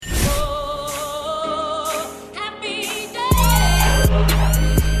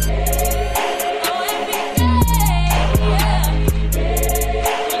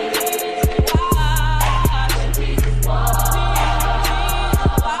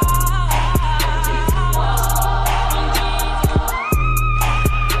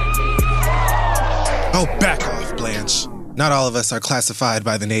Oh, back off, Blanche. Not all of us are classified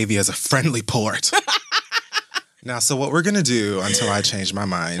by the Navy as a friendly port. Now, so what we're going to do until I change my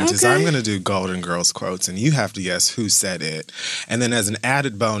mind is I'm going to do Golden Girls quotes, and you have to guess who said it. And then as an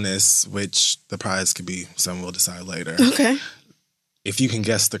added bonus, which the prize could be, some we'll decide later. Okay. If you can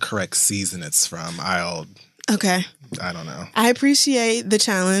guess the correct season it's from, Okay. I don't know. I appreciate the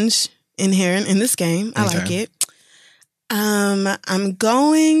challenge inherent in this game. I like it. I'm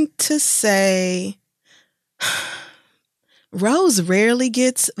going to say Rose rarely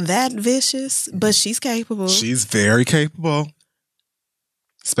gets that vicious, but she's capable. She's very capable,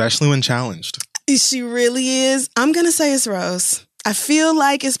 especially when challenged. She really is. I'm going to say it's Rose. I feel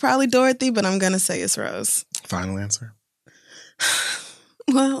like it's probably Dorothy, but I'm going to say it's Rose. Final answer?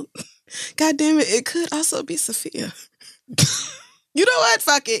 Well, God damn it, it could also be Sophia. You know what?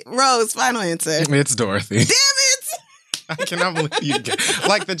 Fuck it. Rose, final answer. It's Dorothy. Damn it! I cannot believe you get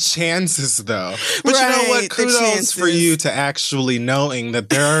like the chances, though. But right, you know what? Kudos for you to actually knowing that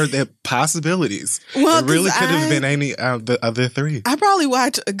there are the possibilities. Well, it really could have been any of the other three. I probably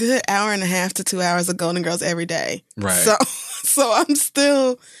watch a good hour and a half to 2 hours of Golden Girls every day. Right. So I'm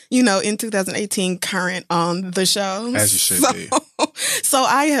still, in 2018 current on the show. As you should be. So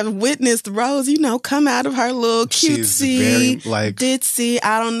I have witnessed Rose, come out of her little cutesy, ditzy,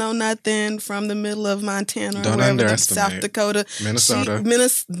 I don't know nothing from the middle of Montana don't or underestimate. South Dakota. Minnesota.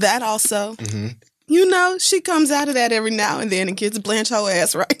 That also. Mm-hmm. She comes out of that every now and then and gets Blanche whole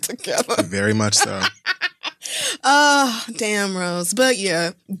ass right together. Very much so. Oh, damn, Rose. But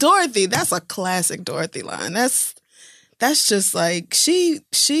yeah, Dorothy, that's a classic Dorothy line. That's just like she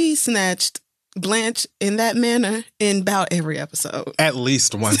snatched Blanche in that manner in about every episode. At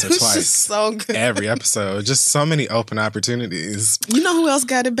least once or twice. So good. Every episode. Just so many open opportunities. You know who else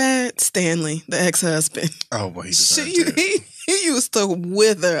got it bad? Stanley, the ex-husband. Oh, well, he deserved it. He used to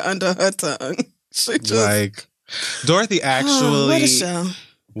wither under her tongue. Dorothy actually what a show.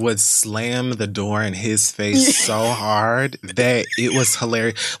 would slam the door in his face so hard that it was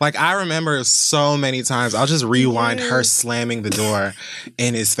hilarious. Like, I remember so many times, I'll just rewind her slamming the door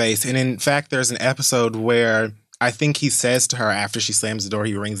in his face. And in fact, there's an episode where I think he says to her after she slams the door,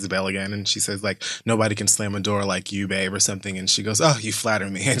 he rings the bell again, and she says, nobody can slam a door like you, babe, or something. And she goes, oh, you flatter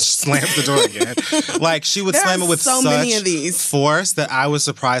me. And she slams the door again. She would slam it with so many of these force that I was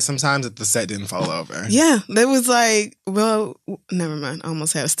surprised sometimes that the set didn't fall over. Yeah, there was never mind. I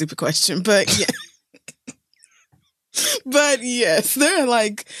almost had a stupid question, but yeah. But yes, there are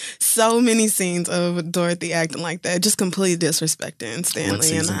so many scenes of Dorothy acting like that, just completely disrespecting Stanley. What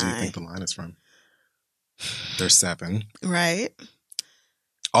season do you think the line is from? There's 7. Right.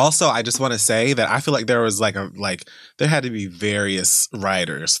 Also, I just want to say that I feel like there was there had to be various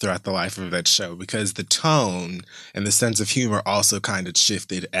writers throughout the life of that show because the tone and the sense of humor also kind of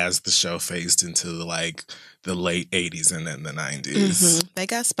shifted as the show phased into the late 80s and then the 90s. Mm-hmm. They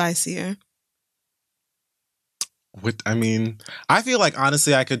got spicier. I feel like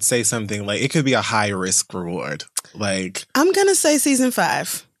honestly I could say something it could be a high risk reward. I'm going to say season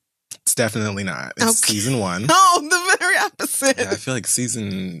 5. It's definitely not. It's season 1. Oh, the very opposite. Yeah, I feel like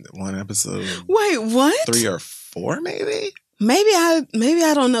season 1 episode. Wait, what? 3 or 4, maybe? Maybe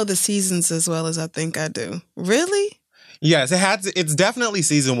I don't know the seasons as well as I think I do. Really? Yes, it's definitely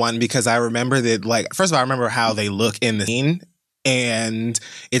season 1 because I remember that, first of all, I remember how they look in the scene, and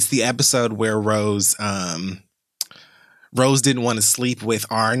it's the episode where Rose didn't want to sleep with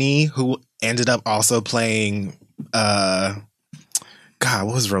Arnie, who ended up also playing, God,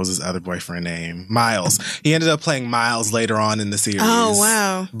 what was Rose's other boyfriend name? Miles. He ended up playing Miles later on in the series. Oh,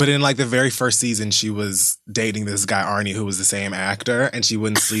 wow. But in the very first season, she was dating this guy, Arnie, who was the same actor, and she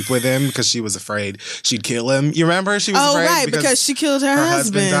wouldn't sleep with him because she was afraid she'd kill him. You remember? She was afraid right, because she killed her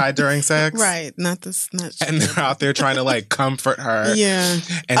husband. Died during sex. Right. Not and they're out there trying to comfort her. Yeah.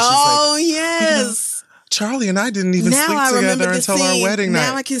 And she's yes. Charlie and I didn't even sleep together until our wedding night.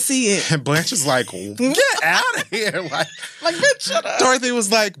 Now I can see it. And Blanche is like, get out of here. Bitch, shut up. Dorothy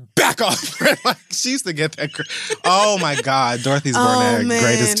was like, back off. She used to get that. Oh my God. Dorothy's Burnett,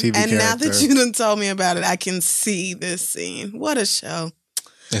 greatest TV character. And now that you done told me about it, I can see this scene. What a show.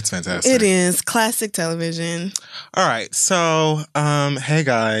 It's fantastic. It is. Classic television. All right. So, hey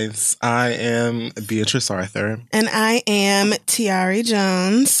guys, I am Beatrice Arthur. And I am Tiari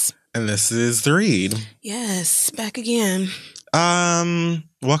Jones. And this is The Read. Yes, back again.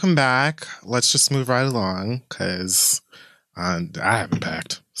 Welcome back. Let's just move right along because I haven't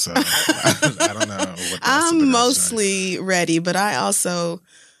packed. So I don't know what I'm mostly ready, but I also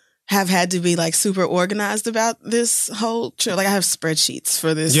have had to be super organized about this whole trip. I have spreadsheets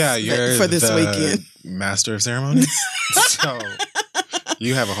for this. Yeah, you're for this weekend. Master of ceremonies. So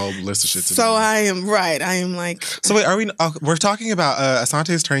You have a whole list of shit to do. So I am like. So wait, are we? We're talking about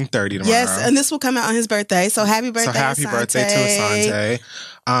Asante is turning 30 tomorrow. Yes, and this will come out on his birthday. So happy birthday! So happy Asante. birthday to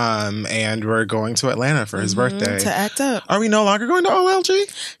Asante. And we're going to Atlanta for his birthday to act up. Are we no longer going to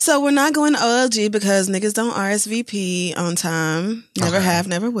OLG? So we're not going to OLG because niggas don't RSVP on time. Never have,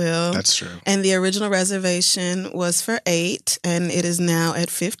 never will. That's true. And the original reservation was for 8, and it is now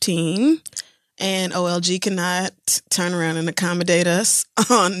at 15. And OLG cannot turn around and accommodate us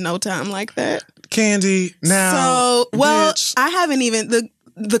on no time like that. Candy, now. So, well, bitch. I haven't even,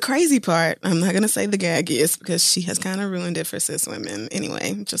 the crazy part, I'm not going to say the gaggiest because she has kind of ruined it for cis women.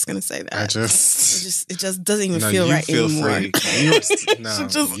 Anyway, I'm just going to say that. It just doesn't even feel right anymore. You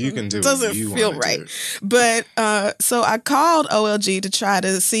can do it. Doesn't feel right. But, so I called OLG to try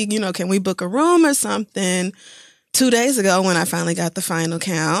to see, can we book a room or something 2 days ago when I finally got the final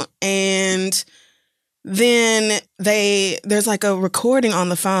count. And then there's like a recording on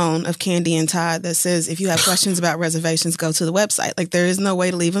the phone of Candy and Todd that says, if you have questions about reservations, go to the website. Like, there is no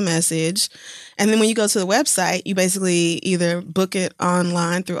way to leave a message. And then when you go to the website, you basically either book it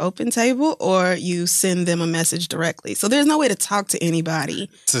online through OpenTable or you send them a message directly. So there's no way to talk to anybody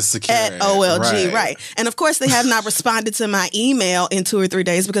at OLG. Right. And of course, they have not responded to my email in 2 or 3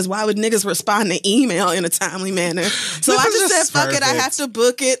 days because why would niggas respond to email in a timely manner? So I just said, fuck it. I have to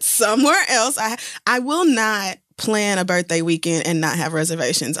book it somewhere else. I will not plan a birthday weekend and not have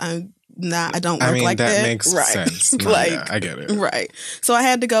reservations. I don't work like that. That makes sense. No, I get it. Right. So I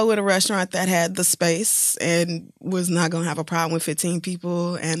had to go with a restaurant that had the space and was not going to have a problem with 15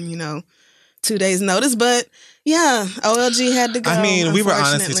 people and, 2 days notice. But yeah, OLG had to go. I mean, we were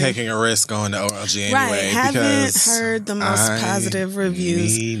honestly taking a risk going to OLG anyway. Right. Haven't heard the most positive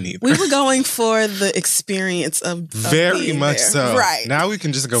reviews. Me neither. We were going for the experience of very much there. So. Right. Now we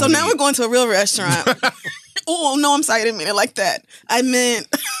can just go. So now we're going to a real restaurant. Oh, no, I'm sorry. I didn't mean it like that. I meant,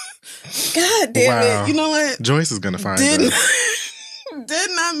 God damn it. You know what? Joyce is going to find it.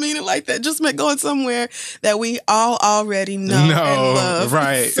 Did not mean it like that. Just meant going somewhere that we all already know and love.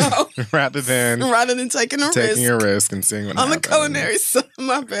 Right. So, rather than taking a risk and seeing what on happens. The culinary side.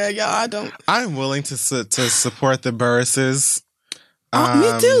 My bad, y'all. I'm willing to support the Burris's.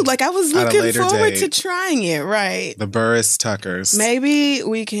 Me too. Like, I was looking forward to trying it. Right. The Burris Tuckers. Maybe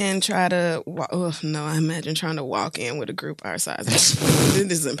we can try to. I imagine trying to walk in with a group our size.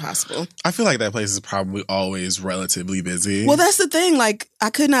 It is impossible. I feel like that place is probably always relatively busy. Well, that's the thing. Like, I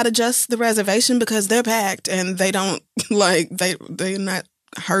could not adjust the reservation because they're packed and they don't they're not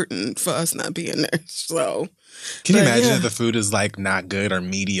hurting for us not being there. So. Can you imagine if the food is like not good or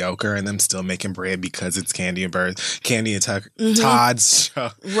mediocre and them still making bread because it's Candy and Todd's show,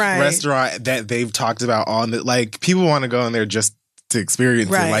 restaurant that they've talked about on the, like, people want to go in there just to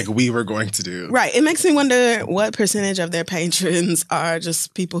experience it like we were going to do. Right. It makes me wonder what percentage of their patrons are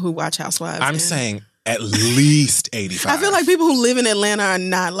just people who watch Housewives. I'm saying at least 85. I feel like people who live in Atlanta are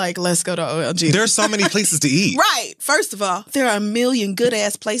not like, let's go to OLG. There's so many places to eat. Right. First of all, there are a million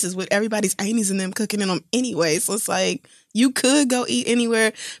good-ass places with everybody's aunties in them cooking in them anyway. So it's like, you could go eat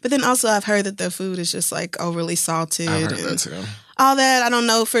anywhere. But then also I've heard that their food is just like overly salted. I've heard that too. All that, I don't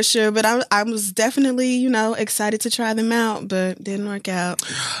know for sure. But I was definitely, excited to try them out, but didn't work out.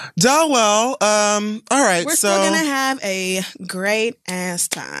 Well, all right. We're still going to have a great ass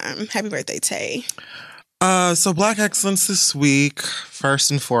time. Happy birthday, Tay. So Black Excellence this week. First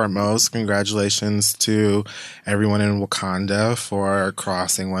and foremost, congratulations to everyone in Wakanda for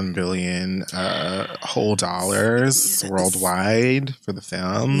crossing $1 billion whole dollars worldwide for the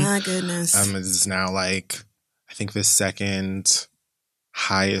film. My goodness. It is now I think the second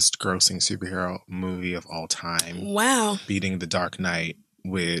highest grossing superhero movie of all time. Wow. Beating The Dark Knight,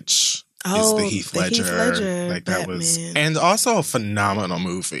 which is the Heath Ledger. Like, that Batman. was, and also a phenomenal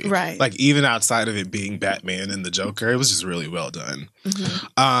movie. Right. Like, even outside of it being Batman and the Joker, it was just really well done.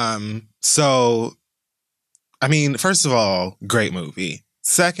 Mm-hmm. So, I mean, first of all, great movie.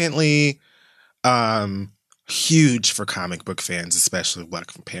 Secondly, huge for comic book fans, especially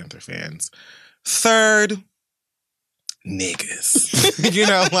Black Panther fans. Third,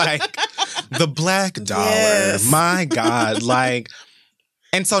 niggas. Like, the black dollar. Yes. My God.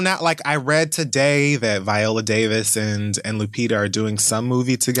 And so now, I read today that Viola Davis and Lupita are doing some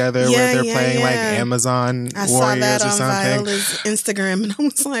movie together where they're playing Amazon Warriors or something. I saw that on Viola's Instagram, and I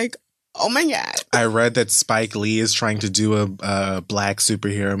was like, oh my God. I read that Spike Lee is trying to do a black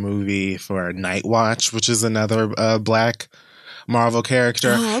superhero movie for Night Watch, which is another black Marvel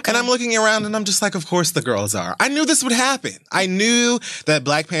character. Oh, okay. And I'm looking around and I'm just like, of course the girls are. I knew this would happen. I knew that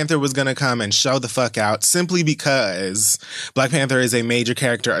Black Panther was going to come and show the fuck out simply because Black Panther is a major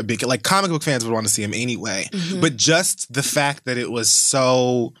character, a big, like comic book fans would want to see him anyway. Mm-hmm. But just the fact that it was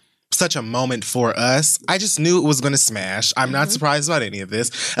such a moment for us, I just knew it was going to smash. I'm not surprised about any of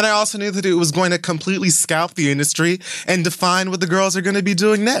this. And I also knew that it was going to completely scalp the industry and define what the girls are going to be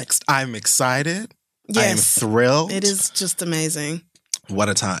doing next. I'm excited. Yes. I am thrilled. It is just amazing. What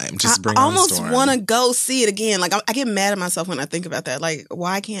a time. Just bring I on almost Storm. want to go see it again. Like, I get mad at myself when I think about that. Like,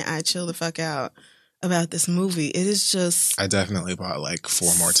 why can't I chill the fuck out about this movie? It is just... I definitely bought like 4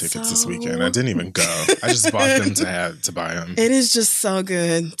 more tickets this weekend. I didn't even go. I just bought them to buy them. It is just so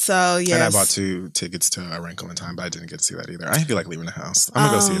good. So, yes. And I bought 2 tickets to A Wrinkle in Time, but I didn't get to see that either. I feel like leaving the house.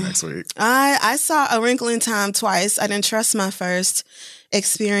 I'm going to go see it next week. I saw A Wrinkle in Time twice. I didn't trust my first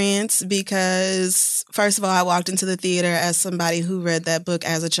experience because, first of all, I walked into the theater as somebody who read that book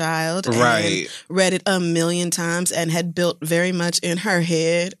as a child. Right. And read it a million times and had built very much in her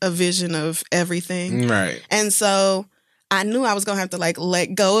head a vision of everything. Right. And so I knew I was going to have to like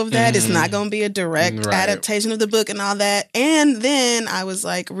let go of that. It's not going to be a direct adaptation of the book and all that. And then I was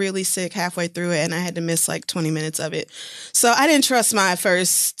like really sick halfway through it and I had to miss like 20 minutes of it. So I didn't trust my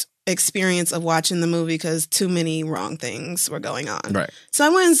first experience of watching the movie because too many wrong things were going on. Right. So I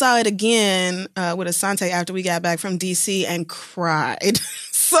went and saw it again with Asante after we got back from DC and cried.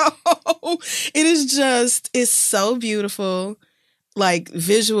 So it's so beautiful, like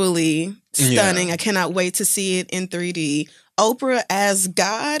visually stunning. Yeah. I cannot wait to see it in 3D. Oprah as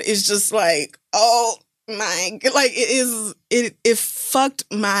God is just like, oh my, like it fucked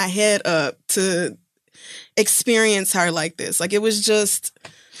my head up to experience her like this. Like it was just...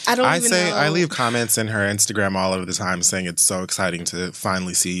 I leave comments in her Instagram all over the time saying it's so exciting to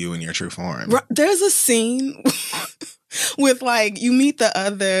finally see you in your true form. There's a scene with like you meet the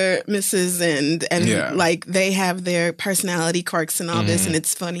other misses and like they have their personality quirks and all this and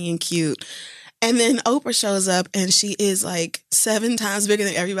it's funny and cute. And then Oprah shows up and she is like 7 times bigger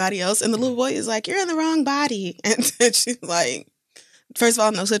than everybody else. And the little boy is like, you're in the wrong body. And she's like, first of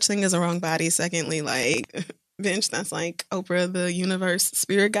all, no such thing as a wrong body. Secondly, like... Bench, that's like Oprah, the universe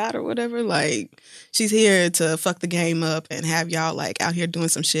spirit god or whatever. Like, she's here to fuck the game up and have y'all like out here doing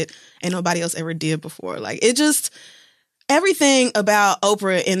some shit ain't nobody else ever did before. Like, it just, everything about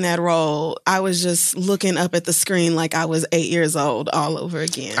Oprah in that role, I was just looking up at the screen like I was 8 years old all over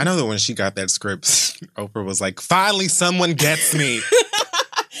again. I know that when she got that script, Oprah was like, finally someone gets me.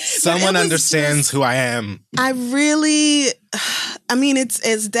 Someone understands who I am. I mean,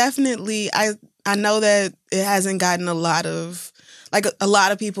 it's definitely, I know that it hasn't gotten a lot of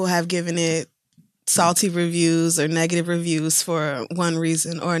people have given it salty reviews or negative reviews for one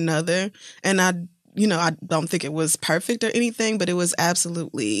reason or another. And I don't think it was perfect or anything, but it was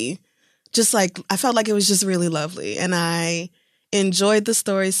absolutely just like, I felt like it was just really lovely. And I enjoyed the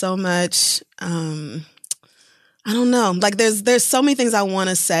story so much. I don't know. Like there's so many things I want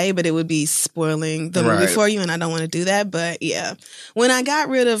to say, but it would be spoiling the movie for you, and I don't want to do that. But yeah, when I got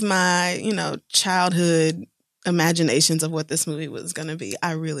rid of my, childhood imaginations of what this movie was going to be,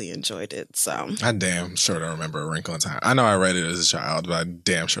 I really enjoyed it. So I damn sure don't remember A Wrinkle in Time. I know I read it as a child, but I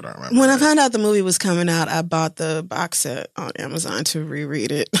damn sure don't remember. When I found out the movie was coming out, I bought the box set on Amazon to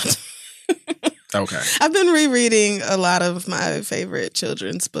reread it. Okay. I've been rereading a lot of my favorite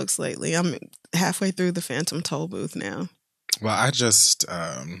children's books lately. I'm halfway through The Phantom Tollbooth now. Well, I just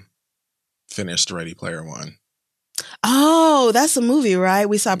finished Ready Player One. Oh, that's a movie, right?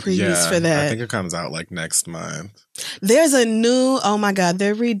 We saw previews for that. I think it comes out like next month. There's a new, oh my God,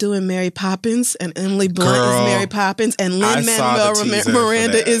 they're redoing Mary Poppins and Emily Blunt is Mary Poppins and Lin-Manuel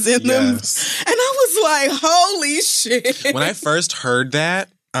Miranda is in them. And I was like, holy shit. When I first heard that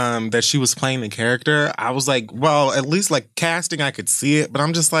she was playing the character, I was like, well, at least like casting, I could see it. But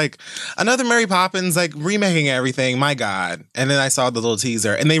I'm just like, another Mary Poppins, like remaking everything, my God. And then I saw the little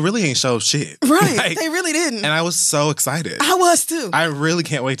teaser and they really ain't show shit. Right, like, they really didn't. And I was so excited. I was too. I really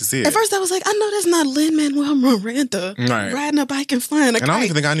can't wait to see it. At first I was like, I know that's not Lin-Manuel Miranda riding a bike and flying a kite. And I don't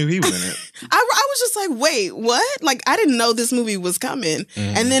even think I knew he was in it. I was just like, wait, what? Like, I didn't know this movie was coming.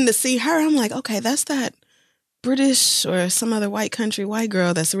 And then to see her, I'm like, okay, that's that British or some other white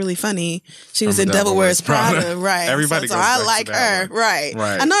girl that's really funny. She was in Devil Wears Prada, right? Everybody so goes I back like to that her, one.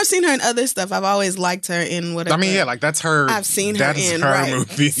 right? I know I've seen her in other stuff. I've always liked her in whatever. I mean, yeah, like that's her. I've seen her in her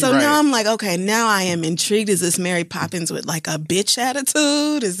movie. So now I'm like, okay, now I am intrigued. Is this Mary Poppins with like a bitch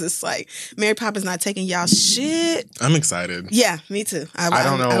attitude? Is this like Mary Poppins not taking y'all shit? I'm excited. Yeah, me too. I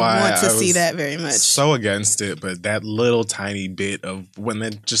don't know why. I want to see that very much. So against it, but that little tiny bit of when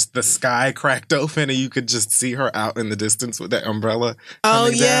the sky cracked open and you could just see see her out in the distance with that umbrella Oh,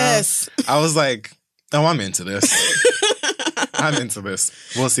 coming yes. down, I was like, oh, I'm into this. I'm into this.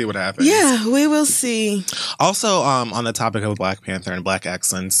 We'll see what happens. Yeah, we will see. Also, on the topic of Black Panther and Black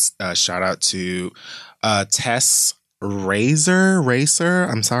excellence, shout out to Tess Racer.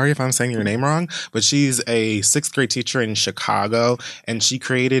 I'm sorry if I'm saying your name wrong, but she's a 6th grade teacher in Chicago, and she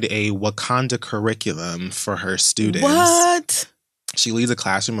created a Wakanda curriculum for her students. What? She leads a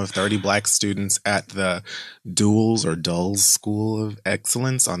classroom of 30 Black students at the Dulles School of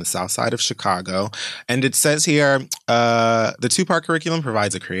Excellence on the south side of Chicago. And it says here, the 2-part curriculum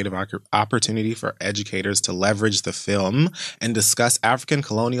provides a creative opportunity for educators to leverage the film and discuss African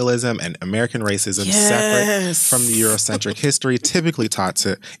colonialism and American racism separate from the Eurocentric history typically taught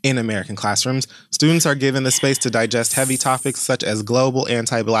in American classrooms. Students are given the space to digest heavy topics such as global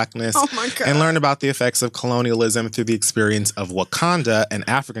anti-Blackness and learn about the effects of colonialism through the experience of Wakanda, an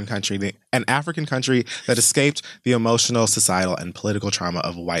African country that escaped the emotional, societal, and political trauma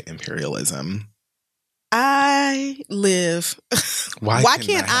of white imperialism. I live. Why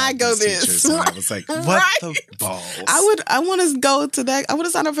can't I go this? Right. I was like, what the balls? I want to go to that. I want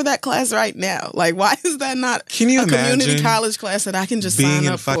to sign up for that class right now. Like, why is that not community college class that I can just sign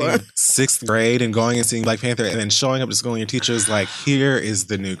up for? Being in fucking 6th grade and going and seeing Black Panther and then showing up to school and your teacher's like, here is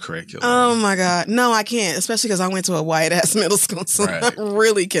the new curriculum. Oh my God. No, I can't. Especially because I went to a white ass middle school. So I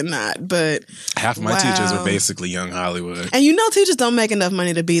really cannot. But half of my teachers were basically young Hollywood. And teachers don't make enough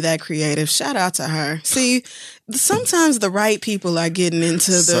money to be that creative. Shout out to her. See, sometimes the right people are getting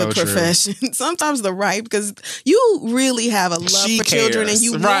into the profession. Sometimes because you really have a love for children and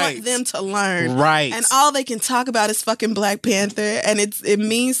you want them to learn. Right. And all they can talk about is fucking Black Panther. And it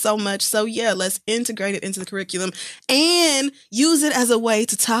means so much. So yeah, let's integrate it into the curriculum and use it as a way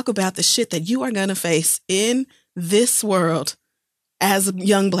to talk about the shit that you are going to face in this world as a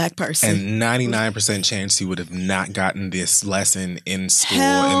young Black person. And 99% chance you would have not gotten this lesson in school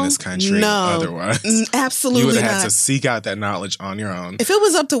in this country otherwise. Absolutely you would have not. had to seek out that knowledge on your own. If it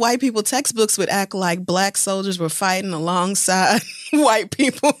was up to white people, textbooks would act like Black soldiers were fighting alongside white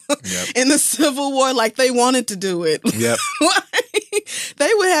people in the Civil War like they wanted to do it. Yep. They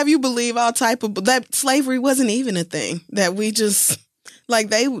would have you believe all type of... that slavery wasn't even a thing. That we just... Like,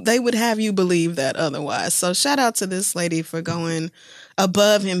 they would have you believe that otherwise. So shout out to this lady for going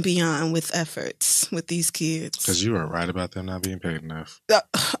above and beyond with efforts with these kids. Because you were right about them not being paid enough.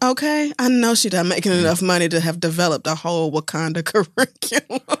 Okay. I know she's not making enough money to have developed a whole Wakanda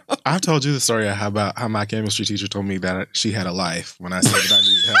curriculum. I've told you the story about how my chemistry teacher told me that she had a life when I said that I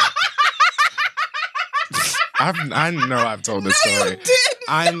needed help. I know I've told this story. No, you didn't.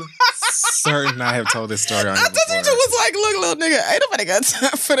 I'm certain I have told this story on here before. The teacher was like, look, little nigga, ain't nobody got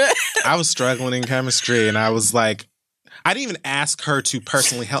time for that. I was struggling in chemistry and I was like, I didn't even ask her to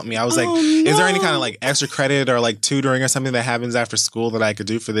personally help me. I was is there any kind of like extra credit or like tutoring or something that happens after school that I could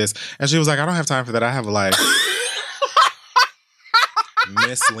do for this? And she was like, I don't have time for that. I have a life.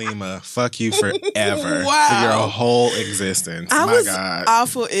 Miss Lima, fuck you forever for your whole existence. I was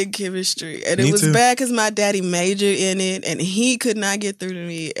awful in chemistry, and it was bad because my daddy majored in it, and he could not get through to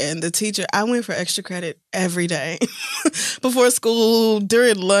me. And the teacher, I went for extra credit every day before school,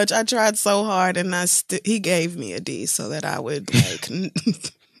 during lunch. I tried so hard, and he gave me a D so that I would like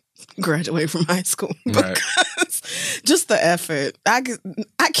graduate from high school because just the effort. I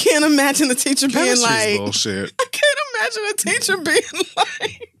can't imagine the teacher being like bullshit. I can't imagine a teacher being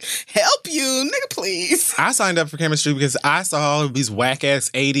like, help you, nigga, please. I signed up for chemistry because I saw all of these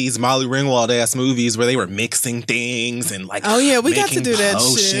whack-ass 80s Molly Ringwald-ass movies where they were mixing things and like we got to do that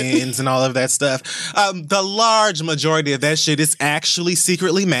potions and all of that stuff. The large majority of that shit is actually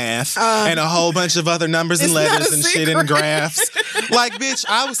secretly math and a whole bunch of other numbers and letters and shit and graphs. Like, bitch,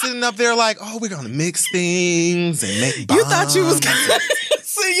 I was sitting up there like, oh, we're going to mix things and make bombs. You thought you was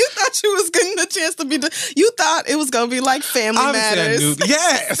you thought you was getting the chance to be you thought it was going to be like Family Matters.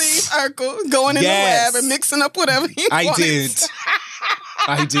 Yes. Steve Urkel going in the lab and mixing up whatever he wanted.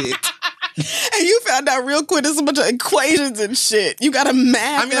 I did. And you found out real quick there's a bunch of equations and shit. You got to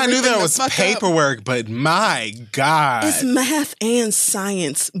math. I mean, I knew there was paperwork, but my God. It's math and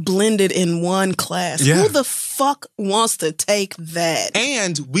science blended in one class. Yeah. Who the fuck wants to take that?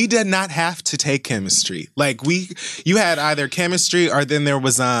 And we did not have to take chemistry. Like you had either chemistry or then there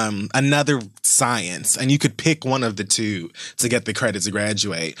was another science, and you could pick one of the two to get the credit to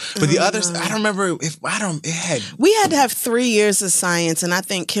graduate. But the others, I don't remember we had to have 3 years of science, and I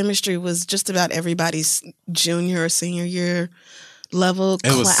think chemistry was just about everybody's junior or senior year. level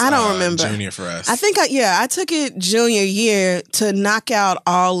It was class. I don't remember. junior for us. I think I took it junior year to knock out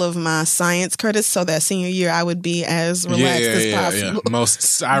all of my science credits so that senior year I would be as relaxed as possible.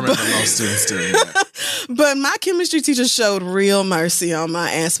 Yeah. I remember most students doing that. But my chemistry teacher showed real mercy on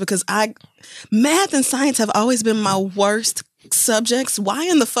my ass because math and science have always been my worst subjects. Why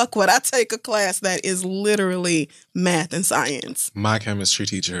in the fuck would I take a class that is literally math and science? My chemistry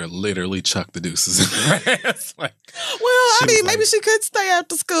teacher literally chucked the deuces in her ass. Maybe she could stay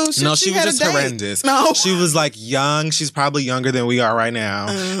after school. She was just horrendous. No. She was like young. She's probably younger than we are right now.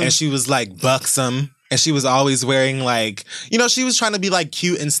 And she was like buxom. And she was always wearing like, she was trying to be like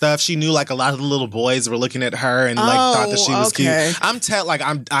cute and stuff. She knew like a lot of the little boys were looking at her and like thought that she was cute.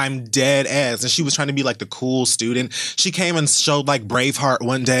 I'm dead ass. And she was trying to be like the cool student. She came and showed like Braveheart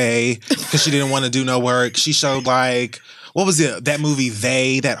one day because she didn't want to do no work. She showed like, what was it? That movie,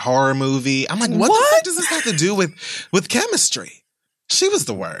 that horror movie. I'm like, what the fuck does this have to do with chemistry? She was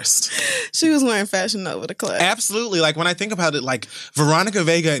the worst. She was wearing Fashion Nova to class. Absolutely. Like when I think about it, like Veronica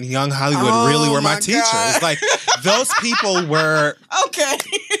Vega and Young Hollywood really were my teachers. God. Like those people were okay.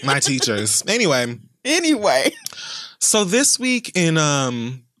 my teachers. Anyway. So this week in A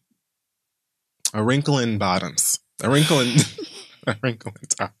Wrinkle in Bottoms. A wrinkle in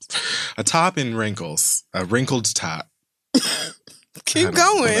tops. A top in wrinkles. A wrinkled top. Keep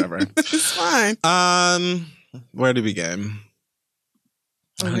going. It's fine. Where to begin?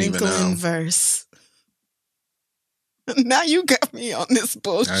 A wrinkle in verse. Now you got me on this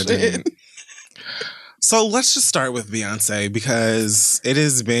bullshit. So let's just start with Beyonce because it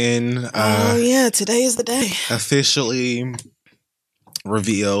has been today is the day. Officially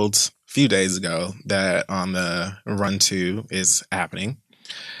revealed a few days ago that On the Run 2 is happening.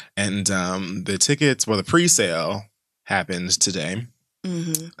 And the tickets, the pre-sale happened today.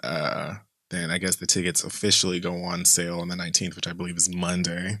 Mm-hmm. Then I guess the tickets officially go on sale on the 19th, which I believe is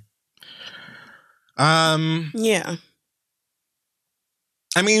Monday. Yeah.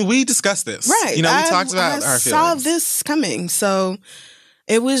 I mean, we discussed this. Right. We talked about our feelings. I saw this coming. So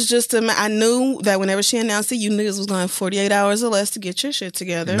it was just, I knew that whenever she announced it, you knew it was going 48 hours or less to get your shit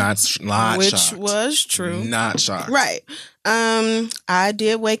together. Not which shocked. Was true. Not shocked. Right. I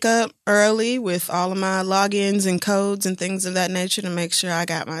did wake up early with all of my logins and codes and things of that nature to make sure I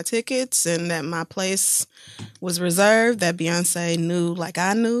got my tickets and that my place was reserved, that Beyonce knew, like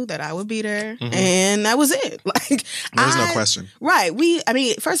I knew, that I would be there. Mm-hmm. And that was it. Like, there's no question. Right.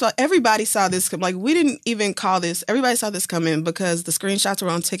 First of all, everybody saw this come. Like, we didn't even call this. Everybody saw this coming because the screenshots were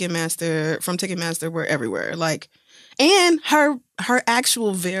on Ticketmaster were everywhere. Like, and her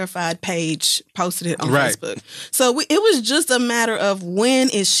actual verified page posted it on Facebook. So it was just a matter of when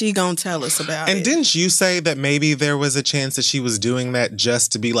is she going to tell us about it. And didn't you say that maybe there was a chance that she was doing that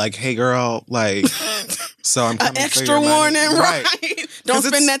just to be like, hey, girl, like, so I'm coming an extra warning, right? Don't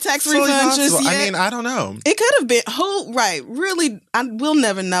spend that tax refund just yet. I mean, I don't know. It could have been, really, we'll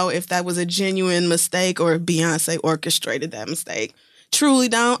never know if that was a genuine mistake or if Beyonce orchestrated that mistake. Truly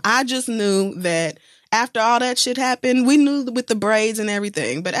don't. I just knew that after all that shit happened, we knew with the braids and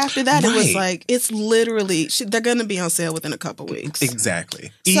everything. But after that, It was like, it's literally, they're going to be on sale within a couple weeks.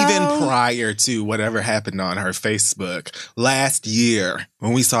 Exactly. Even prior to whatever happened on her Facebook last year,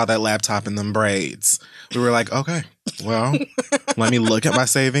 when we saw that laptop and them braids, we were like, okay, well, let me look at my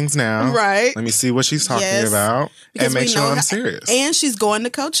savings now. Right. Let me see what she's talking about and make sure I'm serious. And she's going to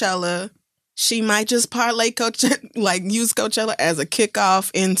Coachella. She might just parlay use Coachella as a kickoff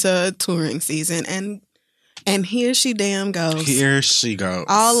into touring season. And here she damn goes. Here she goes.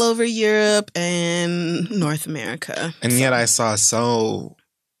 All over Europe and North America. And yet I saw so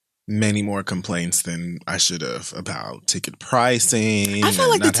many more complaints than I should have about ticket pricing. I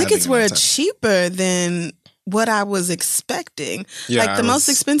felt like the tickets were cheaper than what I was expecting. Yeah, like the most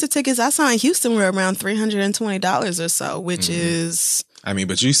expensive tickets I saw in Houston were around $320 or so, which is... I mean,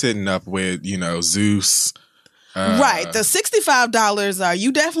 but you sitting up with, Zeus. Right. The $65 are,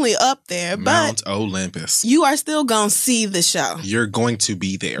 you definitely up there. Mount but Olympus. You are still going to see the show. You're going to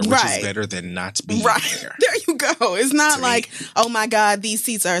be there, which is better than not being there. There you go. It's not like, oh my God, these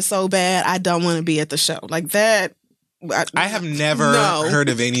seats are so bad, I don't want to be at the show. Like that. I have never heard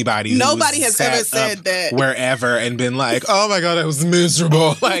of anybody. Nobody has ever said that wherever and been like, "Oh my God, it was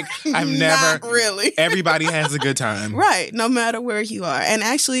miserable." Like I've never. Not really. Everybody has a good time, right? No matter where you are. And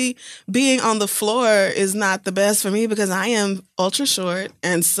actually, being on the floor is not the best for me because I am ultra short,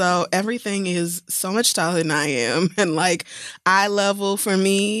 and so everything is so much taller than I am, and like eye level for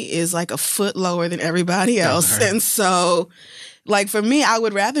me is like a foot lower than everybody else, and so. Like, for me, I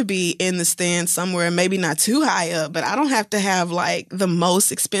would rather be in the stand somewhere, maybe not too high up, but I don't have to have, like, the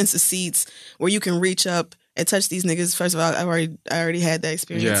most expensive seats where you can reach up It touched these niggas. First of all, I already had that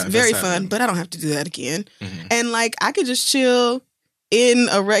experience. Yeah, very that's fun, happened. but I don't have to do that again. Mhm. And like, I could just chill in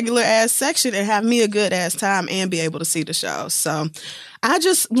a regular ass section and have me a good ass time and be able to see the show. So I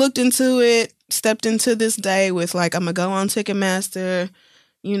just looked into it, stepped into this day with like, I'm gonna go on Ticketmaster,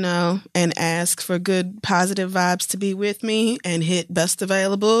 you know, and ask for good positive vibes to be with me and hit best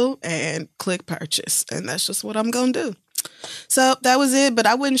available and click purchase. And that's just what I'm gonna do. So that was it, but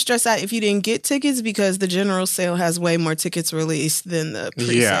I wouldn't stress out if you didn't get tickets because the general sale has way more tickets released than the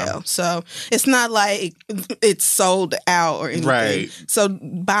pre-sale. Yeah. So it's not like it's sold out or anything. Right. So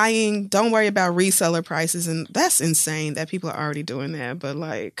don't worry about reseller prices, and that's insane that people are already doing that. But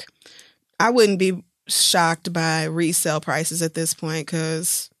like, I wouldn't be shocked by resale prices at this point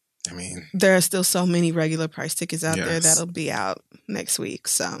because I mean, there are still so many regular price tickets out there Yes. that'll be out next week.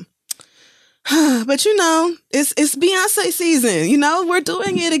 So. But you know, it's Beyonce season. You know, we're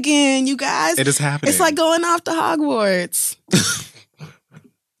doing it again, you guys. it is happening. It's like going off to Hogwarts.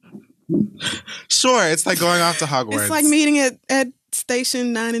 Sure, it's like going off to Hogwarts. It's like meeting at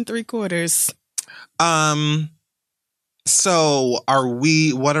station 9 3/4. So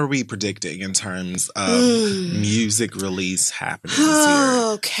what are we predicting in terms of music release happening this year?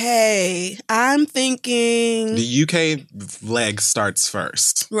 Okay. I'm thinking The UK leg starts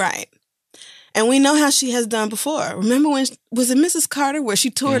first. right. And we know how she has done before. Remember when, was it Mrs. Carter, where she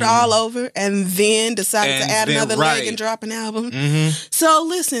toured all over and then decided to add another leg and drop an album? Mm-hmm. So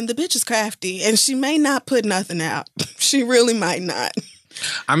listen, the bitch is crafty and she may not put nothing out. She really might not.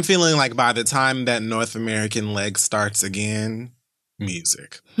 I'm feeling like by the time that North American leg starts again,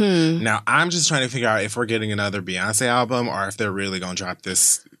 music. Now, I'm just trying to figure out if we're getting another Beyonce album or if they're really going to drop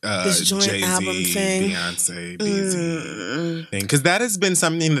this joint Jay-Z, album thing. Beyonce, BZ thing. Because that has been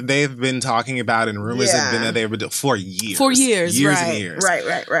something that they've been talking about and rumors have been that they would do for years. For years, Years right. and years.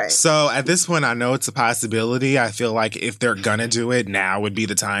 Right. So at this point, I know it's a possibility. I feel like if they're going to do it, now would be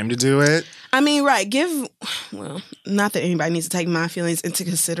the time to do it. I mean, right. Well, not that anybody needs to take my feelings into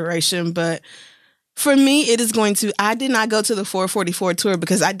consideration, but for me, it is going to, I did not go to the 444 tour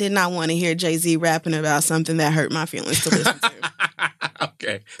because I did not want to hear Jay-Z rapping about something that hurt my feelings to listen to.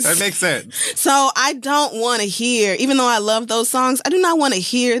 Okay, that makes sense. So I don't want to hear, even though I love those songs, I do not want to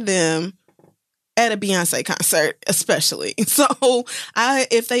hear them at a Beyonce concert, especially. So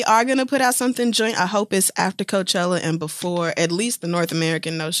if they are going to put out something joint, I hope it's after Coachella and before at least the North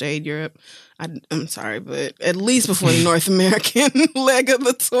American, no shade, Europe. I'm sorry, but at least before the North American leg of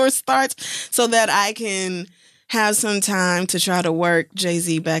the tour starts so that I can have some time to try to work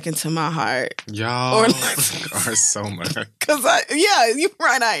Jay-Z back into my heart. Y'all are so much. Because you're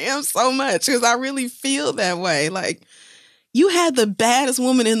right, I am so much because I really feel that way. Like, you had the baddest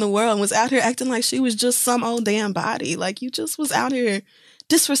woman in the world and was out here acting like she was just some old damn body. Like, you just was out here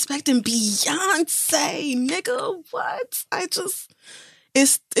disrespecting Beyonce, nigga. What?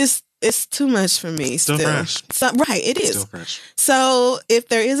 It's too much for me. Still fresh. So, right, it is. Still fresh. So if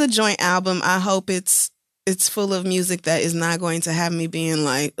there is a joint album, I hope it's full of music that is not going to have me being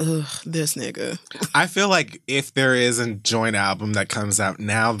like, ugh, this nigga. I feel like if there is a joint album that comes out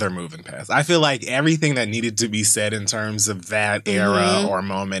now, they're moving past. I feel like everything that needed to be said in terms of that era or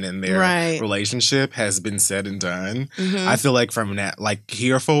moment in their relationship has been said and done. I feel like from that, like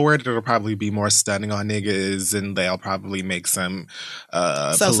here forward, it'll probably be more stunning on niggas and they'll probably make some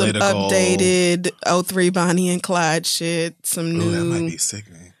political. Some updated 03 Bonnie and Clyde shit. Some new. That might be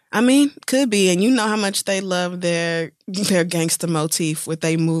sickening. I mean, could be. And you know how much they love their gangster motif with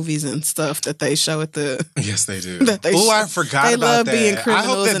their movies and stuff that they show at the... Yes, they do. I forgot about that. They love being criminals. I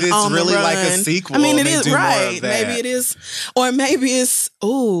hope that it's really like a sequel. I mean, it is, right. Maybe it is. Or maybe it's...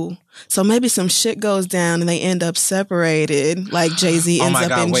 Ooh. So maybe some shit goes down and they end up separated. Like Jay-Z ends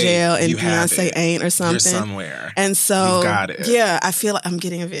up in jail and Beyonce ain't or something. You're somewhere. And so... You got it. Yeah, I feel like I'm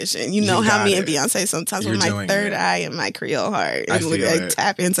getting a vision. You know how me and Beyonce sometimes with my third eye and my Creole heart. I feel I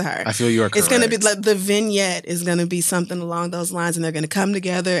tap into her. I feel you are correct. It's going to be like the vignette is going to be something along those lines and they're going to come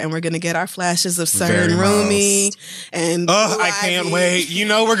together and we're going to get our flashes of Sir and Rumi. And I can't wait. You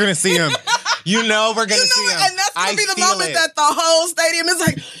know we're going to see him. You know we're going to see him. And that's going to be the moment that the whole stadium is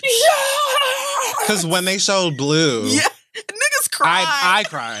like, yeah! Because when they showed Blue. Yeah. Niggas cried. I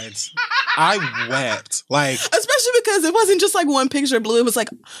cried. I wept. Like, especially because it wasn't just like one picture of Blue. It was like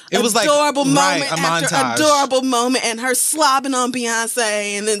adorable moment after montage. Adorable moment, and her slobbing on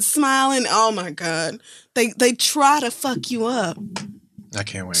Beyonce and then smiling. Oh my God, they try to fuck you up. I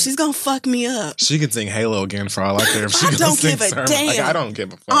can't wait. She's gonna fuck me up. She can sing Halo again for all I care. If she I don't give a damn. Like, I don't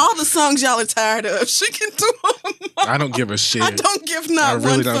give a fuck. All the songs y'all are tired of, she can do them. I don't give a shit. I don't give not one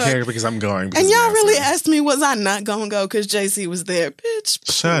I really don't fuck. care because I'm going. And y'all really asked me, was I not gonna go because JC was there?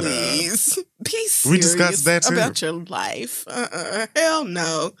 Bitch, shut please. up. Be serious We discussed that too. about your life. Hell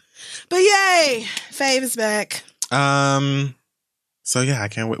no. But yay, Fave is back. So yeah, I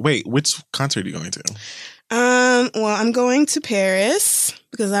can't wait. Wait, which concert are you going to? Well, I'm going to Paris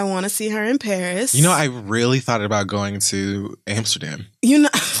because I want to see her in Paris. You know, I really thought about going to Amsterdam. You know,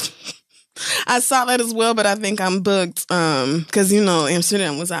 I saw that as well, but I think I'm booked because, you know,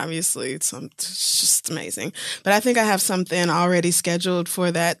 Amsterdam was obviously it's just amazing. But I think I have something already scheduled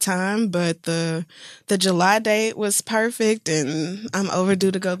for that time. But the July date was perfect, and I'm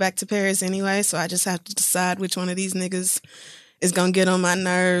overdue to go back to Paris anyway. So I just have to decide which one of these niggas is going to get on my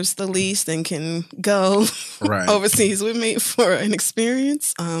nerves the least and can go overseas with me for an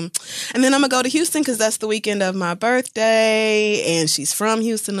experience. And then I'm going to go to Houston because that's the weekend of my birthday. And she's from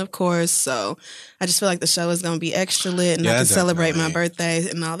Houston, of course. So I just feel like the show is going to be extra lit and I can celebrate my birthday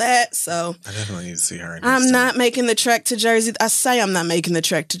and all that. So I definitely need to see her in I'm Houston. not making the trek to Jersey. I say I'm not making the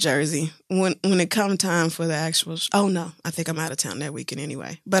trek to Jersey. When it come time for the actual oh, no. I think I'm out of town that weekend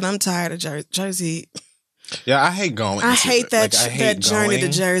anyway. But I'm tired of Jersey. Yeah, I hate going. I hate that journey to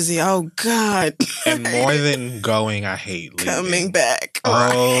Jersey. Oh, God. And more than going, I hate leaving. Coming back. Oh,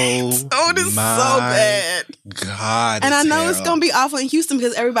 right. Oh, this is so bad. God. And I know it's going to be awful in Houston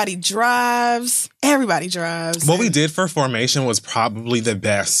because everybody drives. Everybody drives. What we did for Formation was probably the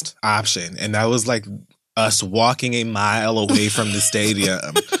best option. And that was like us walking a mile away from the stadium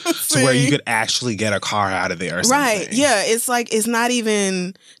to where you could actually get a car out of there or something. Right. Yeah. It's like, it's not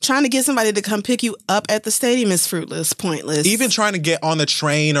even trying to get somebody to come pick you up at the stadium is fruitless, pointless. Even trying to get on the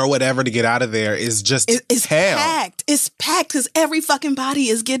train or whatever to get out of there is just it's hell. Packed. It's packed because every fucking body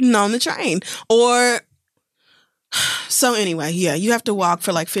is getting on the train. So anyway, yeah, you have to walk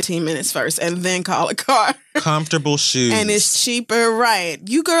for like 15 minutes first and then call a car. Comfortable shoes. And it's cheaper, right?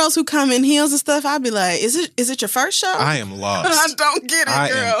 You girls who come in heels and stuff, I'd be like, is it your first show? I am lost. I don't get it, girl. I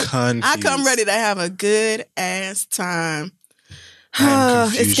am confused. I come ready to have a good ass time.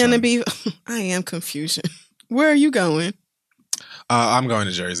 It's going to be, I am confusion. Where are you going? I'm going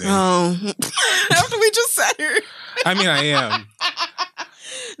to Jersey. Oh, after we just sat here. I mean, I am.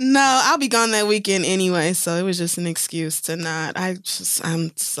 No, I'll be gone that weekend anyway, so it was just an excuse to not.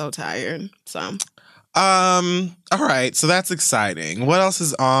 I'm so tired. So, all right, so that's exciting. What else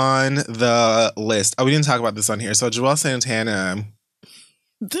is on the list? Oh, we didn't talk about this on here. So Joel Santana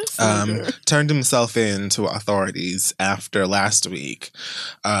turned himself in to authorities after last week.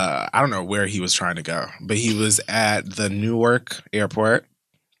 I don't know where he was trying to go, but he was at the Newark airport.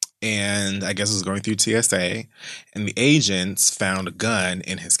 And I guess it was going through TSA, and the agents found a gun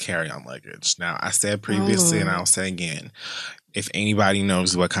in his carry-on luggage. Now, I said previously, and I'll say again, if anybody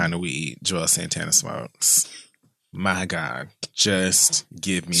knows what kind of weed Joel Santana smokes, my God, just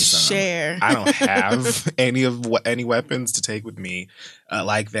give me some. Share. I don't have any weapons to take with me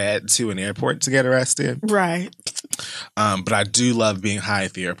like that to an airport to get arrested. Right. But I do love being high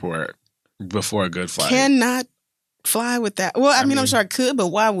at the airport before a good flight. Cannot fly with that. Well, I mean, I'm sure I could, but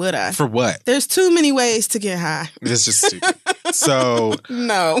why would I? For what? There's too many ways to get high. It's just stupid. So,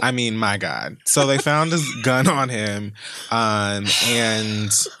 no. I mean, my God. So they found his gun on him,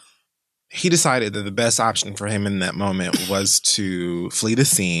 and he decided that the best option for him in that moment was to flee the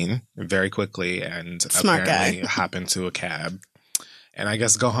scene very quickly and apparently hop into a cab and I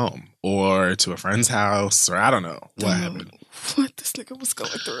guess go home or to a friend's house or I don't know what happened. What this nigga was going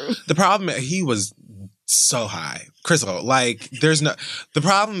through. The problem, he was so high. Crystal, like, the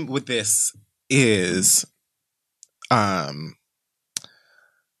problem with this is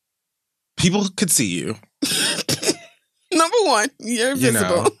people could see you. Number one, you're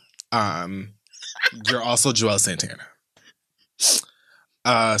visible. You're also Joel Santana.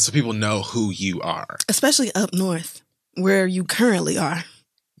 So people know who you are. Especially up north, where you currently are.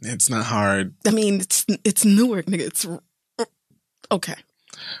 It's not hard. I mean, it's Newark, nigga. It's okay.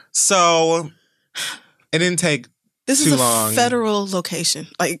 So it didn't take too long. This is a federal location.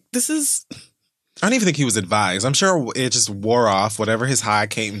 Like, this is... I don't even think he was advised. I'm sure it just wore off. Whatever his high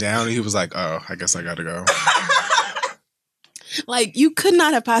came down, and he was like, oh, I guess I gotta go. Like, you could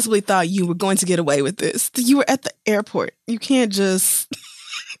not have possibly thought you were going to get away with this. You were at the airport. You can't just...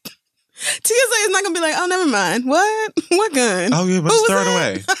 TSA is not going to be like, oh, never mind. What? What gun? Oh, yeah, but just throw it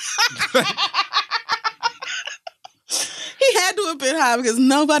away. He had to have been high because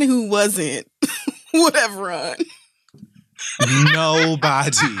nobody who wasn't would have run.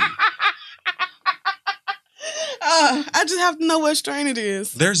 Nobody. I just have to know what strain it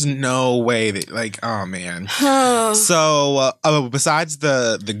is. There's no way that, like, oh man. So, besides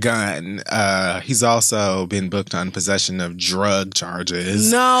the gun, he's also been booked on possession of drug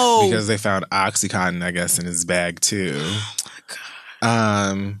charges. No, because they found OxyContin, I guess, in his bag too. Oh my God.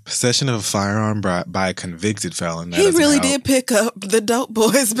 Possession of a firearm by a convicted felon. He really did pick up the dope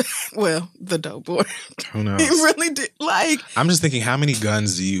boy's bag. Well, the dope boy. Who knows? He really did. Like, I'm just thinking, how many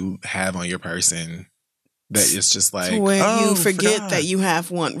guns do you have on your person that it's just like, where you forget that you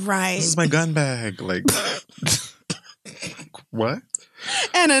have one, right? This is my gun bag. Like, what?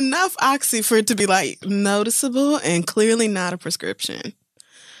 And enough oxy for it to be like noticeable and clearly not a prescription.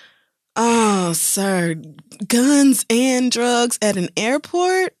 Oh, sir. Guns and drugs at an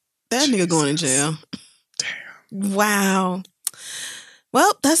airport? That nigga going to jail. Damn. Wow.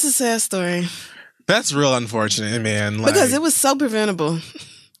 Well, that's a sad story. That's real unfortunate, man. Like, because it was so preventable.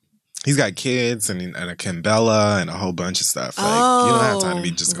 He's got kids and a Kimbella and a whole bunch of stuff. Like, you don't have time to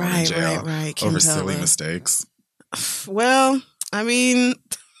be just going to jail over silly mistakes. Well, I mean,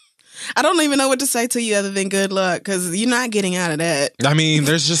 I don't even know what to say to you other than good luck, because you're not getting out of that. I mean,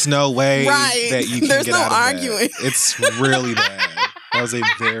 there's just no way that you can There's get no out of arguing. that. It's really bad. That was a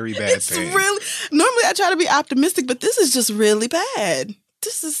very bad thing. Normally I try to be optimistic, but this is just really bad.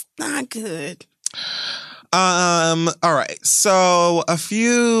 This is not good. All right. So a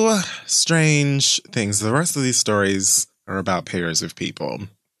few strange things. The rest of these stories are about pairs of people.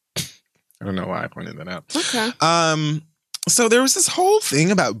 I don't know why I pointed that out. Okay. So there was this whole thing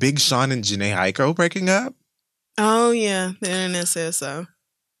about Big Sean and Jhené Aiko breaking up. Oh, yeah. The internet says so.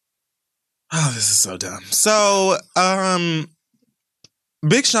 Oh, this is so dumb. So,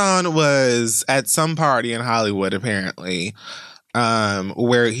 Big Sean was at some party in Hollywood, apparently,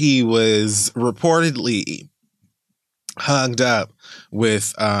 where he was reportedly hugged up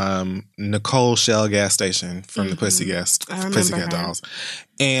with Nicole Shell gas station from the Pussycat Dolls.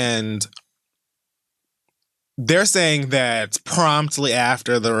 And they're saying that promptly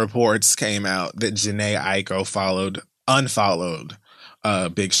after the reports came out that Jhené Aiko unfollowed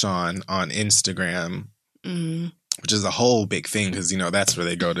Big Sean on Instagram, which is a whole big thing because, that's where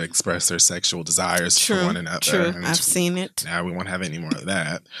they go to express their sexual desires for one another. True, I've seen it. Now we won't have any more of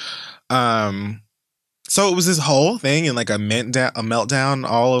that. So it was this whole thing and like a meltdown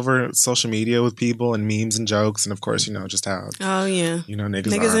all over social media with people and memes and jokes. And of course, just how. Oh, yeah.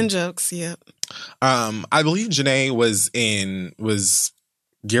 Niggas and jokes, yep. I believe Jhené was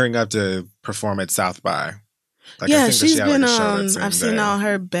gearing up to perform at South by. Like, yeah, I think she's been on. I've seen all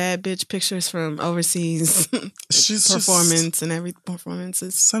her bad bitch pictures from overseas. She's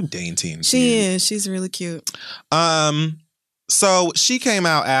performances. So dainty and she cute. Is. She's really cute. So she came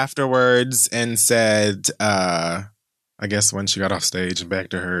out afterwards and said, I guess when she got off stage and back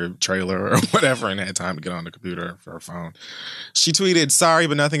to her trailer or whatever and had time to get on the computer for her phone, she tweeted, "Sorry,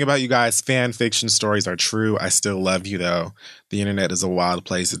 but nothing about you guys' fan fiction stories are true. I still love you, though. The internet is a wild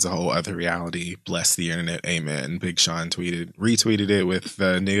place. It's a whole other reality. Bless the internet. Amen." Big Sean retweeted it with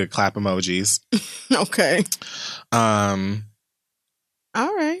the nigga clap emojis. Okay. All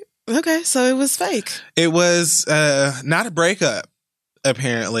right. Okay, so it was fake. It was not a breakup,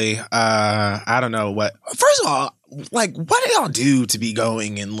 apparently. I don't know what. First of all, like, what do y'all do to be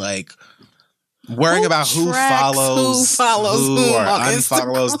going and like worrying about who follows who or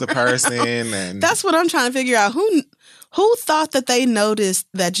unfollows the person? And that's what I'm trying to figure out. Who thought that they noticed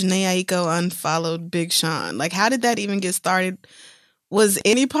that Jhené Aiko unfollowed Big Sean? Like, how did that even get started? Was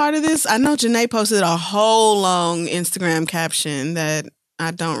any part of this? I know Jhené posted a whole long Instagram caption that I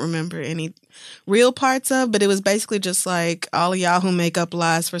don't remember any real parts of, but it was basically just like, all of y'all who make up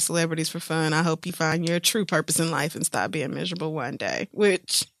lies for celebrities for fun, I hope you find your true purpose in life and stop being miserable one day.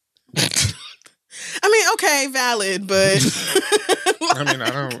 Which, I mean, okay, valid, but I mean,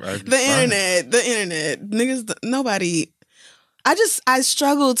 the internet, niggas, nobody. I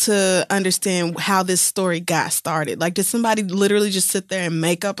struggle to understand how this story got started. Like, did somebody literally just sit there and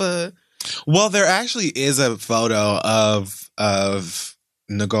make up a? Well, there actually is a photo of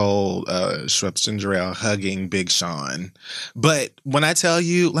Nicole Schwartz-Ginger hugging Big Sean. But when I tell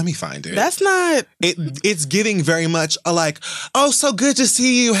you, let me find it. That's not... It's giving very much a like, oh, so good to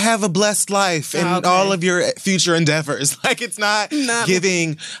see you. Have a blessed life and all of your future endeavors. Like, it's not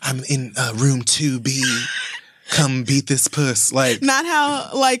giving, I'm in room 2B. Come beat this puss. Like, not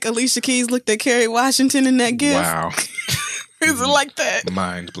how, like, Alicia Keys looked at Kerry Washington in that gift. Wow. Is it like that?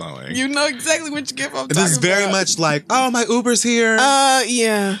 Mind blowing. You know exactly what you give up. This is very much like, oh, my Uber's here.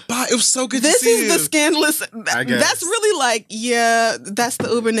 Yeah. Bye. It was so good to see you. This is the scandalous. I guess. That's really like, yeah, that's the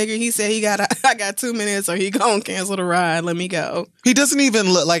Uber nigga. He said I got 2 minutes or he gonna cancel the ride. Let me go. He doesn't even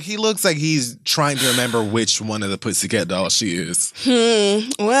look like, he looks like he's trying to remember which one of the Pussycat Dolls she is.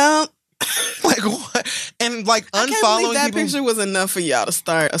 Well. Like, what? And like, unfollowing people. I can't believe that picture was enough for y'all to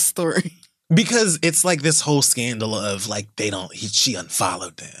start a story. Because it's like this whole scandal of like, she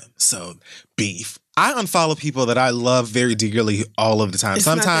unfollowed them. So beef. I unfollow people that I love very dearly all of the time. It's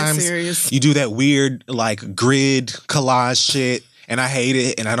not that Sometimes serious. you do that weird like grid collage shit and I hate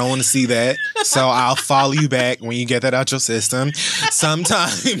it and I don't want to see that. So I'll follow you back when you get that out your system.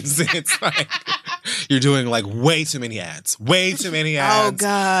 Sometimes it's like you're doing like way too many ads. Oh,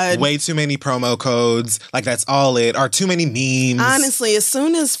 God. Way too many promo codes. Like that's all it. Or too many memes. Honestly, as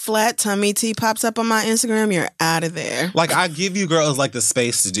soon as flat tummy tea pops up on my Instagram, you're out of there. Like I give you girls like the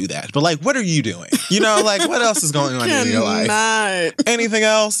space to do that. But like what are you doing? You know, like what else is going on in your life? Anything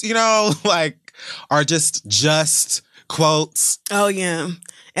else? You know, like are just quotes. Oh, yeah.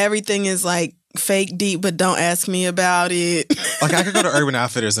 Everything is like fake deep, but don't ask me about it. Like I could go to Urban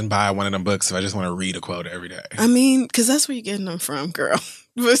Outfitters and buy one of them books if I just want to read a quote every day. I mean, because that's where you're getting them from, girl.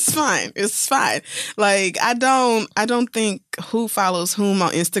 But it's fine. It's fine. Like I don't think who follows whom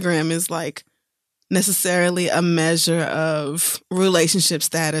on Instagram is like necessarily a measure of relationship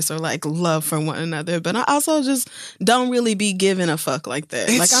status or like love for one another. But I also just don't really be giving a fuck like that.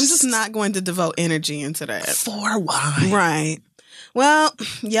 Like I'm just not going to devote energy into that. For why? Right. Well,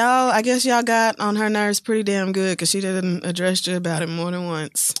 y'all, I guess y'all got on her nerves pretty damn good because she didn't address you about it more than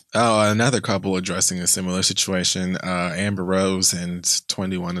once. Oh, another couple addressing a similar situation. Amber Rose and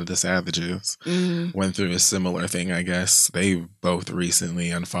 21 of the Savages went through a similar thing, I guess. They both recently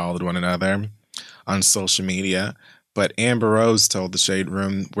unfollowed one another on social media. But Amber Rose told the Shade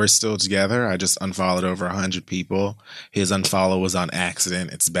Room, we're still together. I just unfollowed over 100 people. His unfollow was on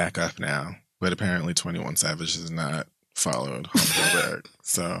accident. It's back up now. But apparently 21 Savage is not followed Homegirl back.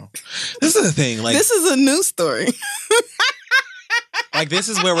 So this is the thing. Like this is a news story. Like this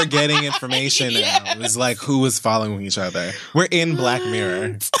is where we're getting information now. It's like who is following each other. We're in Black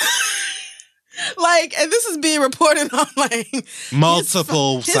Mirror. Like, and this is being reported on like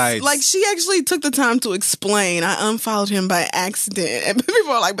multiple sites. Like she actually took the time to explain. I unfollowed him by accident, and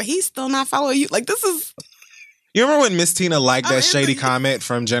people are like, "But he's still not following you." Like this is. You remember when Miss Tina liked that shady comment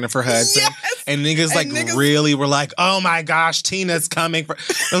from Jennifer Hudson? Yes. And niggas really were like, oh my gosh, Tina's coming.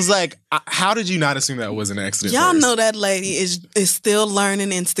 It was like, how did you not assume that was an accident? Y'all first? know that lady is still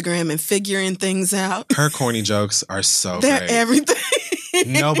learning Instagram and figuring things out. Her corny jokes are so They're great.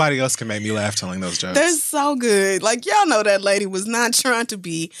 everything. Nobody else can make me laugh telling those jokes. They're so good. Like, y'all know that lady was not trying to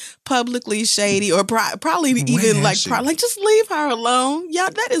be publicly shady or probably even like just leave her alone. Y'all,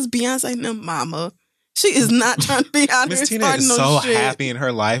 that is Beyonce and them mama. She is not trying to be out here Miss Tina starting is no so shit. happy in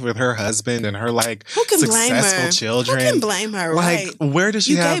her life with her husband and her like Who can blame successful her? children. Who can blame her? Like, right? where does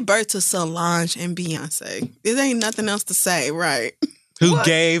she have? You gave birth to Solange and Beyonce. There ain't nothing else to say, right? Who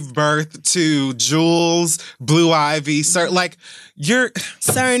gave birth to Jules, Blue Ivy, like you're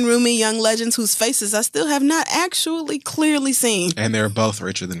certain roomy young legends whose faces I still have not actually clearly seen. And they're both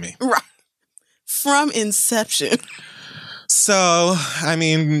richer than me. Right. From inception. So, I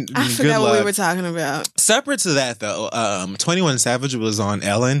mean, I forgot what we were talking about. Separate to that, though, 21 Savage was on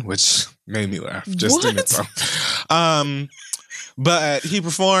Ellen, which made me laugh just in itself. But he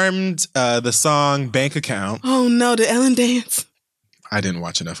performed the song Bank Account. Oh, no. Did Ellen dance? I didn't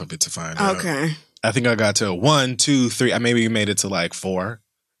watch enough of it to find out. Okay. I think I got to 1, 2, 3. I maybe made it to like 4.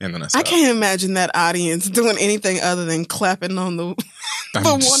 And then I stopped. I can't imagine that audience doing anything other than clapping on the 1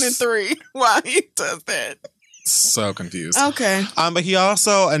 and 3 while he does that. So confused. Okay. But he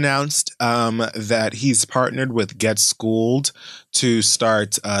also announced that he's partnered with Get Schooled to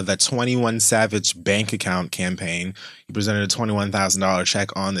start the 21 Savage bank account campaign. He presented a $21,000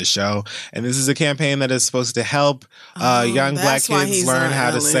 check on the show. And this is a campaign that is supposed to help young Black kids learn how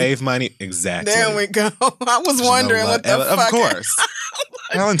to save money. Exactly. There we go. I was wondering what the fuck. Of course.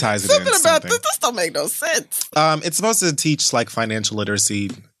 Ellen ties it something in. About this don't make no sense. It's supposed to teach like financial literacy.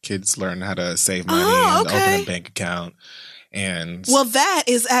 Kids learn how to save money and open a bank account. And well, that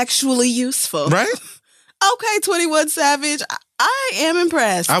is actually useful. Right? Okay, 21 Savage. I am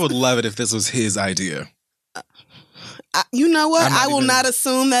impressed. I would love it if this was his idea. You know what? I will not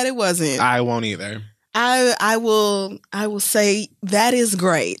assume that it wasn't. I won't either. I will say that is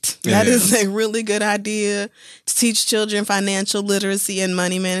great. That is a really good idea to teach children financial literacy and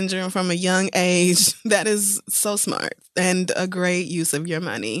money management from a young age. That is so smart and a great use of your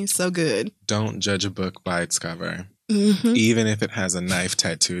money. So good. Don't judge a book by its cover. Mm-hmm. Even if it has a knife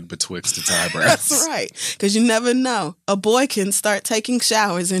tattooed betwixt its eyebrows. That's right. Because you never know. A boy can start taking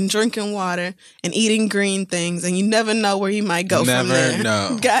showers and drinking water and eating green things, and you never know where he might go from there. Never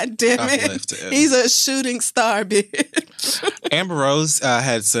know. God damn it. Uplifted. He's a shooting star, bitch. Amber Rose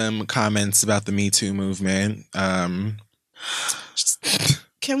had some comments about the Me Too movement. Can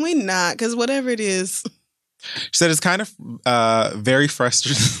we not? Because whatever it is. She said it's kind of very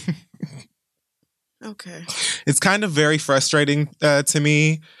frustrating. Okay. It's kind of very frustrating to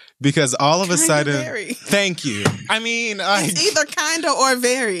me Because all of a Kinda sudden, very. thank you. I mean, It's either kinda or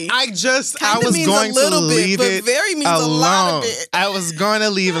very. I Kinda was means going a little to leave bit, it but very means alone. a lot of it. I was going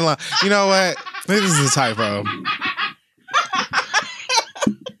to leave it alone. You know what? This is a typo.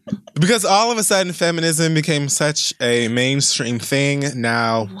 Because all of a sudden, feminism became such a mainstream thing.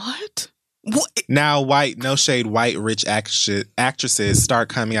 Now, What? Now, no shade, white rich actresses start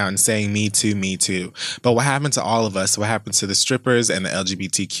coming out and saying "Me too, me too." But what happened to all of us? What happened to the strippers and the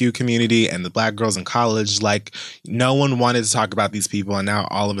LGBTQ community and the black girls in college? Like, no one wanted to talk about these people, and now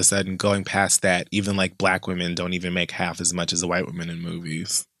all of a sudden, going past that, even like black women don't even make half as much as the white women in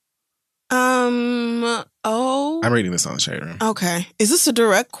movies. Oh. I'm reading this on the Shade Room. Okay. Is this a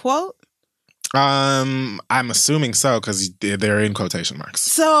direct quote? I'm assuming so because they're in quotation marks.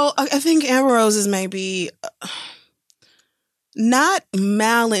 So I think Amber Rose is maybe not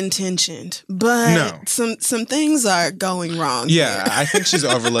malintentioned, but some things are going wrong. Yeah, here. I think she's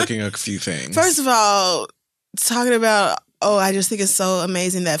overlooking a few things. First of all, talking about I just think it's so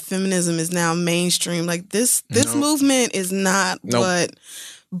amazing that feminism is now mainstream. Like this movement is not what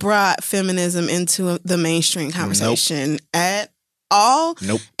brought feminism into the mainstream conversation at all.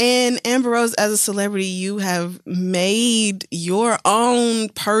 And Amber Rose, as a celebrity, you have made your own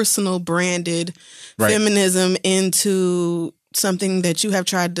personal branded feminism into something that you have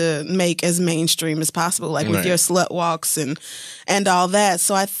tried to make as mainstream as possible, like with your slut walks and all that.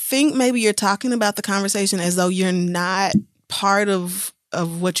 So I think maybe you're talking about the conversation as though you're not part of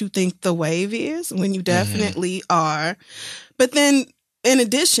what you think the wave is, when you definitely are. But then in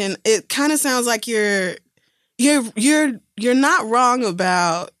addition, it kind of sounds like you're not wrong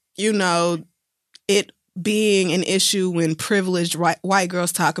about, it being an issue when privileged white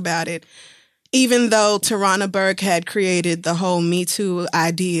girls talk about it, even though Tarana Burke had created the whole Me Too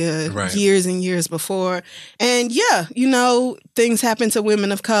idea years and years before. And things happen to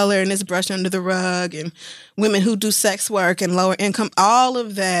women of color and it's brushed under the rug, and women who do sex work and lower income, all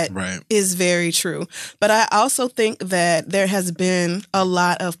of that is very true. But I also think that there has been a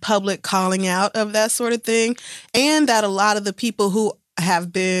lot of public calling out of that sort of thing, and that a lot of the people who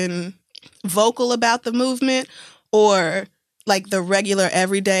have been vocal about the movement, or like the regular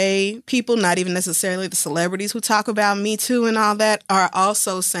everyday people, not even necessarily the celebrities who talk about Me Too and all that, are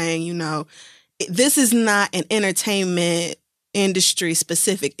also saying, this is not an entertainment industry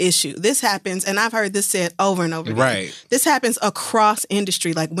specific issue. This happens, and I've heard this said over and over again. This happens across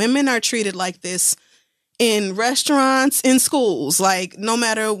industry. Like, women are treated like this in restaurants, in schools. Like, no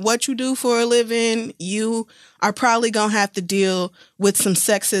matter what you do for a living, you are probably going to have to deal with some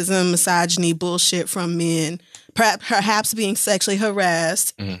sexism, misogyny, bullshit from men, perhaps being sexually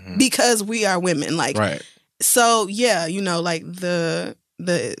harassed because we are women. Like, so yeah, like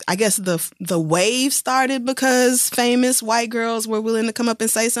I guess the wave started because famous white girls were willing to come up and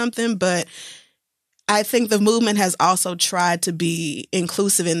say something, but I think the movement has also tried to be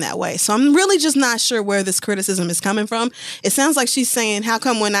inclusive in that way. So I'm really just not sure where this criticism is coming from. It sounds like she's saying, how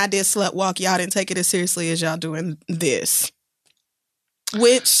come when I did Slut Walk, y'all didn't take it as seriously as y'all doing this?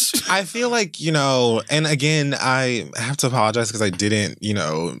 Which I feel like, and again, I have to apologize because I didn't,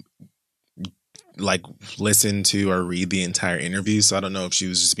 like listen to or read the entire interview. So I don't know if she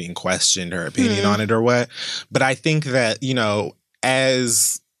was just being questioned her opinion on it or what. But I think that,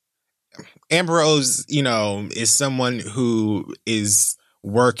 as Amber Rose, is someone who is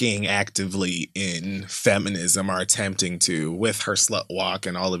working actively in feminism, or attempting to, with her slut walk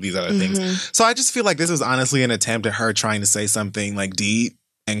and all of these other things. So I just feel like this was honestly an attempt at her trying to say something like deep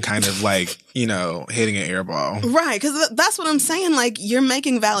and kind of like, hitting an air ball. Right. Because that's what I'm saying. Like, you're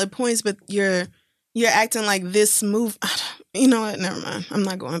making valid points, but you're acting like this move. You know what? Never mind. I'm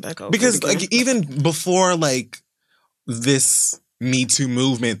not going back over. Because like even before like this Me Too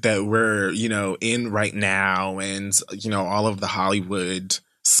movement that we're, in right now, and, all of the Hollywood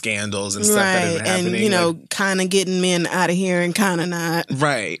scandals and stuff that have been happening. And, kind of getting men out of here and kind of not.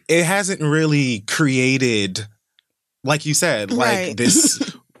 Right. It hasn't really created, like you said, like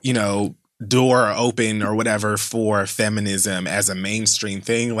this, door open or whatever for feminism as a mainstream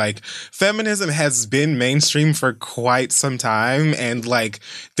thing. Like, feminism has been mainstream for quite some time, and like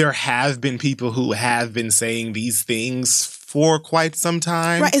there have been people who have been saying these things for quite some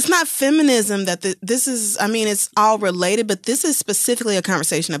time. Right. It's not feminism that this is, I mean, it's all related, but this is specifically a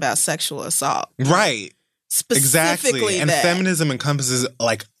conversation about sexual assault. Right. Specifically, and feminism encompasses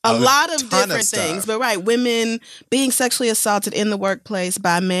like a lot of different things. But women being sexually assaulted in the workplace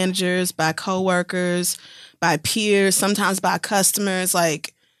by managers, by coworkers, by peers, sometimes by customers,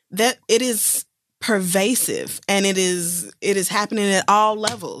 like that. It is pervasive, and it is happening at all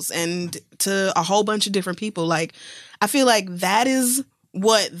levels and to a whole bunch of different people. Like, I feel like that is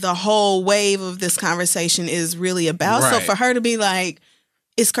what the whole wave of this conversation is really about. Right. So for her to be like,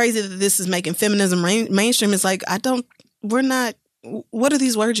 it's crazy that this is making feminism mainstream. It's like, we're not, what are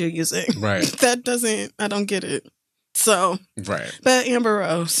these words you're using? Right. I don't get it. So, right. But Amber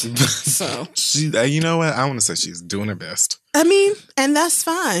Rose. So she, you know what? I want to say she's doing her best. I mean, and that's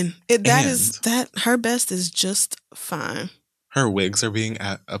fine. Her best is just fine. Her wigs are being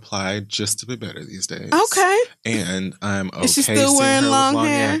applied just a bit better these days. Okay. And I'm okay. Is she still wearing long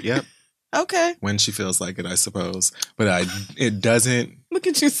hair? Yep. Okay. When she feels like it, I suppose. But it doesn't. Look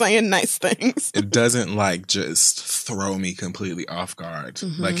at you saying nice things. It doesn't like just throw me completely off guard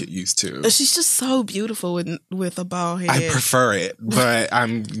like it used to. She's just so beautiful with a bald head. I prefer it, but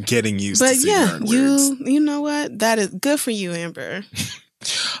I'm getting used to seeing her in wigs. You know what? That is good for you, Amber.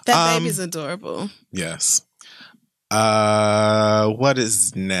 That baby's adorable. Yes. What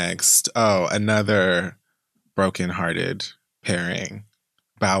is next? Oh, another broken-hearted pairing.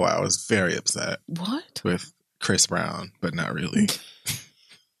 Bow Wow is very upset. What? With Chris Brown, but not really.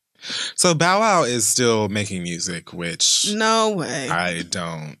 So Bow Wow is still making music, which... No way. I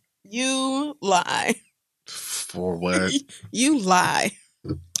don't... You lie. For what? You lie.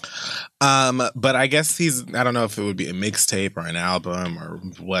 But I guess I don't know if it would be a mixtape or an album or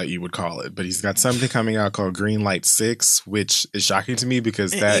what you would call it, but he's got something coming out called Green Light 6, which is shocking to me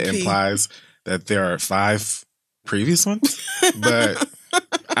because that implies that there are 5 previous ones, but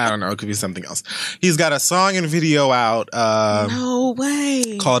I don't know, it could be something else. He's got a song and video out no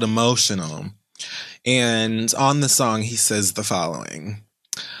way called Emotional, and on the song he says the following: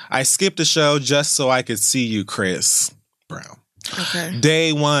 I skipped a show just so I could see you, Chris Brown. Okay.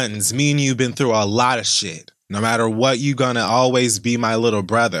 Day ones, me and you been through a lot of shit. No matter what, you gonna always be my little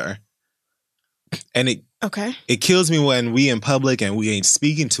brother. And it kills me when we in public and we ain't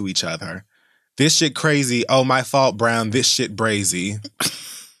speaking to each other. This shit crazy. Oh, my fault, Brown. This shit brazy.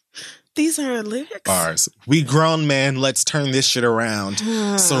 These are lyrics. Bars. We grown, man. Let's turn this shit around.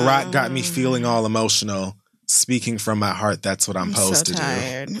 Ciroc got me feeling all emotional. Speaking from my heart, that's what I'm supposed to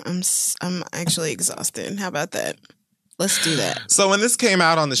tired. do. I'm actually exhausted. How about that? Let's do that. So when this came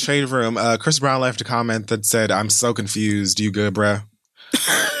out on the Shade Room, Chris Brown left a comment that said, I'm so confused. You good, bruh?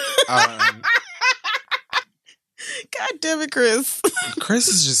 God damn it, Chris. Chris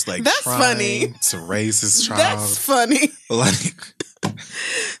is just like that's trying funny. To raise his child. That's funny.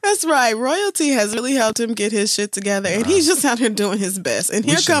 That's right. Royalty has really helped him get his shit together, and he's just out here doing his best. And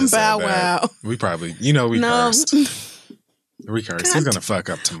here come Bow Wow. We probably, cursed. We cursed. He's gonna fuck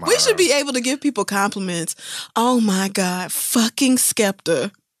up tomorrow. We should be able to give people compliments. Oh my God, fucking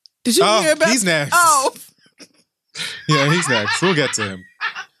Skepta. Did you hear about? He's next. Oh, yeah, he's next. We'll get to him.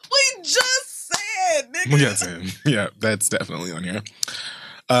 We just said, nigga. We'll get to him. Yeah, that's definitely on here.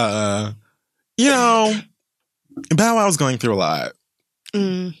 Bow Wow's going through a lot.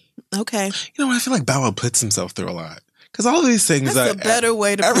 Okay. I feel like Bow Wow puts himself through a lot because all of these things. That's a better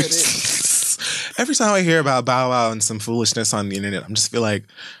way to put it. Every time I hear about Bow Wow and some foolishness on the internet, I'm just feel like,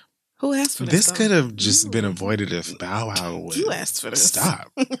 who asked for this? This could have just been avoided if Bow Wow would. You asked for this.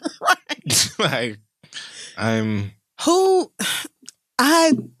 Stop. Right.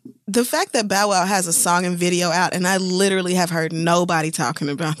 The fact that Bow Wow has a song and video out, and I literally have heard nobody talking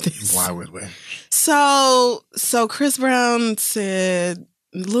about this. Why would we? So Chris Brown said,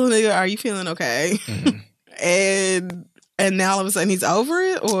 "Little nigga, are you feeling okay?" Mm-hmm. And now all of a sudden he's over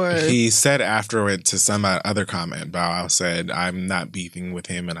it, or he said afterward to some other comment, Bow Wow said, "I'm not beefing with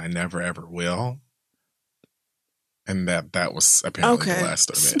him, and I never ever will." And that was apparently the last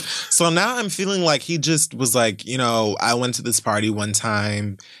of it. So now I'm feeling like he just was like, I went to this party one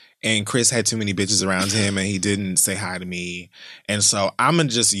time and Chris had too many bitches around him and he didn't say hi to me. And so I'm going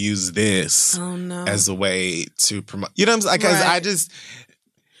to just use this as a way to promote. You know what I'm saying? Because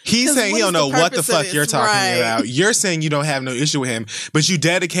he's saying he don't know what the fuck you're talking about. You're saying you don't have no issue with him, but you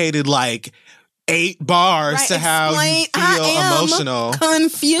dedicated like 8 bars to how you feel emotional.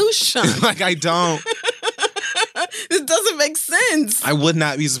 Confusion. Like I don't. This doesn't make sense. I would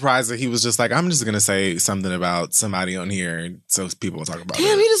not be surprised if he was just like, I'm just going to say something about somebody on here so people will talk about it.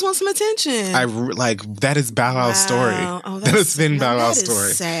 Damn, he just wants some attention. That is Bow Wow's story. Oh, that has been Bow Wow's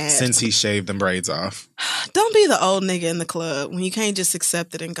story sad. Since he shaved them braids off. Don't be the old nigga in the club when you can't just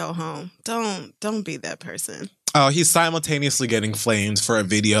accept it and go home. Don't be that person. Oh, he's simultaneously getting flamed for a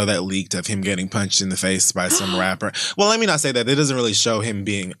video that leaked of him getting punched in the face by some rapper. Well, let me not say that. It doesn't really show him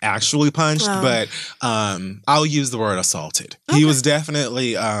being actually punched, but I'll use the word assaulted. Okay. He was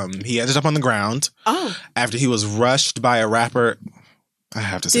definitely, he ended up on the ground after he was rushed by a rapper. I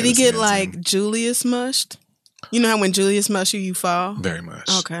have to say Did he get like Julius mushed? You know how when Julius mushed you fall? Very much.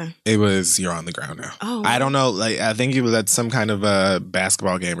 Okay. It was, you're on the ground now. Oh. I don't know. Like, I think he was at some kind of a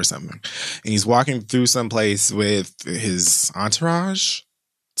basketball game or something. And he's walking through some place with his entourage,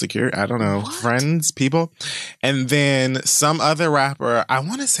 security, I don't know, friends, people. And then some other rapper, I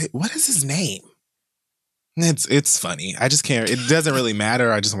want to say, what is his name? It's funny. I just can't. It doesn't really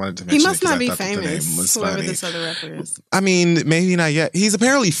matter. I just wanted to mention he must it not be I thought famous. The name was whoever funny. this other rapper is. I mean, maybe not yet. He's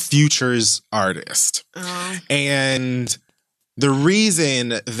apparently Future's artist, Oh. and the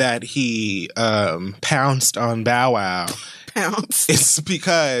reason that he pounced on Bow Wow is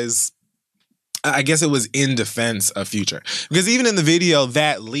because I guess it was in defense of Future. Because even in the video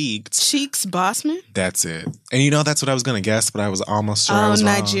that leaked, Cheeks Bossman. That's it. And you know, that's what I was gonna guess, but I was almost sure I was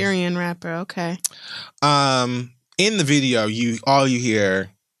wrong. Nigerian rapper. Okay. In the video, all you hear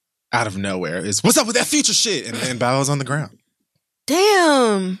out of nowhere is "What's up with that Future shit?" and Bow Wow's on the ground.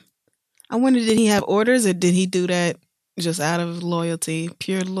 Damn. I wonder, did he have orders or did he do that just out of loyalty,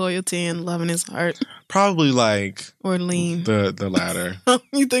 pure loyalty and love in his heart? Probably like or lean. The latter.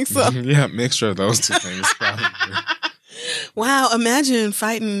 You think so? Yeah, mixture of those two things. Probably. Wow, imagine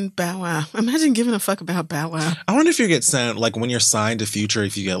fighting Bow Wow. Imagine giving a fuck about Bow Wow. I wonder if you get signed, like when you're signed to Future,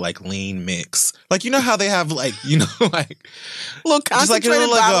 if you get like lean mix. Like, you know how they have like, you know, like little concentrated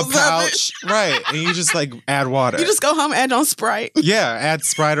like a pouch. Right. And you just like add water. You just go home, add on Sprite. Yeah, add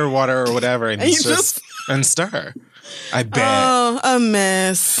Sprite or water or whatever and you just and stir. I bet. Oh, a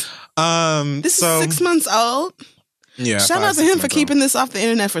mess. This is 6 months old. Yeah. Shout out to him for keeping this off the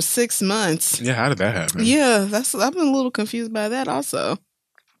internet for 6 months. Yeah, how did that happen? Yeah, I've been a little confused by that also.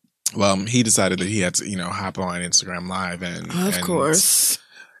 Well, he decided that he had to, hop on Instagram Live and of course.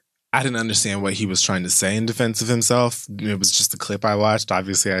 I didn't understand what he was trying to say in defense of himself. It was just a clip I watched.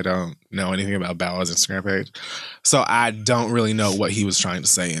 Obviously, I don't know anything about Bow Wow's Instagram page. So I don't really know what he was trying to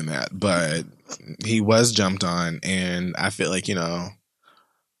say in that. But he was jumped on, and I feel like,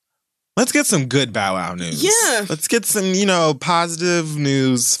 let's get some good Bow Wow news. Yeah. Let's get some, positive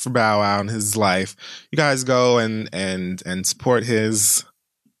news for Bow Wow and his life. You guys go and support his...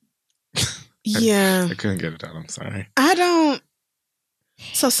 Yeah. I couldn't get it out. I'm sorry.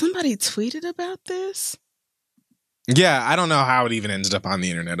 So somebody tweeted about this? Yeah, I don't know how it even ended up on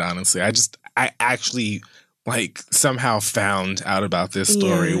the internet, honestly. I actually somehow found out about this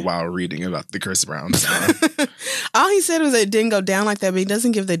story while reading about the Chris Brown stuff. All he said was it didn't go down like that, but he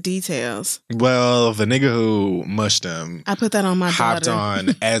doesn't give the details. Well, the nigga who mushed him, I put that on my hopped daughter.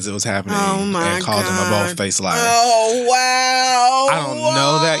 on as it was happening and called him a bold-faced liar. Oh, wow. I don't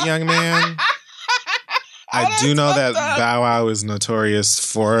know that young man. I do know that Bow Wow is notorious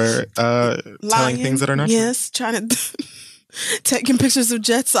for telling things that are not true. Yes, trying to taking pictures of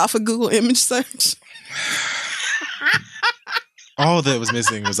jets off of Google image search. All that was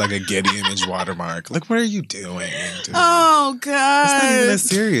missing was like a Getty image watermark. Like, what are you doing, dude? Oh, God. It's not even that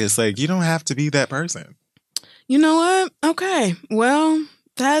serious. Like, you don't have to be that person. You know what? Okay. Well,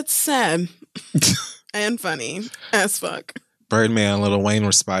 that's sad. And funny as fuck. Birdman and Lil Wayne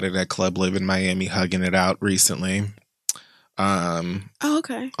were spotted at Club Live in Miami hugging it out recently.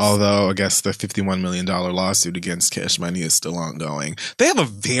 Okay. Although I guess the $51 million lawsuit against Cash Money is still ongoing. They have a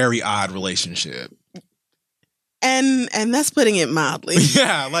very odd relationship. And that's putting it mildly.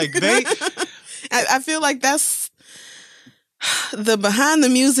 Yeah, like they... I feel like that's... The behind the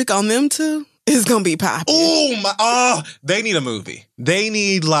music on them two is going to be popping. They need a movie. They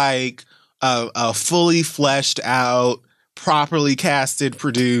need like a fully fleshed out, properly casted,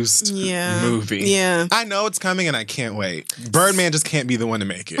 produced movie. Yeah. I know it's coming and I can't wait. Birdman just can't be the one to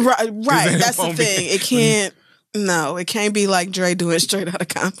make it. Right. That's the thing. It can't. No, it can't be like Dre doing Straight Outta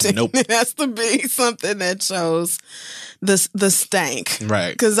Compton. Nope. It has to be something that shows the stank.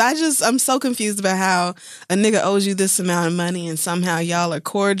 Right. Because I'm so confused about how a nigga owes you this amount of money and somehow y'all are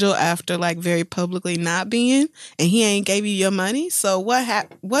cordial after like very publicly not being, and he ain't gave you your money. So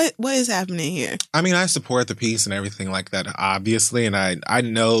what is happening here? I mean, I support the piece and everything like that, obviously, and I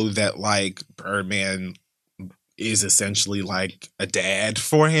know that like Birdman is essentially like a dad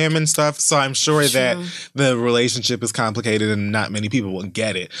for him and stuff. So I'm sure that the relationship is complicated and not many people will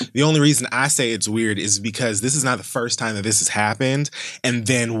get it. The only reason I say it's weird is because this is not the first time that this has happened. And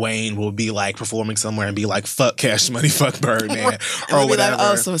then Wayne will be like performing somewhere and be like, fuck Cash Money, fuck Birdman, or whatever.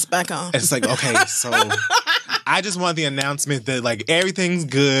 Like, so it's back on. It's like, okay, so I just want the announcement that like everything's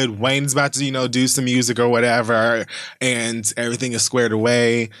good. Wayne's about to, do some music or whatever. And everything is squared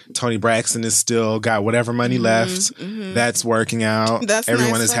away. Tony Braxton is still got whatever money left. Mm-hmm. That's working out.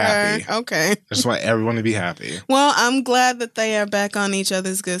 Everyone nice is happy. Okay. I just want everyone to be happy. Well, I'm glad that they are back on each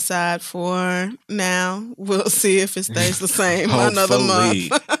other's good side for now. We'll see if it stays the same another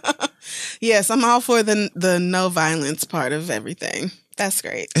month. Yes, I'm all for the no violence part of everything. That's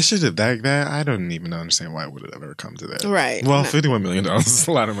great. It should have that. I don't even understand why it would have ever come to that. Right. Well, $51 million is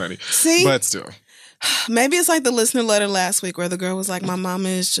a lot of money. See? But still. Maybe it's like the listener letter last week where the girl was like, my mama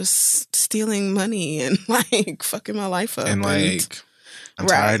is just stealing money and like fucking my life up. And like, I'm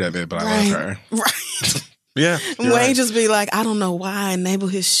tired of it, but I love her. Right. Yeah. Wayne just be like, I don't know why I enable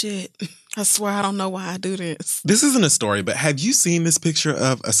his shit. I swear I don't know why I do this. This isn't a story, but have you seen this picture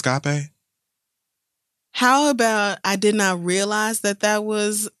of Escape? How about I did not realize that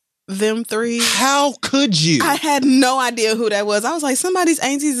was them three? How could you? I had no idea who that was. I was like, somebody's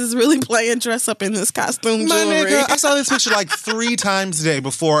aunties is really playing dress up in this costume My jewelry. nigga, I saw this picture like 3 times today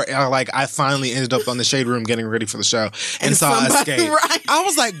before I finally ended up on the Shade Room getting ready for the show and saw Escape. Right. I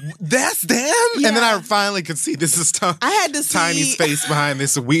was like, that's them? Yeah. And then I finally could see this is I had to see Tiny's face behind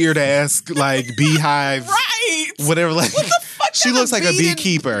this weird ass like beehive. Right. Whatever. Like, what the fuck? She looks like a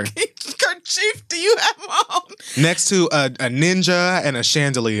beekeeper. Kerchief do you have on? Next to a ninja and a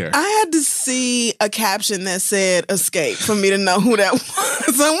chandelier. I had to see a caption that said "escape" for me to know who that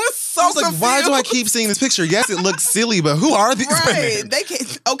was. I was so like, confused. why do I keep seeing this picture? Yes, it looks silly, but who are these women? They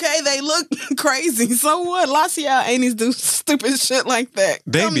they look crazy. So what? Lots of y'all aunties do stupid shit like that.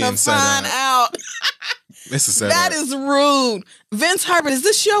 They Come being to set find up. out. This is That is rude. Vince Herbert, is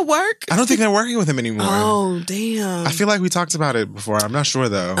this your work? I don't think they're working with him anymore. Oh, damn. I feel like we talked about it before. I'm not sure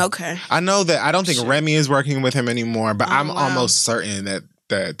though. Okay. I know that I don't think Remy is working with him anymore, but I'm wow. almost certain that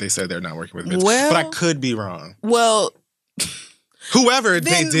they said they're not working with Vince. Well- but I could be wrong. Well, Whoever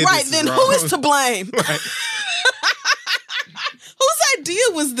then, they did right, this then is who wrong. is to blame? Right. Whose idea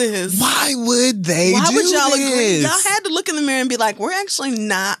was this? Why would they Why do would y'all this? agree? Y'all had to look in the mirror and be like, we're actually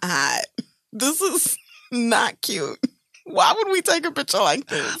not hot. This is not cute. Why would we take a picture like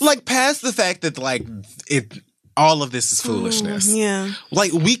this? Like, past the fact that like all of this is foolishness. Yeah.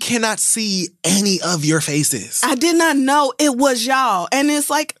 Like, we cannot see any of your faces. I did not know it was y'all. And it's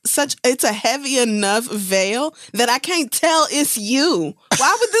like it's a heavy enough veil that I can't tell it's you.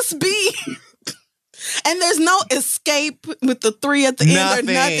 Why would this be? And there's no escape with the 3 at the end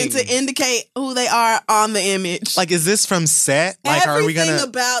or nothing to indicate who they are on the image. Like, is this from set? Like, everything are we gonna?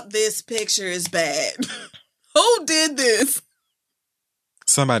 about this picture is bad. Who did this?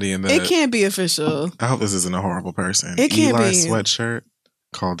 Somebody in the. It can't be official. I hope this isn't a horrible person. It can't Eli be. Sweatshirt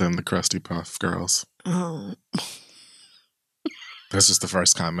called them the Krusty Puff Girls. Oh. That's just the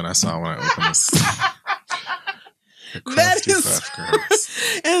first comment I saw when I opened this. That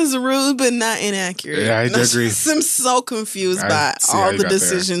is rude, but not inaccurate. Yeah, I agree. I'm so confused by all the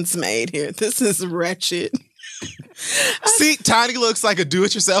decisions made here. This is wretched. See, Tiny looks like a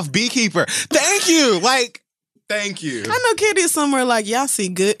do-it-yourself beekeeper. Thank you. Like, thank you. I know Kitty is somewhere like, y'all see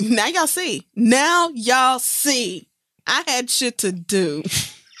good. Now y'all see. Now y'all see. I had shit to do.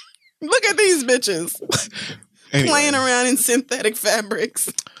 Look at these bitches. Anyway. Playing around in synthetic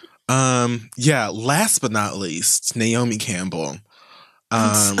fabrics. Yeah, last but not least, Naomi Campbell.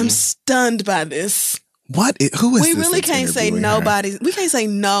 I'm stunned by this. Who is we this? really that's can't say interviewing her? nobody's. We can't say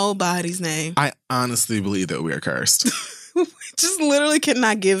nobody's name. I honestly believe that we are cursed. We just literally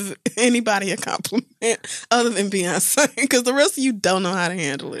cannot give anybody a compliment other than Beyonce because the rest of you don't know how to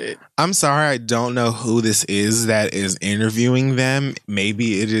handle it. I'm sorry, I don't know who this is that is interviewing them.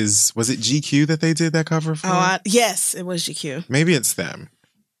 Maybe it is. Was it GQ that they did that cover for? Yes, it was GQ. Maybe it's them.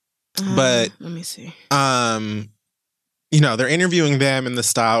 But let me see. They're interviewing them in the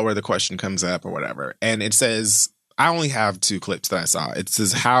style where the question comes up or whatever, and it says, I only have 2 clips that I saw. It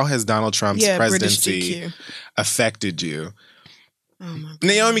says, how has Donald Trump's presidency affected you? Oh my God.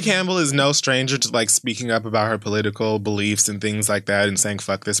 Naomi Campbell is no stranger to like speaking up about her political beliefs and things like that and saying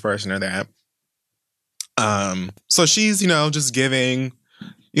fuck this person or that. So she's, just giving,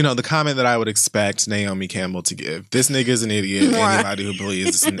 the comment that I would expect Naomi Campbell to give. This nigga's an idiot. Right. Anybody who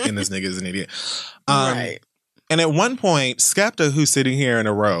believes in this nigga is an idiot. Right. And at one point, Skepta, who's sitting here in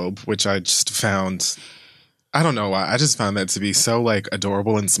a robe, which I just found, I don't know why, I just found that to be so like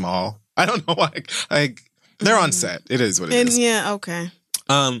adorable and small. I don't know why. Like, they're on set. It is what it is. Yeah, okay.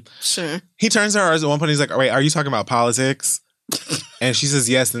 Sure. He turns to her at one point, he's like, wait, are you talking about politics? And she says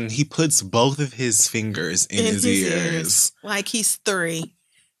yes, and he puts both of his fingers in his ears. Like he's 3.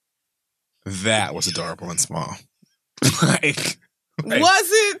 That was adorable and small. like, was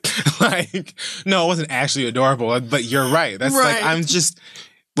it? Like, no, it wasn't actually adorable, but you're right. That's right. like, I'm just,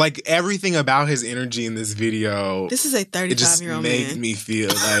 like, everything about his energy in this video. This is a 35-year-old man. It just made me feel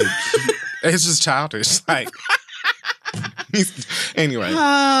like, it's just childish. Like, anyway.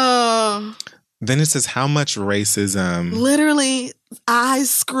 Oh. Then it says, how much racism? Literally, eyes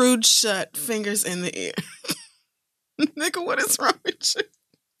screwed shut, fingers in the ear. Nigga, what is wrong with you?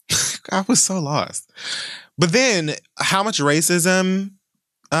 I was so lost. But then, how much racism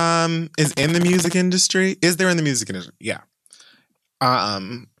is in the music industry? Is there in the music industry? Yeah.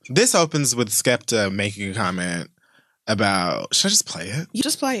 This opens with Skepta making a comment about. Should I just play it? You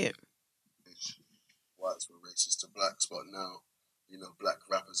just play it. Whites were racist to blacks, but now, black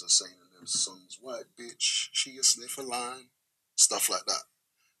rappers are saying in their songs, "White bitch, she a sniffer line," stuff like that.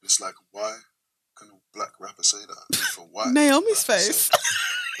 It's like, why can a black rapper say that? For white Naomi's face. Black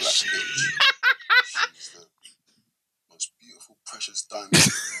bitch. She's the most beautiful, precious diamond in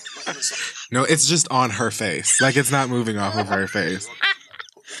the world. No, it's just on her face. Like, it's not moving off of her face. Put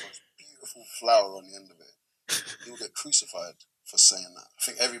the most beautiful flower on the end of it. He'll get crucified for saying that. I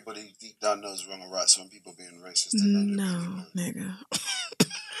think everybody deep down knows wrong or right, so when people being racist, they know. No, nigga.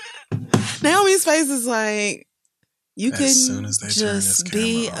 Naomi's face is like, you couldn't just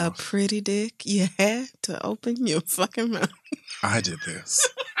be a pretty dick. You had to open your fucking mouth. I did this.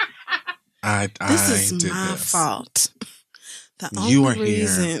 This is my fault. You are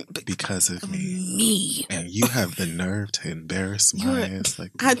here because of me. And you have the nerve to embarrass my ass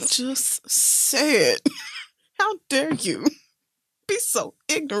like this. I just said, how dare you be so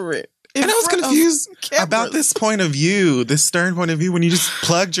ignorant? And I was confused about this point of view, this stern point of view, when you just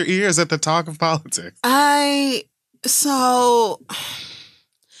plugged your ears at the talk of politics. I just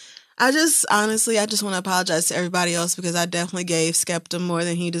honestly want to apologize to everybody else because I definitely gave Skepta more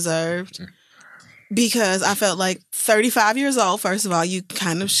than he deserved. Because I felt like 35 years old, first of all, you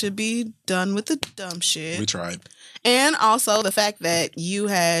kind of should be done with the dumb shit. We tried. And also the fact that you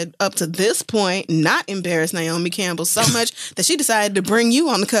had, up to this point, not embarrassed Naomi Campbell so much that she decided to bring you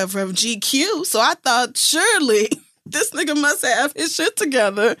on the cover of GQ. So I thought, surely this nigga must have his shit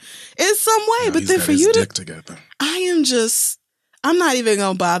together in some way. No, but then for you together. I'm not even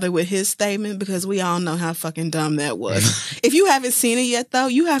going to bother with his statement because we all know how fucking dumb that was. If you haven't seen it yet, though,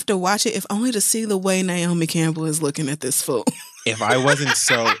 you have to watch it if only to see the way Naomi Campbell is looking at this fool. If I wasn't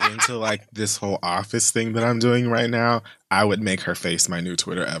so into like this whole office thing that I'm doing right now, I would make her face my new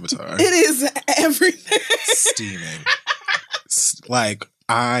Twitter avatar. It is everything. Steaming. Like,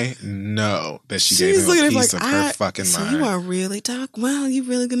 I know that she gave him a piece of her fucking mind. So you are really talking? Well, you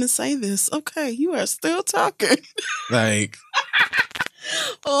really going to say this? Okay, you are still talking. Like,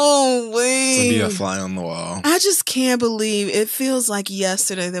 oh, wait. To be a fly on the wall. I just can't believe it feels like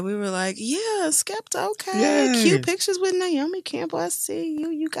yesterday that we were like, yeah, Skepta, okay. Yay. Cute pictures with Naomi Campbell. I see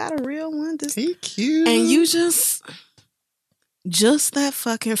you. You got a real one. He cute. And you just that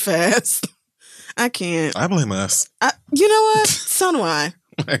fucking fast. I can't. I blame us. You know what? So do I.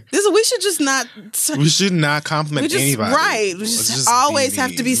 We should just not. We should not compliment anybody. Right. We just always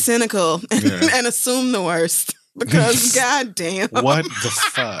have to be cynical and assume the worst. Because goddamn. What the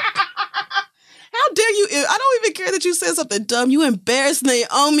fuck? How dare you? I don't even care that you said something dumb. You embarrassed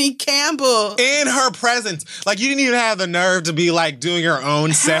Naomi Campbell. In her presence. Like, you didn't even have the nerve to be like doing your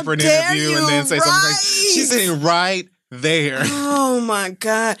own separate interview and then say something crazy. She's sitting right there. Oh my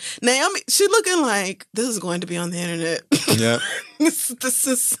God. Naomi, she looking like this is going to be on the internet. Yep. This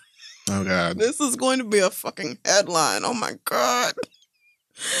is. Oh God. This is going to be a fucking headline. Oh my God.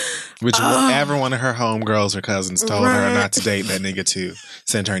 Whichever one of her homegirls or cousins told her not to date that nigga to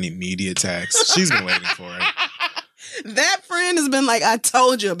send her an immediate text. She's been waiting for it. That friend has been like, I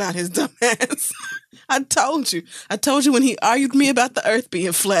told you about his dumb ass. I told you when he argued with me about the earth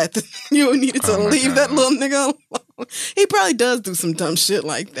being flat that you needed to leave that little nigga alone. He probably does do some dumb shit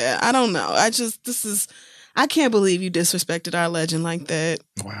like that. I don't know. I can't believe you disrespected our legend like that.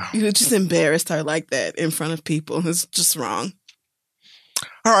 Wow. You just embarrassed her like that in front of people. It's just wrong.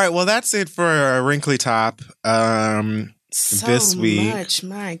 All right, well, that's it for Wrinkly Top this week. Much,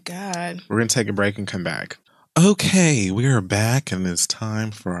 my God. We're going to take a break and come back. Okay, we are back, and it's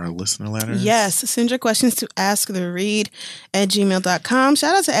time for our listener letters. Yes, send your questions to asktheread@gmail.com.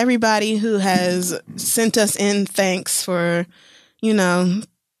 Shout out to everybody who has sent us in thanks for,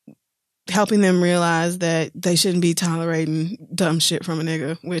 helping them realize that they shouldn't be tolerating dumb shit from a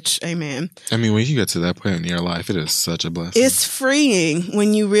nigga, which, amen. I mean, when you get to that point in your life, it is such a blessing. It's freeing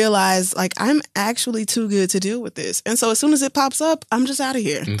when you realize, like, I'm actually too good to deal with this. And so as soon as it pops up, I'm just out of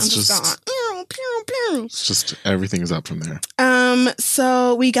here. I'm just gone. It's just everything is up from there.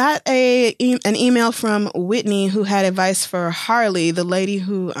 So we got an email from Whitney who had advice for Harley, the lady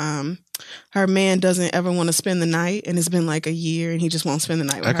who her man doesn't ever want to spend the night, and it's been like a year, and he just won't spend the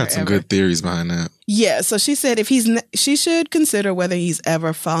night with her. I got some ever. good theories behind that. Yeah, so she said she should consider whether he's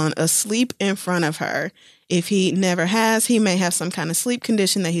ever fallen asleep in front of her. If he never has, he may have some kind of sleep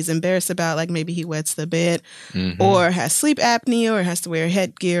condition that he's embarrassed about, like maybe he wets the bed or has sleep apnea or has to wear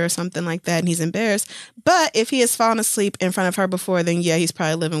headgear or something like that, and he's embarrassed. But if he has fallen asleep in front of her before, then yeah, he's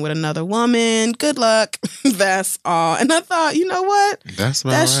probably living with another woman. Good luck. That's all. And I thought, you know what? That's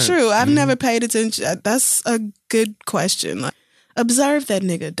right. True. I've never paid attention. That's a good question. Like, observe that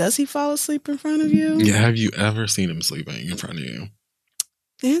nigga. Does he fall asleep in front of you? Yeah, have you ever seen him sleeping in front of you?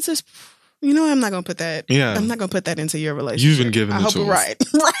 The answer's, you know, I'm not gonna put that. Yeah, I'm not gonna put that into your relationship. You've been given the tools. Right.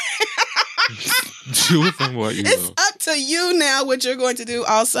 Do with them what you It's will. up to you now what you're going to do.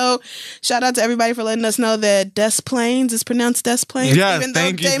 Also, shout out to everybody for letting us know that Des Plaines is pronounced Des Plaines. Yes, even though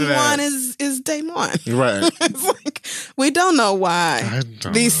thank you Day for that. One is Day One. Right. It's like, we don't know why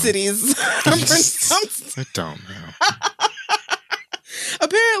these cities are pronounced. I don't know.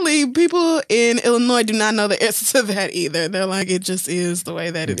 Apparently, people in Illinois do not know the answer to that either. They're like, it just is the way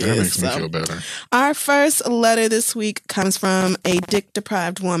that it is. That makes me feel better. Our first letter this week comes from a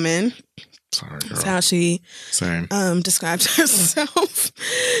dick-deprived woman. Sorry, girl. That's how she Same. described herself.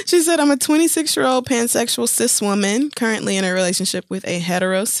 She said, I'm a 26-year-old pansexual cis woman, currently in a relationship with a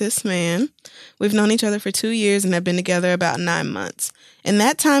hetero cis man. We've known each other for 2 years and have been together about 9 months. In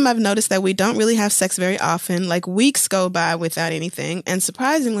that time, I've noticed that we don't really have sex very often, like weeks go by without anything, and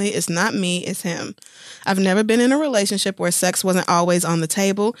surprisingly, it's not me, it's him. I've never been in a relationship where sex wasn't always on the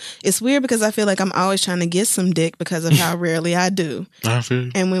table. It's weird because I feel like I'm always trying to get some dick because of how rarely I do. I feel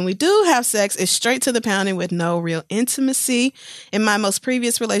you. And when we do have sex, it's straight to the pounding with no real intimacy. In my most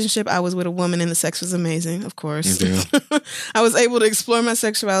previous relationship, I was with a woman and the sex was amazing, of course. Yeah. I was able to explore my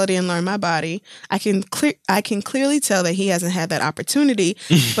sexuality and learn my body. I can clearly tell that he hasn't had that opportunity,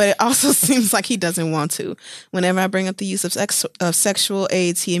 but it also seems like he doesn't want to. Whenever I bring up the use of sexual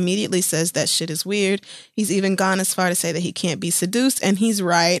aids, he immediately says that shit is weird. He's even gone as far to say that he can't be seduced, and he's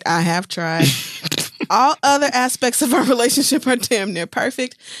right. I have tried. All other aspects of our relationship are damn near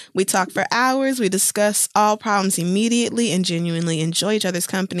perfect. We talk for hours. We discuss all problems immediately and genuinely enjoy each other's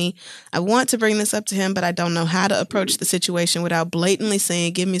company. I want to bring this up to him, but I don't know how to approach the situation without blatantly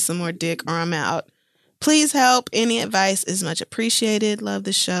saying, give me some more dick or I'm out. Please help. Any advice is much appreciated. Love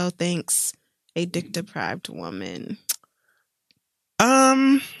the show. Thanks. A dick-deprived woman.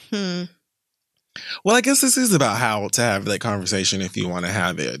 Well, I guess this is about how to have that conversation if you want to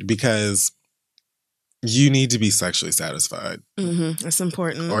have it, because you need to be sexually satisfied. That's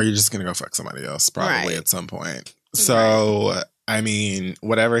important. Or you're just going to go fuck somebody else probably at some point. So, I mean,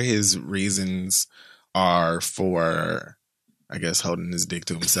 whatever his reasons are for, I guess, holding his dick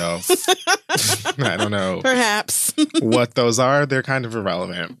to himself, I don't know. Perhaps. What those are, they're kind of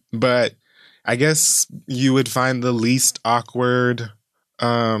irrelevant. But I guess you would find the least awkward,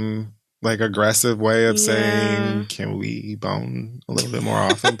 like aggressive way of saying, can we bone a little bit more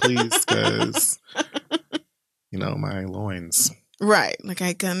often, please? Because, you know, my loins. Right. Like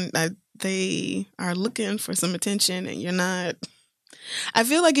they are looking for some attention and you're not. I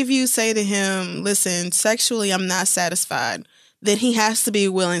feel like if you say to him, listen, sexually, I'm not satisfied, then he has to be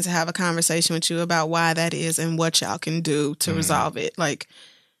willing to have a conversation with you about why that is and what y'all can do to resolve it. Like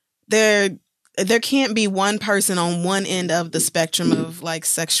there can't be one person on one end of the spectrum of like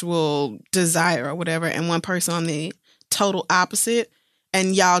sexual desire or whatever and one person on the total opposite,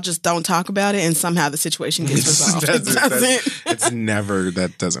 and y'all just don't talk about it and somehow the situation gets resolved.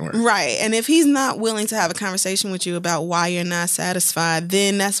 That doesn't work. Right. And if he's not willing to have a conversation with you about why you're not satisfied,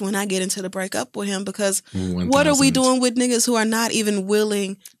 then that's when I get into the breakup with him, because 1,000. What are we doing with niggas who are not even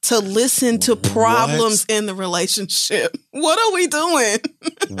willing to listen to problems in the relationship? What are we doing?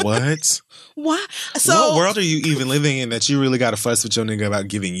 What? Why? So, what world are you even living in that you really got to fuss with your nigga about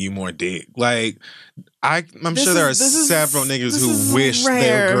giving you more dick? Like, I'm sure there are several niggas who wish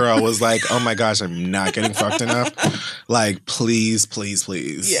their girl was like, oh my gosh, I'm not getting fucked enough. Like, please, please,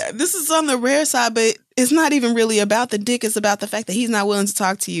 please. Yeah, this is on the rare side, but it's not even really about the dick. It's about the fact that he's not willing to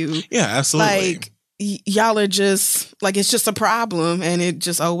talk to you. Yeah, absolutely. Like, y'all are just, like, it's just a problem, and it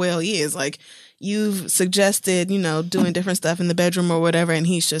just, oh, well, is. Like, you've suggested, you know, doing different stuff in the bedroom or whatever, and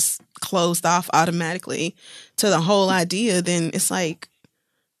he's just closed off automatically to the whole idea, then it's like,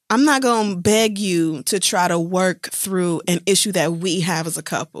 I'm not going to beg you to try to work through an issue that we have as a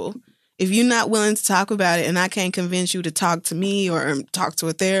couple. If you're not willing to talk about it and I can't convince you to talk to me or talk to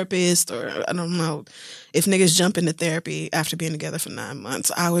a therapist, or I don't know, if niggas jump into therapy after being together for 9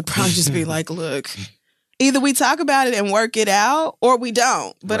 months, I would probably just be like, look, Either we talk about it and work it out, or we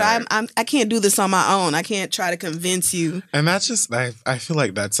don't. But Right. I can't do this on my own. I can't try to convince you. And that's just, I feel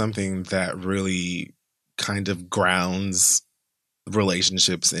like that's something that really kind of grounds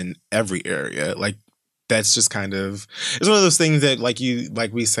relationships in every area. Like, that's just kind of, it's one of those things that like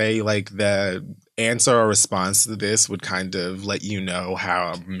we say, like the answer or response to this would kind of let you know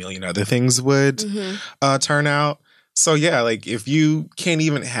how a million other things would turn out. So yeah, like if you can't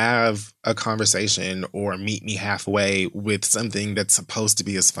even have a conversation or meet me halfway with something that's supposed to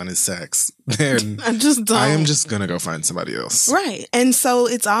be as fun as sex, then I just don't. I am just gonna go find somebody else. Right. And so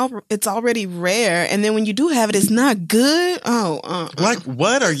it's already rare. And then when you do have it, it's not good. Like,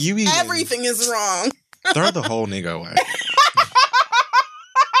 what are you eating? Everything is wrong. Throw the whole nigga away.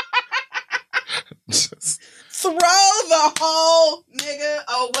 Just Throw the whole nigga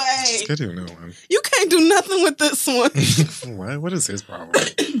away. just get you a new one. You can't do nothing with this one. What? What is his problem?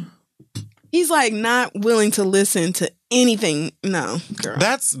 He's like not willing to listen to anything. No, girl.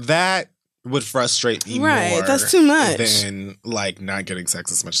 That would frustrate me Right, more. that's too much. Than like not getting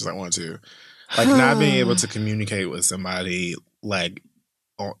sex as much as I want to. Like not being able to communicate with somebody like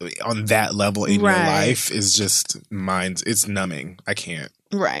on that level in your life is just it's numbing. I can't.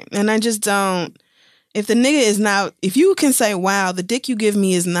 Right. And I just don't. If the nigga is not, if you can say, wow, the dick you give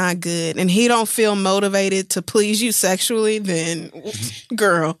me is not good, and he don't feel motivated to please you sexually, then,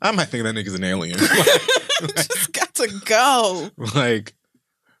 girl. I might think that nigga's an alien. Just got to go. Like,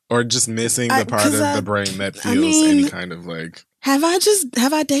 or just missing the part of the brain that feels any kind of like. Have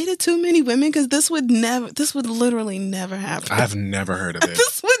I dated too many women? Because this would literally never happen. I've never heard of it.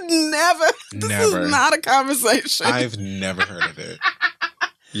 This is not a conversation. I've never heard of it.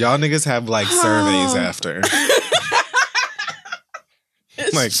 Y'all niggas have like surveys after.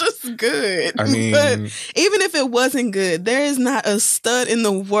 It's like, just good. I mean, but even if it wasn't good, there is not a stud in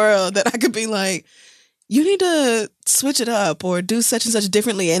the world that I could be like, you need to switch it up or do such and such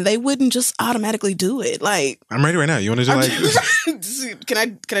differently, and they wouldn't just automatically do it. Like, I'm ready right now. You want to do like? Can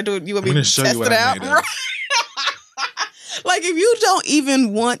I do it? You want me I'm to gonna show test you what it I out? made Right. Like, if you don't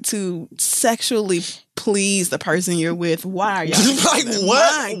even want to sexually please the person you're with, why are y'all like together?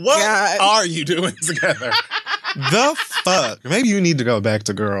 what? My What God. are you doing together? The fuck? Maybe you need to go back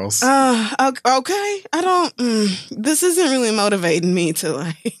to girls. Okay. I don't. This isn't really motivating me to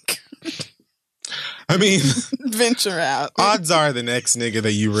like. I mean, venture out. Odds are the next nigga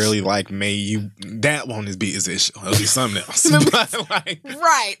that you really like that won't be his issue. It'll be something else. But, like,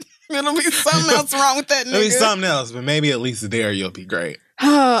 right. It'll be something else wrong with that nigga. It'll be something else, but maybe at least there you'll be great.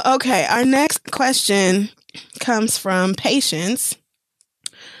 Okay. Our next question comes from Patience,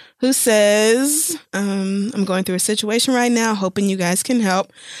 who says, I'm going through a situation right now, hoping you guys can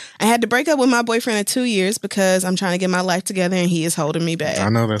help. I had to break up with my boyfriend of 2 years because I'm trying to get my life together and he is holding me back. I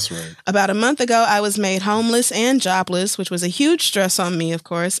know that's right. About a month ago, I was made homeless and jobless, which was a huge stress on me, of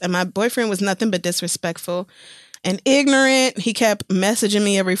course, and my boyfriend was nothing but disrespectful and ignorant. He kept messaging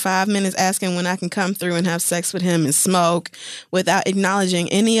me every 5 minutes asking when I can come through and have sex with him and smoke without acknowledging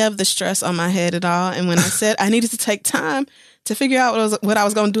any of the stress on my head at all. And when I said I needed to take time to figure out what I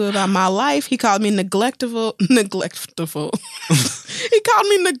was going to do about my life, he called me neglectful. He called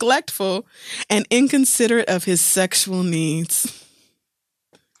me neglectful and inconsiderate of his sexual needs.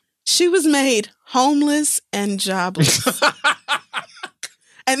 She was made homeless and jobless.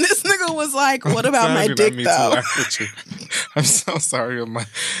 And this nigga was like, what about my dick, though? I'm so sorry.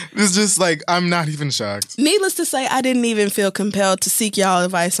 It's just like, I'm not even shocked. Needless to say, I didn't even feel compelled to seek y'all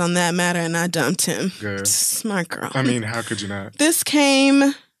advice on that matter, and I dumped him. Good. Smart girl. I mean, how could you not? This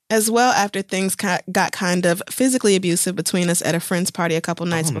came as well after things got kind of physically abusive between us at a friend's party a couple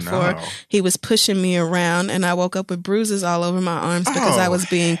nights before. No. He was pushing me around, and I woke up with bruises all over my arms because I was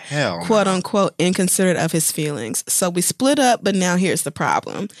being quote unquote inconsiderate of his feelings. So we split up, but now here's the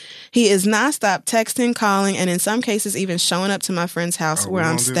problem. He is nonstop texting, calling, and in some cases even showing up to my friend's house where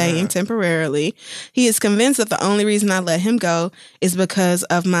I'm staying temporarily. He is convinced that the only reason I let him go is because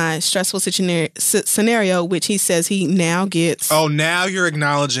of my stressful scenario, which he says he now gets. Oh, now you're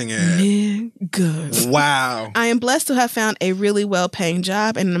acknowledging it. Good. Wow. I am blessed to have found a really well-paying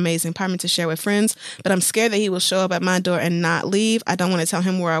job and an amazing apartment to share with friends, but I'm scared that he will show up at my door and not leave. I don't want to tell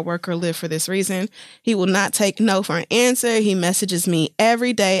him where I work or live for this reason. He will not take no for an answer. He messages me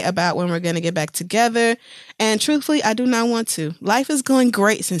every day about when we're going to get back together. And truthfully, I do not want to. Life is going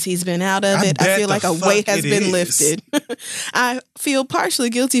great since he's been out of it. I feel like a weight has been lifted. I feel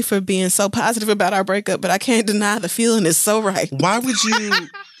partially guilty for being so positive about our breakup, but I can't deny the feeling is so right. Why would you...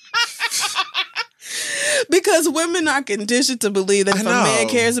 Because women are conditioned to believe that if a man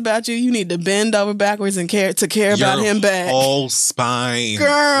cares about you, you need to bend over backwards and care about him back. Whole spine.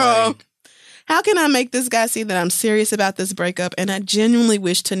 Girl. How can I make this guy see that I'm serious about this breakup and I genuinely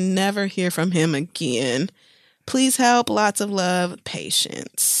wish to never hear from him again? Please help. Lots of love.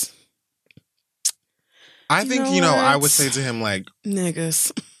 Patience. I think, I would say to him, like,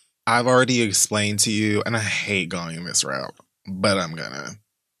 niggas. I've already explained to you, and I hate going this route, but I'm gonna.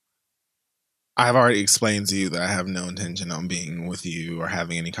 I've already explained to you that I have no intention on being with you or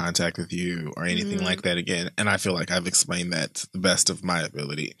having any contact with you or anything like that again. And I feel like I've explained that to the best of my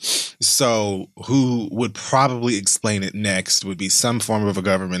ability. So who would probably explain it next would be some form of a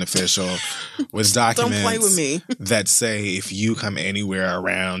government official with documents Don't play with me. that say if you come anywhere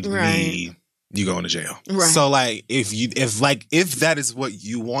around me, you going to jail. Right. So like if that is what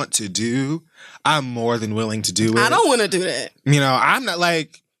you want to do, I'm more than willing to do it. I don't want to do that. I'm not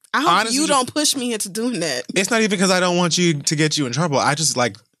like, I hope honestly, you don't push me into doing that. It's not even because I don't want you to get you in trouble. I just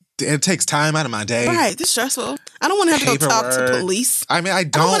like it takes time out of my day. Right, it's stressful. I don't want to have to go talk to police. I mean, I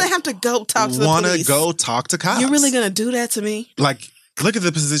don't want to have to go talk to the police. Want to go talk to cops. You're really gonna do that to me? Like, look at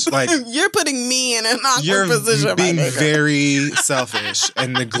the position. Like, you're putting me in an awkward position. You're being very selfish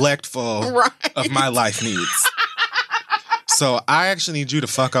and neglectful of my life needs. So I actually need you to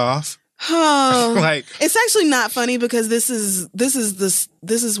fuck off. Like, it's actually not funny because this is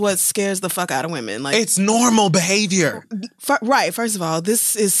what scares the fuck out of women. Like, it's normal behavior. First of all,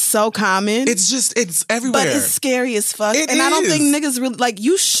 this is so common. It's everywhere. But it's scary as fuck. I don't think niggas really like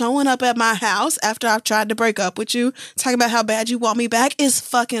you showing up at my house after I've tried to break up with you, talking about how bad you want me back is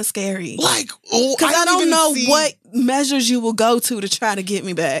fucking scary. Like, because I don't know what measures you will go to try to get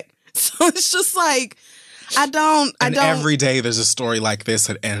me back. So it's just like, I don't. Every day there's a story like this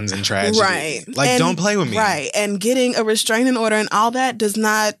that ends in tragedy. Right. Like, don't play with me. Right. And getting a restraining order and all that does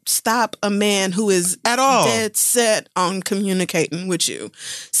not stop a man who is at all dead set on communicating with you.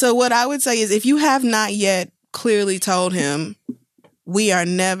 So what I would say is if you have not yet clearly told him we are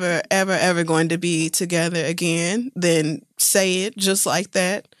never, ever, ever going to be together again, then say it just like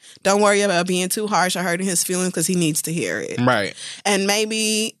that. Don't worry about being too harsh or hurting his feelings because he needs to hear it. Right. And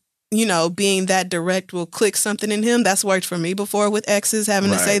maybe, being that direct will click something in him. That's worked for me before with exes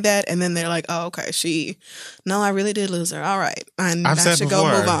having to say that. And then they're like, oh, okay, I really did lose her. All right. I should go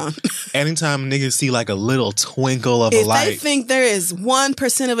move on. Anytime niggas see like a little twinkle of a light. If they think there is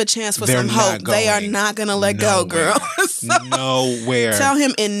 1% of a chance for some hope, they are not going to let go, girl. So, nowhere. Tell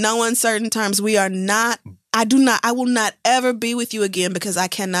him in no uncertain terms, I will not ever be with you again because I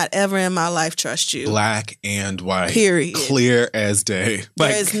cannot ever in my life trust you. Black and white. Period. Clear as day.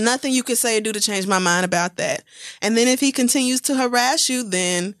 There is nothing you can say or do to change my mind about that. And then if he continues to harass you,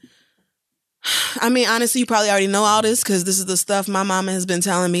 then, I mean, honestly, you probably already know all this because this is the stuff my mama has been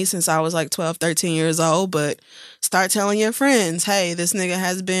telling me since I was like 12, 13 years old. But start telling your friends, hey, this nigga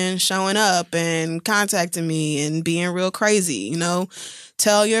has been showing up and contacting me and being real crazy,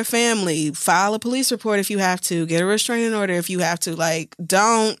 Tell your family, file a police report if you have to, get a restraining order if you have to. Like,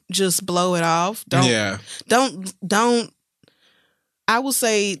 don't just blow it off. Don't. I will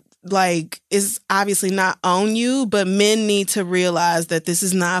say, like, it's obviously not on you, but men need to realize that this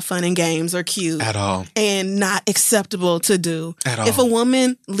is not fun and games or cute. At all. And not acceptable to do. At all. If a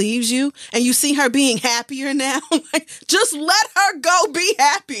woman leaves you and you see her being happier now, just let her go be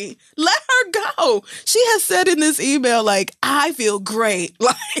happy. Let her go. She has said in this email, like, I feel great.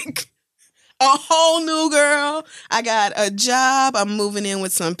 Like, a whole new girl. I got a job. I'm moving in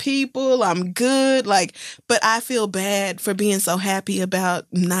with some people. I'm good. Like, but I feel bad for being so happy about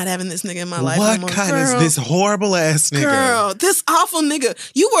not having this nigga in my life anymore. What kind is this horrible ass nigga? Girl, this awful nigga.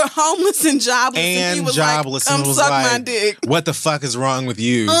 You were homeless and jobless. And he was jobless. Like, come was suck like, my dick. What the fuck is wrong with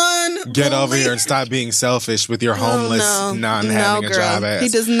you? Get over here and stop being selfish with your homeless, having a job ass. He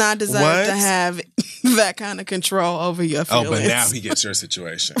does not deserve to have that kind of control over your feelings. Oh, but now he gets your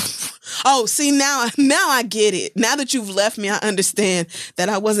situation. Oh, see, now I get it. Now that you've left me, I understand that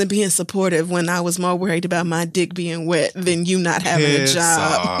I wasn't being supportive when I was more worried about my dick being wet than you not having a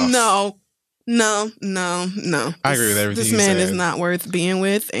job. Off. No. I agree with everything This you man said. is not worth being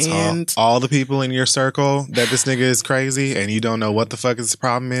with. And all the people in your circle that this nigga is crazy and you don't know what the fuck his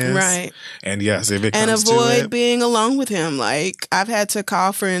problem is. Right. And yes, if it comes and avoid to it, being alone with him. Like, I've had to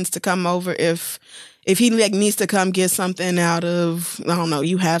call friends to come over if he like needs to come get something out of, I don't know,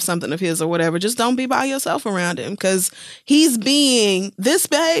 you have something of his or whatever, just don't be by yourself around him because he's being this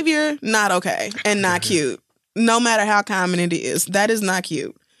behavior, not okay and not cute. No matter how common it is. That is not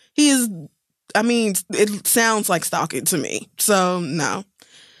cute. He is, I mean, it sounds like stalking to me. So, no.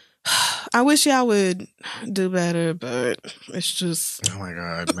 I wish y'all would do better, but it's just... Oh my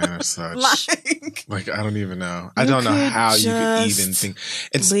God, man, it's such... like, I don't even know. I don't know how you could even think...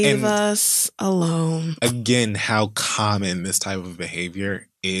 Leave us alone. Again, how common this type of behavior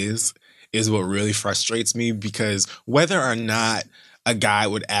is is what really frustrates me, because whether or not a guy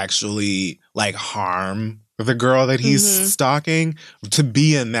would actually like harm the girl that he's stalking, to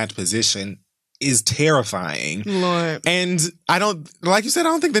be in that position is terrifying. Lord. And I don't, like you said, I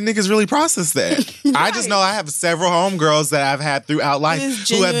don't think the niggas really process that. Right. I just know I have several homegirls that I've had throughout life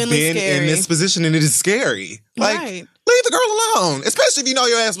who have been in this position, and it is scary. Like, leave the girl alone, especially if you know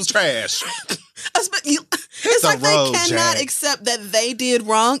your ass was trash. It's like they cannot accept that they did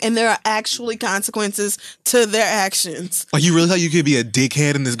wrong, and there are actually consequences to their actions. Like, you really thought you could be a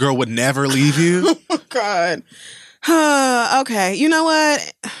dickhead and this girl would never leave you? Oh, my God. Okay, you know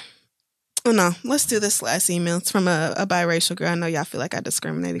what? Oh, no, let's do this last email. It's from a biracial girl. I know y'all feel like I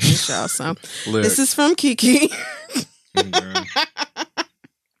discriminate against y'all, so this is from Kiki.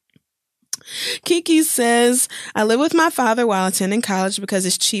 Kiki says, I live with my father while attending college because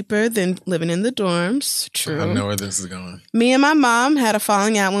it's cheaper than living in the dorms. True. I know where this is going. Me and my mom had a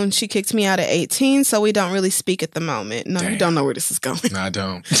falling out when she kicked me out at 18, so we don't really speak at the moment. No, you don't know where this is going. No, I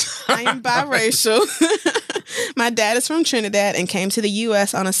don't. I am biracial. My dad is from Trinidad and came to the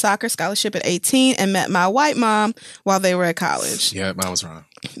U.S. on a soccer scholarship at 18 and met my white mom while they were at college. Yeah, I was wrong.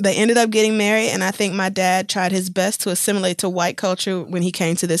 They ended up getting married, and I think my dad tried his best to assimilate to white culture when he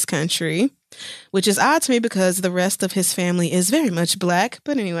came to this country, which is odd to me because the rest of his family is very much black.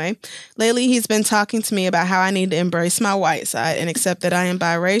 But anyway, lately he's been talking to me about how I need to embrace my white side and accept that I am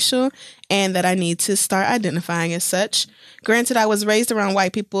biracial and that I need to start identifying as such. Granted, I was raised around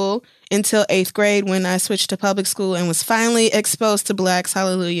white people until 8th grade when I switched to public school and was finally exposed to blacks.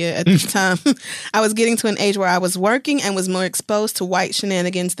 Hallelujah. At the time, I was getting to an age where I was working and was more exposed to white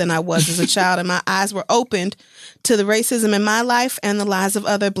shenanigans than I was as a child, and my eyes were opened to the racism in my life and the lives of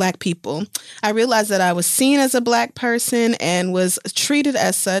other black people. I realized that I was seen as a black person and was treated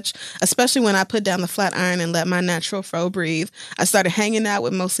as such, especially when I put down the flat iron and let my natural fro breathe. I started hanging out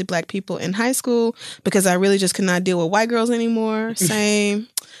with mostly black people in high school because I really just could not deal with white girls anymore. Same.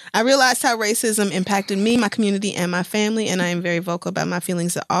 I realized how racism impacted me, my community, and my family, and I am very vocal about my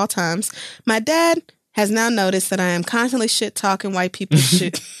feelings at all times. My dad has now noticed that I am constantly shit-talking white people's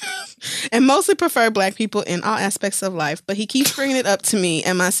shit and mostly prefer black people in all aspects of life, but he keeps bringing it up to me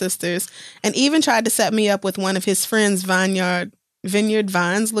and my sisters, and even tried to set me up with one of his friends' Vineyard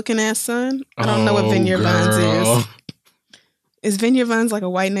Vines looking ass son. I don't know what Vineyard Vines is. Is Vineyard Vines like a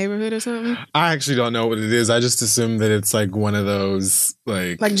white neighborhood or something? I actually don't know what it is. I just assume that it's like one of those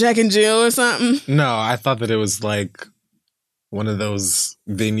like Jack and Jill or something. No, I thought that it was like one of those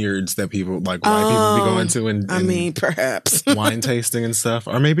vineyards that people like white people be going to, and I mean, perhaps wine tasting and stuff,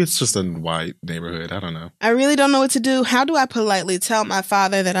 or maybe it's just a white neighborhood. I don't know. I really don't know what to do. How do I politely tell my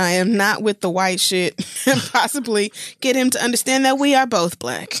father that I am not with the white shit and possibly get him to understand that we are both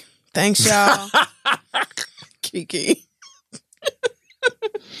black? Thanks, y'all. Kiki.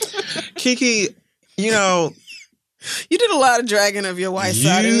 Kiki, you know, you did a lot of dragging of your white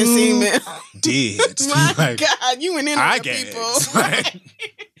side in this email. Did. My God, you went in on your people.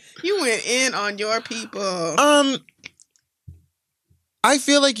 You went in on your people. I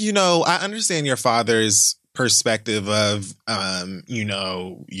feel like, you know, I understand your father's perspective of, you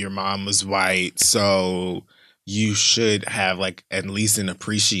know, your mom was white, so you should have like at least an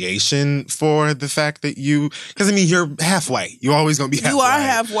appreciation for the fact that because I mean, you're half white. You're always going to be half white. You are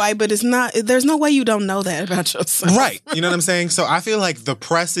half white, but there's no way you don't know that about yourself. Right. You know what I'm saying? So I feel like the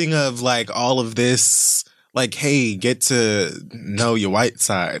pressing of like all of this, like, hey, get to know your white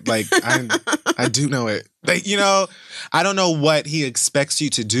side. Like, I do know it. Like, you know, I don't know what he expects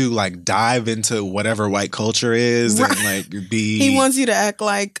you to do, like dive into whatever white culture is and like be. He wants you to act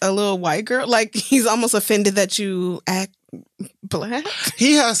like a little white girl. Like he's almost offended that you act black.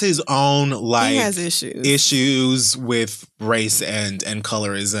 He has his own like he has issues with race and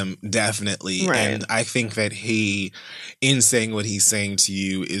colorism, definitely. Right. And I think that he, in saying what he's saying to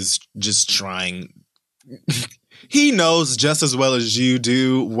you, is just trying. He knows just as well as you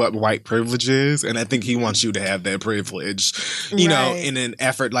do what white privilege is, and I think he wants you to have that privilege, you know, in an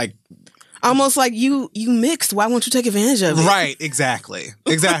effort like almost like you mixed. Why won't you take advantage of it? Right, exactly.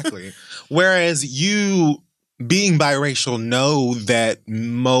 Whereas you, being biracial, know that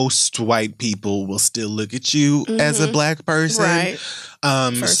most white people will still look at you as a black person. Right.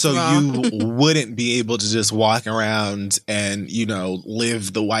 So you wouldn't be able to just walk around and, you know,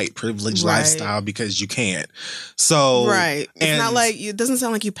 live the white privilege lifestyle because you can't. So it's not like it doesn't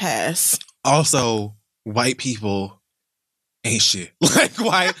sound like you pass. Also, white people ain't shit. Like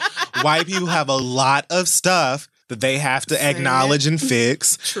white people have a lot of stuff that they have to acknowledge and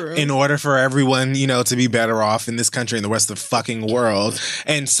fix in order for everyone, you know, to be better off in this country and the rest of the fucking world.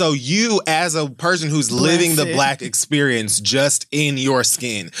 And so you, as a person who's living the Black experience just in your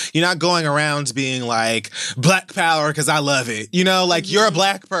skin, you're not going around being like, Black power because I love it. You know, like you're a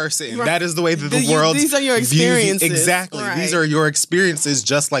Black person. Right. That is the way that the world these are your experiences. Exactly. Right. These are your experiences,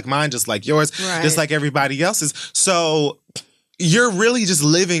 just like mine, just like yours, just like everybody else's. So you're really just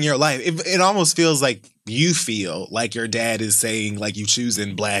living your life. It almost feels like you feel like your dad is saying like you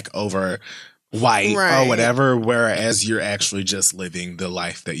choosing Black over white or whatever, whereas you're actually just living the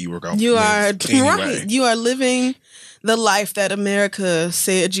life that you were going to live anyway. Right. You are living the life that America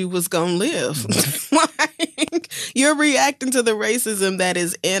said you was going to live. Like, you're reacting to the racism that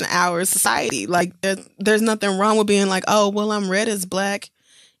is in our society. Like, there's nothing wrong with being like, oh, well, I'm read as Black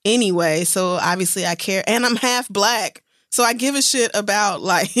anyway, so obviously I care. And I'm half Black, so I give a shit about,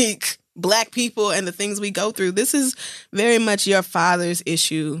 like, Black people and the things we go through. This is very much your father's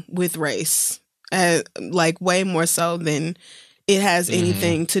issue with race, like way more so than it has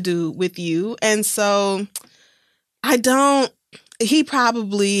anything to do with you. And so he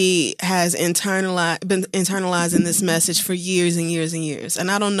probably has been internalizing this message for years and years and years.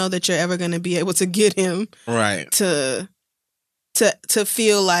 And I don't know that you're ever going to be able to get him to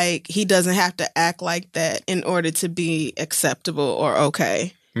feel like he doesn't have to act like that in order to be acceptable or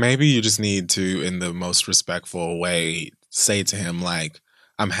okay. Maybe you just need to, in the most respectful way, say to him, like,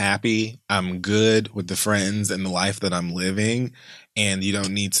 I'm happy, I'm good with the friends and the life that I'm living, and you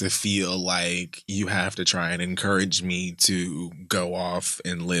don't need to feel like you have to try and encourage me to go off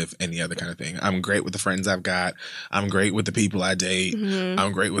and live any other kind of thing. I'm great with the friends I've got. I'm great with the people I date.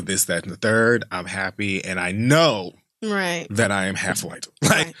 I'm great with this, that, and the third. I'm happy, and I know that I am half white.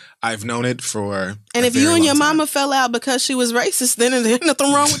 Like, I've known it for and if you and your mama fell out because she was racist, then there's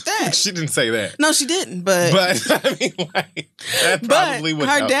nothing wrong with that. She didn't say that. No, she didn't. But I mean, like, that probably would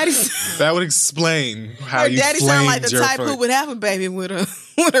help. That would explain how you flamed your sound like the type who would have a baby with a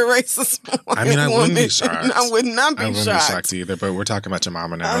racist woman. I mean, I wouldn't be shocked. I would not be shocked. I wouldn't be shocked either. But we're talking about your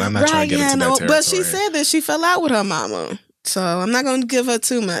mama now, and I'm not trying to get into that territory. But she said that she fell out with her mama, so I'm not going to give her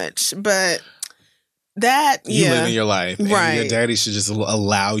too much. But you living your life, and your daddy should just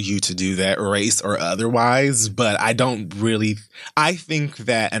allow you to do that, race or otherwise. But I think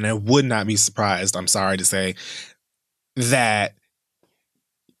that, and I would not be surprised, I'm sorry to say, that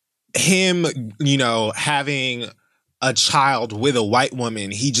him, you know, having a child with a white woman,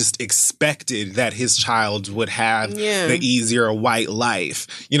 he just expected that his child would have the easier white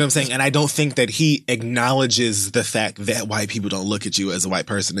life. You know what I'm saying? And I don't think that he acknowledges the fact that white people don't look at you as a white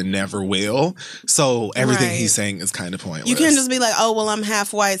person and never will. So everything he's saying is kind of pointless. You can't just be like, oh, well, I'm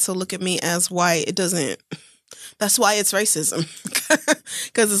half white, so look at me as white. It doesn't. That's why it's racism.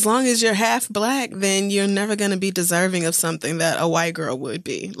 Because as long as you're half Black, then you're never going to be deserving of something that a white girl would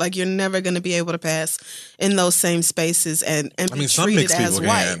be. Like, you're never going to be able to pass in those same spaces and be treated as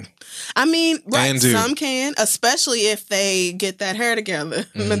white. I mean, some can, especially if they get that hair together,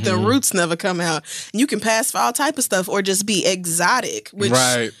 but the roots never come out. You can pass for all type of stuff or just be exotic, which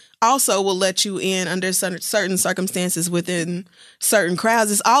also will let you in under certain circumstances within certain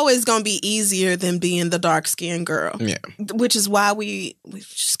crowds. It's always going to be easier than being the dark-skinned girl. Yeah. Which is why we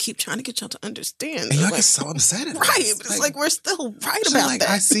just keep trying to get y'all to understand. And y'all get so upset at us. Right. But it's like we're still right about that.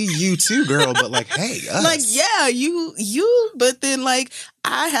 I see you too, girl, but like, hey, us. Like, yeah, you, but then like,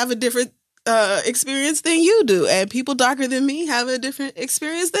 I have a different experience than you do. And people darker than me have a different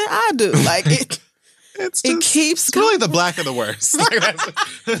experience than I do. Like, it's really the Black are the worst. Like,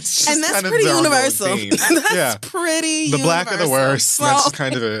 that's and that's pretty universal. That's pretty universal. The Black are the worst. So, that's just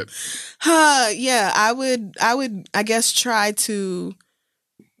kind of it. Yeah, I would, I guess, try to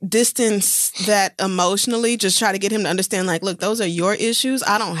distance that emotionally. Just try to get him to understand, like, look, those are your issues.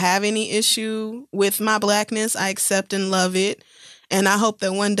 I don't have any issue with my Blackness. I accept and love it. And I hope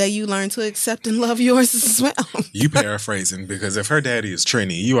that one day you learn to accept and love yours as well. You paraphrasing, because if her daddy is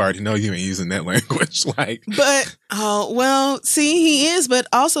Trini, you already know you ain't using that language. Like, but see, he is. But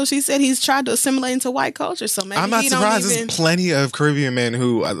also, she said he's tried to assimilate into white culture. So maybe I'm not surprised. There's plenty of Caribbean men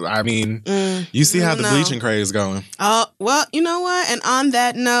who, I mean, you see how the bleaching craze is going. Oh, well, you know what? And on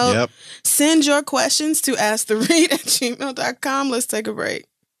that note, send your questions to asktheread@gmail.com. Let's take a break.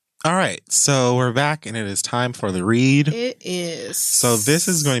 All right, so we're back, and it is time for the read. It is. So this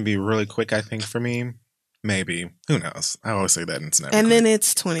is going to be really quick, I think, for me. Maybe. Who knows? I always say that, and it's never And quick. then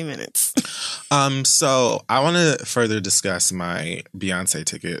it's 20 minutes. So I want to further discuss my Beyonce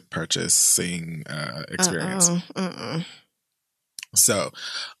ticket purchasing experience. So,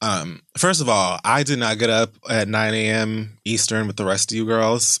 first of all, I did not get up at 9 a.m. Eastern with the rest of you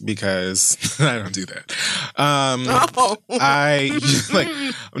girls because I don't do that. I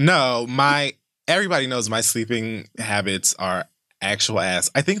no, everybody knows my sleeping habits are actual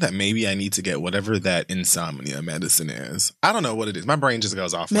ass. I think that maybe I need to get whatever that insomnia medicine is. I don't know what it is. My brain just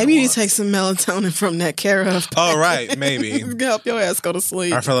goes off. Maybe you take some melatonin from that Care of. Oh, right. Maybe. Help your ass go to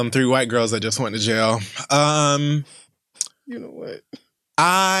sleep. Or for them 3 white girls that just went to jail. You know what?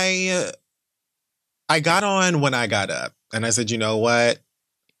 I got on when I got up, and I said, you know what?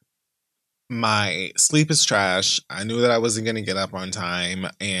 My sleep is trash. I knew that I wasn't going to get up on time,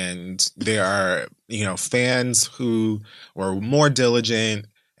 and there are, fans who were more diligent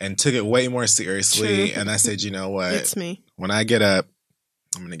and took it way more seriously. True. And I said, you know what? It's me. When I get up,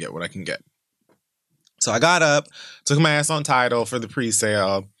 I'm going to get what I can get. So I got up, took my ass on Tidal for the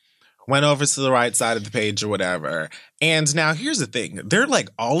pre-sale, went over to the right side of the page or whatever. And now here's the thing. There are like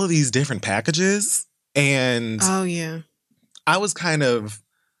all of these different packages. And oh, yeah. I was kind of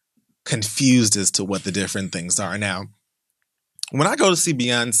confused as to what the different things are. Now, when I go to see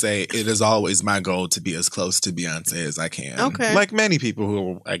Beyonce, it is always my goal to be as close to Beyonce as I can. Okay. Like many people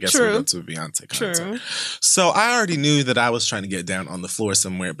who, I guess, will go to a Beyonce concert. True. So I already knew that I was trying to get down on the floor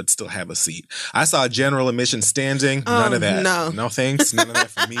somewhere, but still have a seat. I saw general admission standing. None of that. No thanks. None of that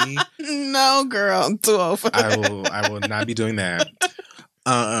for me. No, girl. I'm too old for that. I will not be doing that.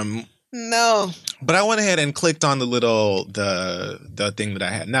 No. But I went ahead and clicked on the thing that I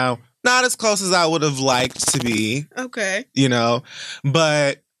had. Now, not as close as I would have liked to be. Okay.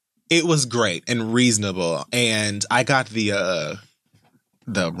 But it was great and reasonable. And I got the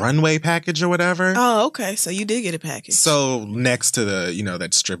runway package or whatever. Oh, okay. So you did get a package. So next to the,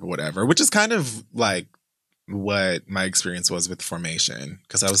 that strip or whatever, which is kind of like what my experience was with Formation.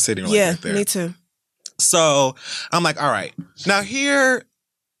 Because I was sitting right there. Me too. So I'm like, all right. Now here's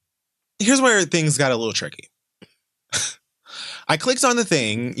where things got a little tricky. I clicked on the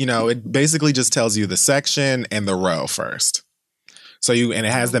thing, it basically just tells you the section and the row first. So and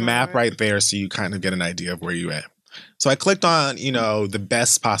it has the map right there, so you kind of get an idea of where you at. So I clicked on, the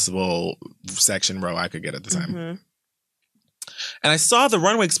best possible section row I could get at the time. Mm-hmm. And I saw the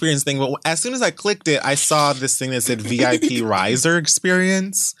runway experience thing, but as soon as I clicked it, I saw this thing that said VIP riser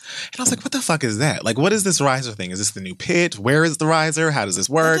experience. And I was like, what the fuck is that? Like, what is this riser thing? Is this the new pit? Where is the riser? How does this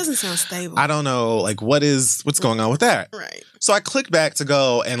work? It doesn't sound stable. I don't know. Like, what's going on with that? Right. So I clicked back to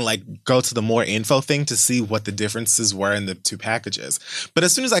go and go to the more info thing to see what the differences were in the two packages. But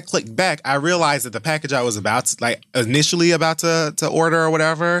as soon as I clicked back, I realized that the package I was initially about to order or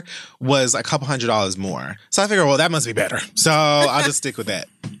whatever was a couple $100 more. So I figured, well, that must be better. So I'll just stick with that.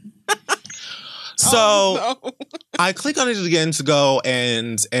 So I click on it again to go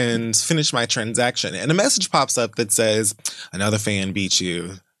and finish my transaction. And a message pops up that says, another fan beat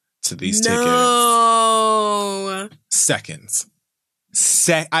you to these tickets. Seconds.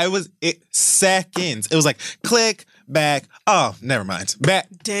 Seconds. It was like, click, back. Oh, never mind. Back.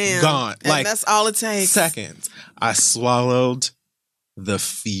 Damn. Gone. And that's all it takes. Seconds. I swallowed the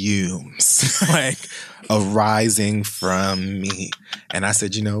fumes arising from me. And I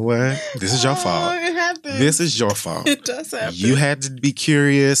said, you know what? This is your fault. It happens. This is your fault. It does happen. You had to be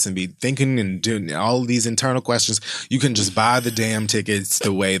curious and be thinking and doing all these internal questions. You can just buy the damn tickets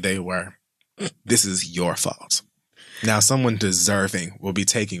the way they were. This is your fault. Now someone deserving will be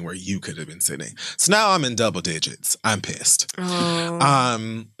taking where you could have been sitting. So now I'm in double digits. I'm pissed.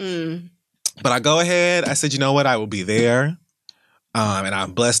 Oh. But I go ahead. I said, you know what? I will be there. And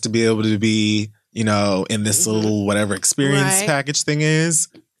I'm blessed to be able to be, in this little whatever experience package thing is.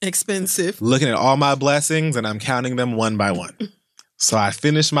 Expensive. Looking at all my blessings, and I'm counting them one by one. So I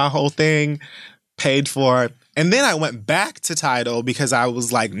finished my whole thing, paid for it. And then I went back to Tidal because I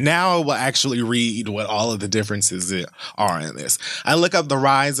was like, now I will actually read what all of the differences are in this. I look up the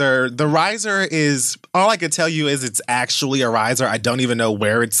riser. The riser is, all I could tell you is it's actually a riser. I don't even know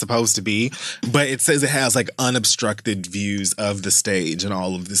where it's supposed to be, but it says it has unobstructed views of the stage and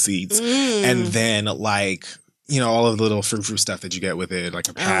all of the seats. And then all of the little frou-frou stuff that you get with it, like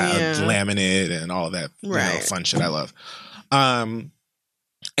a pad, laminate, and all that fun shit I love.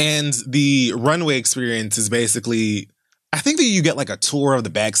 And the runway experience is basically, I think that you get a tour of the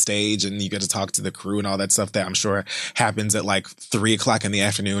backstage and you get to talk to the crew and all that stuff that I'm sure happens at 3:00 in the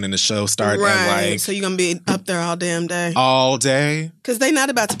afternoon and the show starts at so you're going to be up there all damn day. All day. Because they're not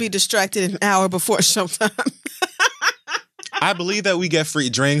about to be distracted an hour before showtime. I believe that we get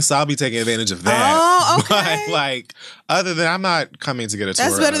free drinks, so I'll be taking advantage of that. Oh, okay. But other than, I'm not coming to get a tour.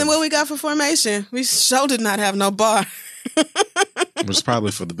 That's better than what we got for Formation. We did not have no bar. Which is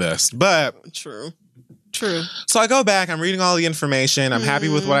probably for the best. But True. True. So I go back, I'm reading all the information, I'm happy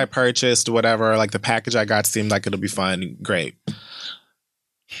with what I purchased, whatever. Like the package I got seemed like it'll be fun. Great.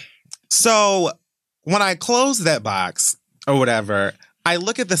 So when I close that box or whatever, I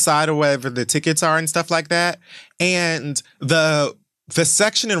look at the side or wherever the tickets are and stuff like that, and the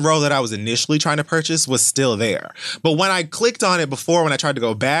section and row that I was initially trying to purchase was still there. But when I clicked on it before, when I tried to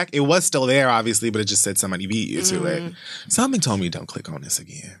go back, it was still there, obviously, but it just said somebody beat you to it. Something told me don't click on this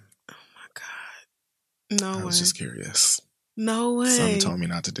again. Oh my God. No way. I was just curious. No way. Something told me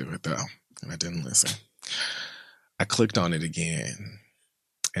not to do it, though, and I didn't listen. I clicked on it again,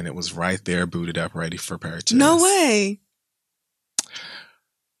 and it was right there, booted up, ready for purchase. No way.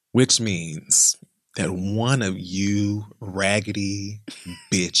 Which means that one of you raggedy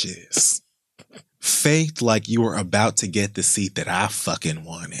bitches faked like you were about to get the seat that I fucking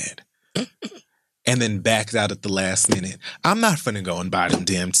wanted and then backed out at the last minute. I'm not finna go and buy them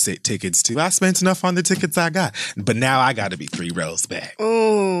damn tickets too. I spent enough on the tickets I got, but now I got to be 3 rows back.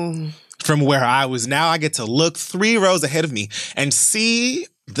 Oh. From where I was. Now I get to look 3 rows ahead of me and see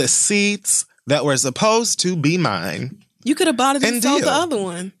the seats that were supposed to be mine. You could have bought it and sold the other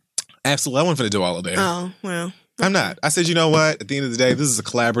one. Absolutely. I wasn't going to do all of that. Oh, well. Okay. I'm not. I said, you know what? At the end of the day, this is a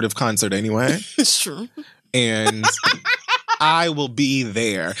collaborative concert anyway. It's true. And I will be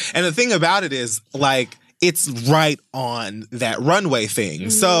there. And the thing about it is, like, it's right on that runway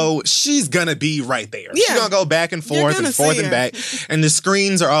thing. So she's going to be right there. Yeah. She's going to go back and forth and back. And the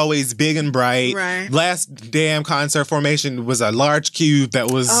screens are always big and bright. Right. Last damn concert formation was a large cube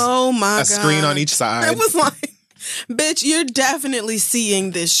that was a screen on each side. It was like, bitch, you're definitely seeing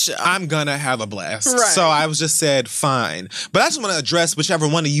this show. I'm gonna have a blast. Right. So I was just said, fine. But I just want to address whichever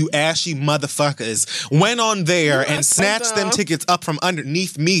one of you ashy motherfuckers went on there and snatched them tickets up from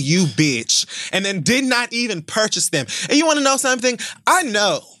underneath me, you bitch, and then did not even purchase them. And you want to know something? I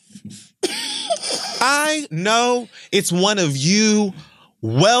know it's one of you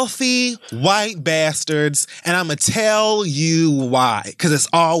wealthy white bastards, and I'm gonna tell you why. Because it's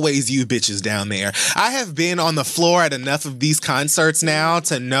always you bitches down there. I have been on the floor at enough of these concerts now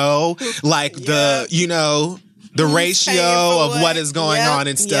to know, like, the ratio of what is going on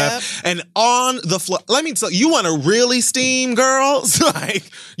and stuff. And on the floor, let me tell you, you want to really steam, girls? Like,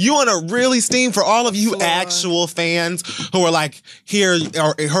 you want to really steam for all of you actual fans who are like, here are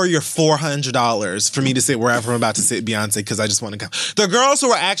your $400 for me to sit wherever I'm about to sit, Beyonce, because I just want to come. The girls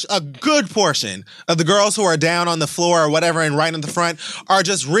who are actually, a good portion of the girls who are down on the floor or whatever and right in the front are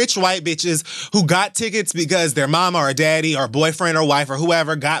just rich white bitches who got tickets because their mama or daddy or boyfriend or wife or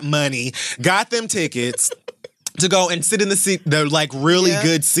whoever got money, got them tickets to go and sit in the like really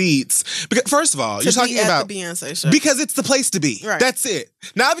good seats. Because first of all, you're talking about the Beyonce show because it's the place to be. Right. That's it.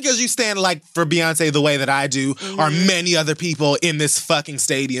 Not because you stand like for Beyonce the way that I do or many other people in this fucking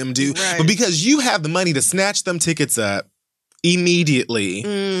stadium do, but because you have the money to snatch them tickets up immediately,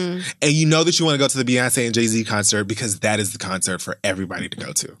 and you know that you want to go to the Beyonce and Jay-Z concert because that is the concert for everybody to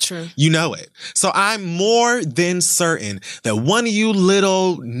go to. True. You know it. So I'm more than certain that one of you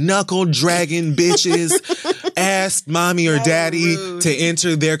little knuckle dragging bitches asked mommy or daddy to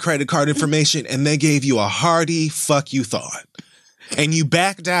enter their credit card information and they gave you a hearty fuck you thought. And you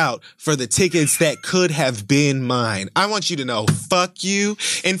backed out for the tickets that could have been mine. I want you to know, fuck you.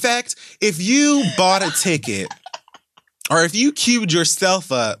 In fact, if you bought a ticket or if you queued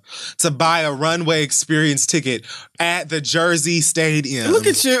yourself up to buy a runway experience ticket at the Jersey Stadium. Look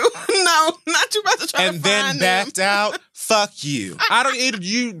at you. No, not you about to try and to then find backed out, fuck you.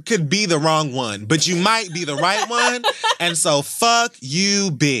 You could be the wrong one, but you might be the right one. And so fuck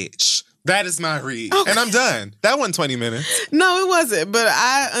you, bitch. That is my read. Okay. And I'm done. That wasn't 20 minutes. No, it wasn't. But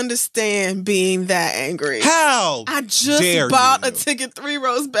I understand being that angry. How? I just bought a ticket 3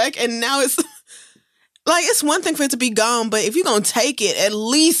 rows back and now it's... Like, it's one thing for it to be gone, but if you're going to take it, at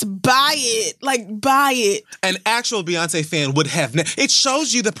least buy it. Like, buy it. An actual Beyonce fan would have... It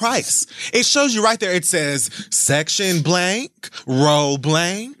shows you the price. It shows you right there. It says section blank, row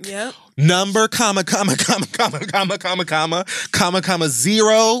blank, number, comma,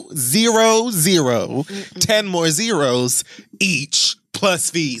 0, 0, 0, 10 more zeros each plus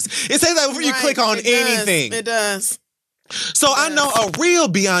fees. It says that before you click on anything. It does. So I know a real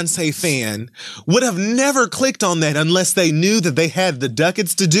Beyonce fan would have never clicked on that unless they knew that they had the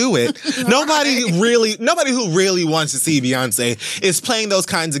ducats to do it. Nobody who really wants to see Beyonce is playing those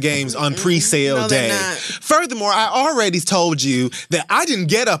kinds of games on pre-sale day. Furthermore, I already told you that I didn't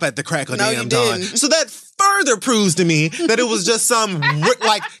get up at the crack of damn dawn. So that further proves to me that it was just some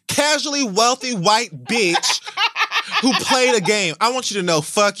like casually wealthy white bitch who played a game. I want you to know,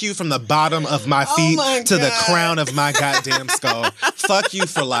 fuck you from the bottom of my feet to the crown of my goddamn skull. Fuck you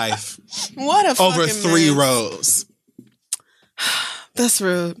for life. What a over fucking 3 mess. rows. That's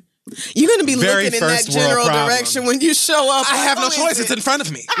rude. You're going to be Very looking in that first world general problem. direction when you show up. I Like, have no who choice. is It's it? in front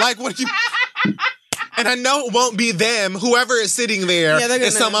of me. Like, what do you... And I know it won't be them. Whoever is sitting there Yeah, they're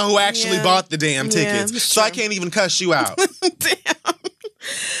is gonna- someone who actually yeah. bought the damn Yeah, tickets. it's So I true. can't even cuss you out. Damn.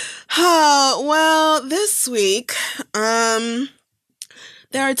 Oh, well, this week, there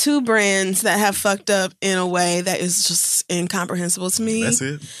are 2 brands that have fucked up in a way that is just incomprehensible to me. That's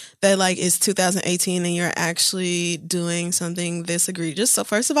it. That, like, it's 2018 and you're actually doing something this egregious. So,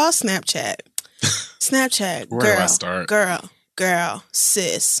 first of all, Snapchat. Snapchat. Where do I start? Girl,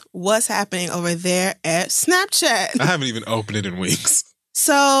 sis, what's happening over there at Snapchat? I haven't even opened it in weeks.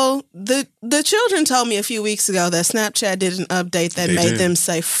 So the children told me a few weeks ago that Snapchat did an update that made them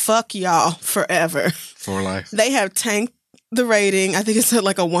say "fuck y'all" forever. For life. They have tanked the rating. I think it's at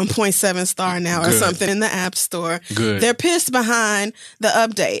like a 1.7 star now or something in the App Store. Good. They're pissed behind the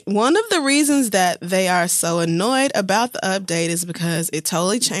update. One of the reasons that they are so annoyed about the update is because it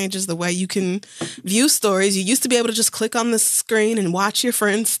totally changes the way you can view stories. You used to be able to just click on the screen and watch your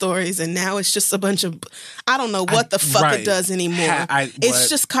friends' stories, and now it's just a bunch of, I don't know what the fuck it does anymore. It's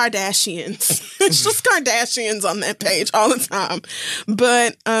just Kardashians. It's just Kardashians on that page all the time.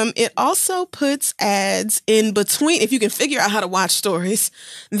 But it also puts ads in between. If you can figure out how to watch stories,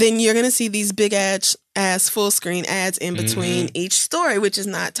 then you're going to see these big ass full screen ads in between each story, which is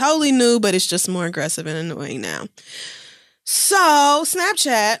not totally new, but it's just more aggressive and annoying now. So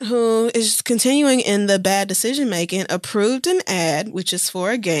Snapchat, who is continuing in the bad decision making, approved an ad, which is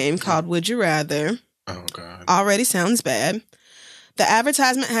for a game called Would You Rather. Oh, God. Already sounds bad. The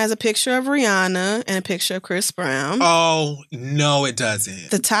advertisement has a picture of Rihanna and a picture of Chris Brown. Oh, no, it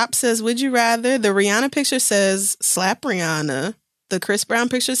doesn't. The top says, Would you rather? The Rihanna picture says, slap Rihanna. The Chris Brown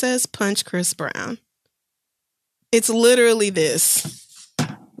picture says, punch Chris Brown. It's literally this.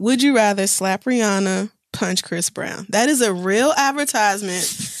 Would you rather slap Rihanna, punch Chris Brown? That is a real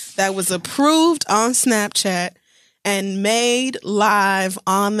advertisement that was approved on Snapchat and made live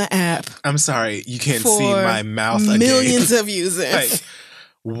on the app. I'm sorry, you can't see my mouth again. Millions of users. Like,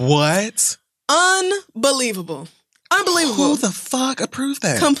 what? Unbelievable. Unbelievable. Who the fuck approved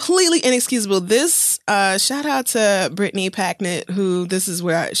that? Completely inexcusable. This, shout out to Brittany Packnett, who this is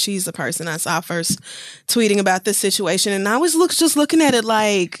where she's the person I saw first tweeting about this situation. And I was just looking at it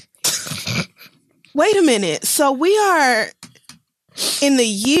like, wait a minute. So we are in the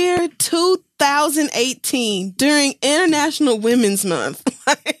year 2018 during International Women's Month.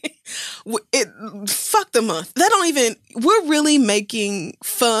 Fuck the month. We're really making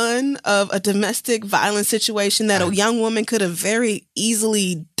fun of a domestic violence situation that a young woman could have very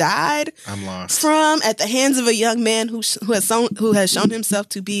easily died I'm lost. from at the hands of a young man who has shown himself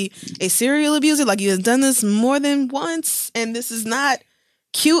to be a serial abuser. Like, he has done this more than once, and this is not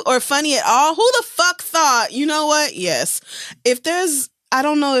cute or funny at all. Who the fuck thought, you know what? Yes. I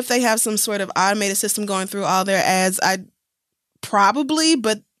don't know if they have some sort of automated system going through all their ads. Probably,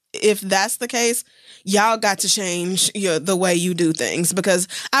 but if that's the case, y'all got to change the way you do things, because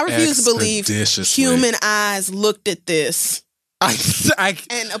I refuse to believe human eyes looked at this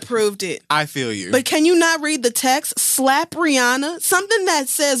and approved it. I feel you. But can you not read the text? Slap Rihanna? Something that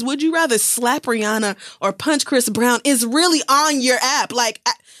says, would you rather slap Rihanna or punch Chris Brown is really on your app. Like,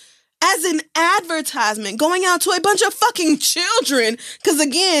 as an advertisement going out to a bunch of fucking children. Because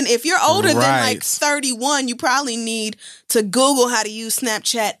again, if you're older than like 31, you probably need to Google how to use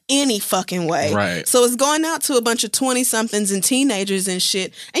Snapchat any fucking way. Right. So it's going out to a bunch of 20-somethings and teenagers and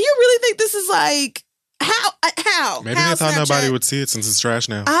shit. And you really think this is like, how? Maybe they thought nobody would see it since it's trash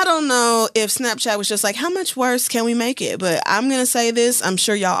now. I don't know if Snapchat was just like, how much worse can we make it? But I'm going to say this. I'm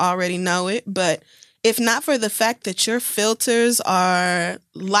sure y'all already know it, but if not for the fact that your filters are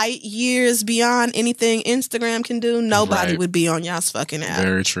light years beyond anything Instagram can do, nobody would be on y'all's fucking app.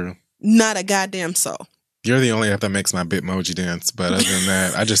 Very true. Not a goddamn soul. You're the only app that makes my Bitmoji dance, but other than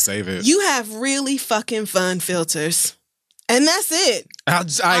that, I just save it. You have really fucking fun filters. And that's it. I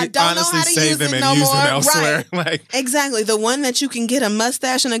honestly save them and use them elsewhere. Right. Like, exactly. The one that you can get a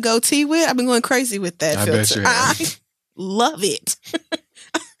mustache and a goatee with, I've been going crazy with that filter. I love it.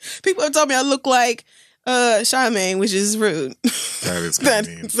 People have told me I look like Charmaine, which is rude. That is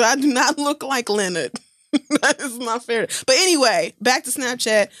mean. So I do not look like Leonard. That is not fair. But anyway, back to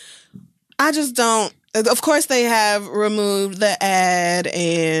Snapchat. I just don't. Of course, they have removed the ad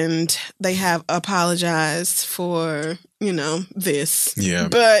and they have apologized for, this. Yeah.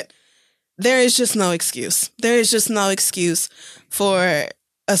 But there is just no excuse. There is just no excuse for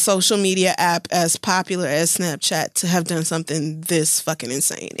a social media app as popular as Snapchat to have done something this fucking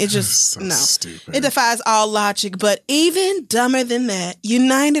insane. It just, So no. stupid. It defies all logic, but even dumber than that,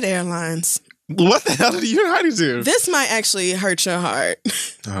 United Airlines. What the hell did United do? This might actually hurt your heart.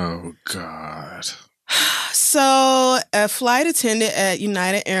 Oh, God. So, a flight attendant at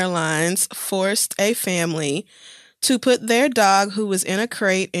United Airlines forced a family to put their dog, who was in a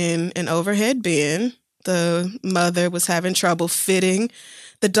crate, in an overhead bin. The mother was having trouble fitting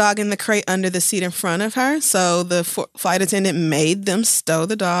the dog in the crate under the seat in front of her. So, the flight attendant made them stow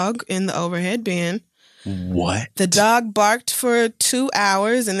the dog in the overhead bin. What? The dog barked for 2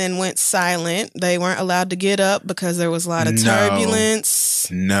 hours and then went silent. They weren't allowed to get up because there was a lot of turbulence.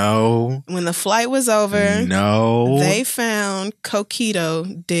 No. When the flight was over, no, they found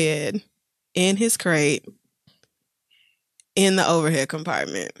Coquito dead in his crate in the overhead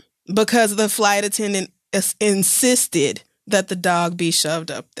compartment because the flight attendant insisted that the dog be shoved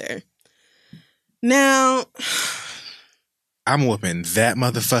up there. Now, I'm whooping that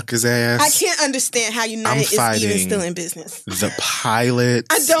motherfucker's ass. I can't understand how United is even still in business. The pilots.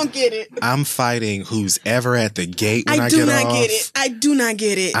 I don't get it. I'm fighting who's ever at the gate when I get off. I do not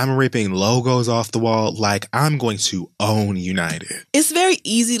get it. I'm ripping logos off the wall. Like, I'm going to own United. It's very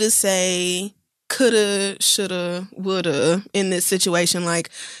easy to say coulda, shoulda, woulda in this situation.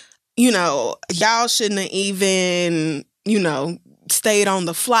 Like, y'all shouldn't have even, stayed on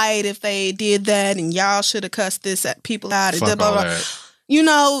the flight if they did that, and y'all should have cussed this at people out. Fuck blah, all blah,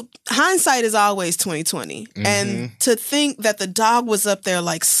 that. Hindsight is always 2020. Mm-hmm. And to think that the dog was up there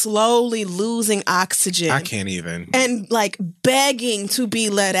like slowly losing oxygen. I can't even. And like begging to be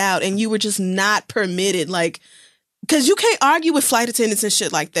let out, and you were just not permitted. Like, because you can't argue with flight attendants and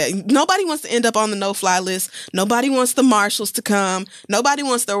shit like that. Nobody wants to end up on the no-fly list. Nobody wants the marshals to come. Nobody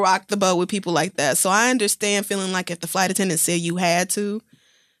wants to rock the boat with people like that. So I understand feeling like if the flight attendant said you had to,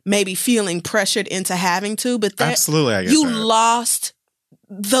 maybe feeling pressured into having to. But absolutely, I get you that. lost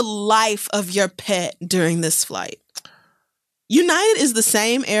the life of your pet during this flight. United is the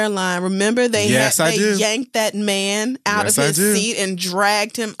same airline. Remember, they yanked that man out of his seat and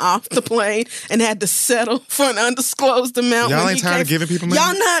dragged him off the plane and had to settle for an undisclosed amount. Y'all ain't tired of giving people money?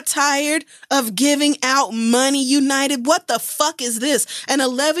 Y'all not tired of giving out money, United? What the fuck is this? An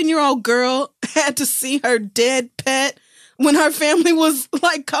 11-year-old girl had to see her dead pet when her family was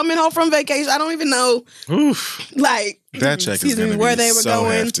like coming home from vacation. I don't even know. Oof. Like, that check is going to be they were so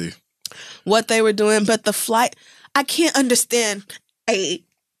going, hefty. What they were doing, but the flight. I can't understand.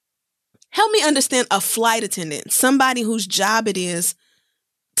 Help me understand a flight attendant, somebody whose job it is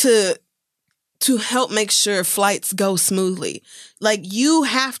to help make sure flights go smoothly. Like, you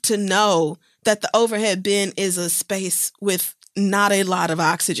have to know that the overhead bin is a space with not a lot of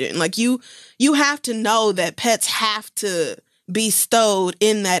oxygen. Like, you have to know that pets have to be stowed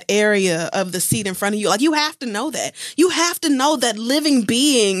in that area of the seat in front of you. Like, you have to know that. You have to know that living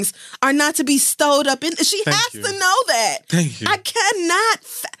beings are not to be stowed up in. She has to know that. Thank you. I cannot.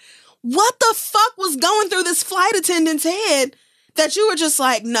 What the fuck was going through this flight attendant's head that you were just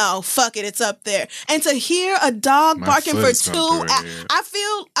like, no, fuck it, it's up there. And to hear a dog barking for 2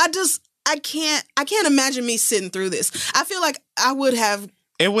 hours, I can't imagine me sitting through this. I feel like I would have.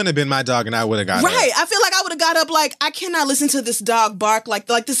 It wouldn't have been my dog and I would have got up. Right. I feel like I would have got up like, I cannot listen to this dog bark. Like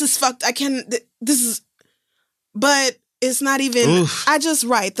this is fucked. But it's not even, Oof.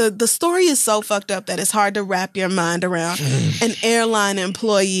 The story is so fucked up that it's hard to wrap your mind around an airline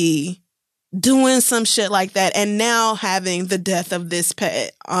employee doing some shit like that and now having the death of this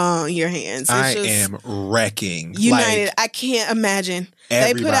pet on your hands. I am wrecking. United, I can't imagine.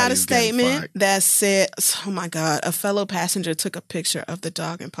 They put out a statement fucked. that said, oh my God, a fellow passenger took a picture of the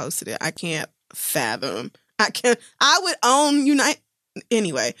dog and posted it. I can't fathom. I would own United.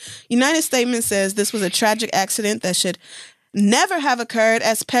 Anyway, United statement says this was a tragic accident that should never have occurred,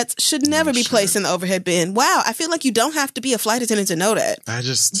 as pets should never be placed in the overhead bin. Wow, I feel like you don't have to be a flight attendant to know that.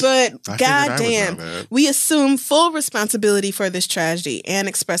 But goddamn, we assume full responsibility for this tragedy and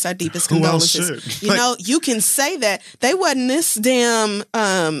express our deepest condolences. You can say that they wasn't this damn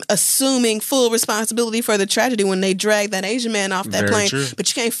assuming full responsibility for the tragedy when they dragged that Asian man off that plane. True. But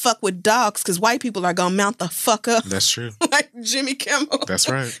you can't fuck with dogs because white people are gonna mount the fuck up. That's true. Like Jimmy Kimmel. That's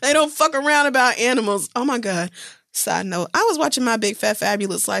right. They don't fuck around about animals. Oh my God. Side note, I was watching My Big Fat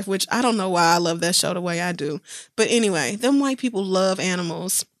Fabulous Life, which I don't know why I love that show the way I do. But anyway, them white people love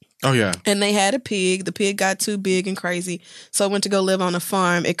animals. Oh, yeah. And they had a pig. The pig got too big and crazy, so it went to go live on a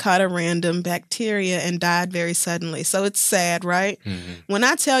farm. It caught a random bacteria and died very suddenly. So it's sad, right? Mm-hmm. When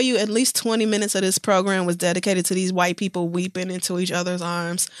I tell you at least 20 minutes of this program was dedicated to these white people weeping into each other's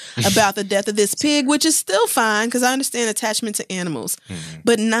arms about the death of this pig, which is still fine because I understand attachment to animals. Mm-hmm.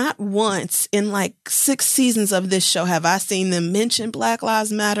 But not once in like 6 seasons of this show have I seen them mention Black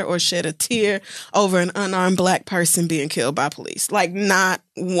Lives Matter or shed a tear over an unarmed black person being killed by police. Like, not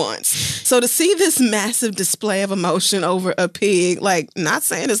once. So to see this massive display of emotion over a pig, like, not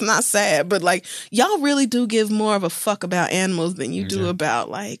saying it's not sad, but like, y'all really do give more of a fuck about animals than you do about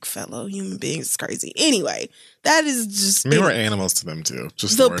like fellow human beings. It's crazy. Anyway, that is just We're animals to them too.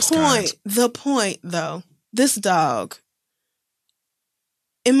 Just the worst point. kind. The point, though, this dog,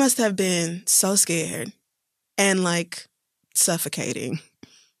 it must have been so scared and like suffocating,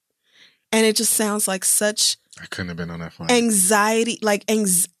 and it just sounds like such. I couldn't have been on that flight. Anxiety, like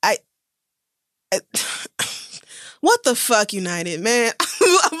what the fuck, United, man?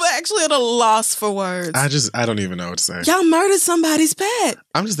 I'm actually at a loss for words. I don't even know what to say. Y'all murdered somebody's pet.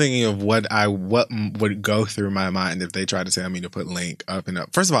 I'm just thinking of what would go through my mind if they tried to tell me to put Link up and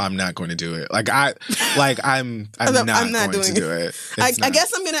up. First of all, I'm not going to do it. I'm not going to do it. I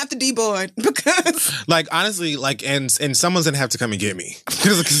guess I'm gonna have to deboard because, like, honestly, like, and someone's gonna have to come and get me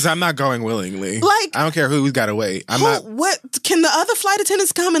because I'm not going willingly. Like, I don't care who's got to wait. What can the other flight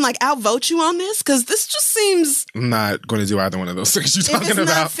attendants come and like outvote you on this? Because this just seems. I'm not going to do either one of those things you're talking about. If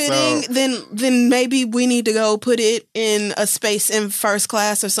it's not fitting, then maybe we need to go put it in a space in first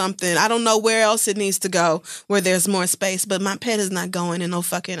class or something. I don't know where else it needs to go where there's more space, but my pet is not going in no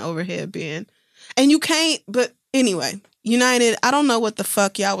fucking overhead bin. And you can't, but anyway, United, I don't know what the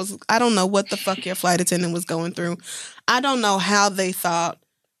fuck I don't know what the fuck your flight attendant was going through. I don't know how they thought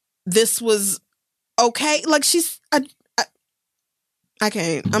this was okay. Like, I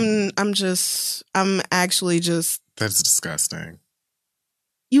can't. I'm actually just. That's disgusting.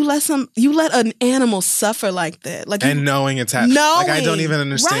 You let an animal suffer like that, like, and knowing it's happening. Like, I don't even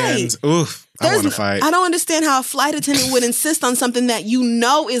understand. Right. Oof, I want to fight. I don't understand how a flight attendant would insist on something that you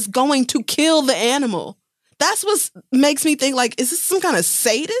know is going to kill the animal. That's what makes me think, like, is this some kind of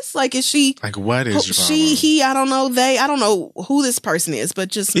sadist? Like, is she... Like, what is your problem? She, he, I don't know, they, I don't know who this person is, but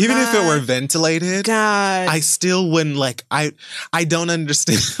just... Even if it were ventilated, God, I still wouldn't, like, I don't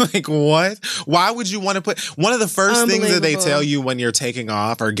understand, like, what? Why would you want to put... One of the first things that they tell you when you're taking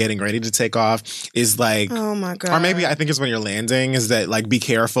off or getting ready to take off is, like... Oh, my God. Or maybe I think it's when you're landing, is that, like, be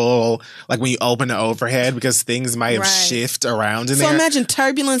careful, like, when you open the overhead, because things might have shift around in there. So imagine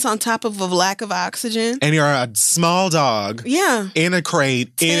turbulence on top of a lack of oxygen. And you're a small dog, in a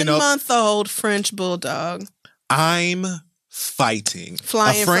crate, 10-month-old French bulldog. I'm fighting,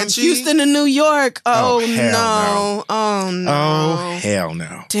 flying from Houston to New York. Oh hell no! Oh no! Oh hell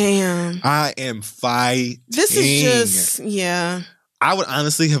no! Damn! I am fighting. This is just I would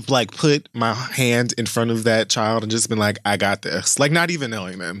honestly have like put my hand in front of that child and just been like, "I got this." Like, not even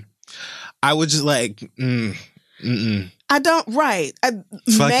knowing them, I would just like, I don't,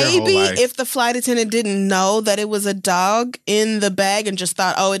 maybe if the flight attendant didn't know that it was a dog in the bag and just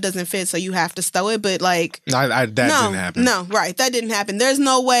thought, oh, it doesn't fit, so you have to stow it. But like, that didn't happen. No, right. That didn't happen. There's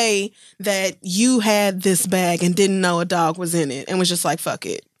no way that you had this bag and didn't know a dog was in it and was just like, fuck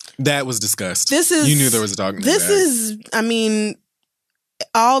it. That was disgusting. You knew there was a dog in the bag. I mean,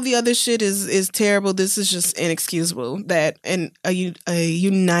 all the other shit is terrible. This is just inexcusable that a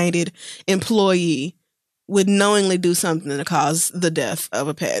United employee would knowingly do something to cause the death of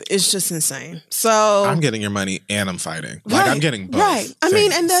a pet. It's just insane. So I'm getting your money and I'm fighting. Like, I'm getting both. Right. I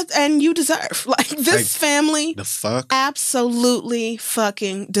mean, and you deserve, like, this family the fuck absolutely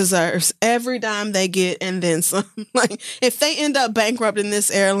fucking deserves every dime they get and then some. Like, if they end up bankrupt in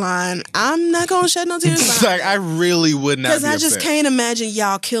this airline, I'm not gonna shed no tears. Like, I really would not, because I just can't imagine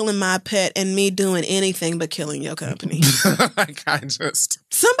y'all killing my pet and me doing anything but killing your company. Like,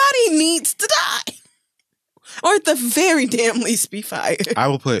 somebody needs to die. Or at the very damn least be fired. I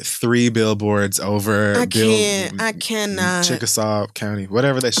will put 3 billboards over. I cannot. Chickasaw County,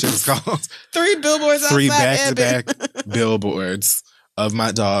 whatever that shit is called. 3 billboards. 3 back-to-back billboards of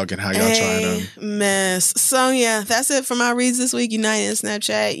my dog and how y'all trying to mess. So yeah, that's it for my reads this week. United and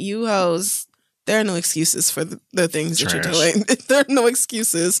Snapchat, you hoes. There are no excuses for the things that you're doing. There are no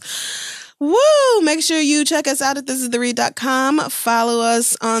excuses. Woo! Make sure you check us out at thisistheread.com. Follow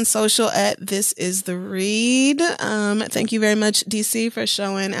us on social at thisistheread. Thank you very much, DC, for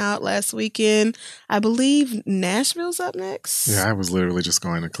showing out last weekend. I believe Nashville's up next. Yeah, I was literally just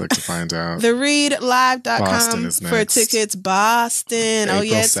going to click to find out. TheReadLive.com Boston is next. for tickets. Boston. April oh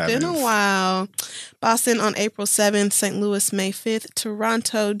yeah, it's 7th. been a while. Boston on April 7th, St. Louis May 5th,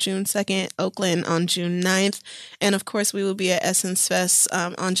 Toronto June 2nd, Oakland on June 9th. And of course, we will be at Essence Fest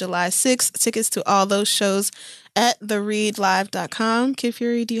on July 6th. Tickets to all those shows at thereadlive.com. Kid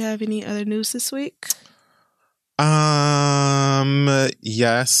Fury, do you have any other news this week?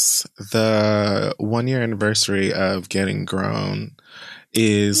 Yes, the 1 year anniversary of Getting Grown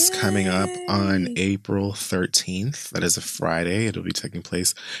is coming up on April 13th. That is a Friday. It'll be taking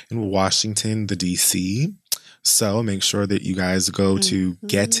place in Washington, the DC. So make sure that you guys go to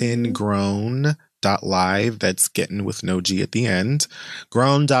gettingrown.live. That's getting with no G at the end.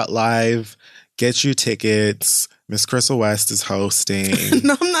 Grown.live. Get your tickets. Miss Crystal West is hosting.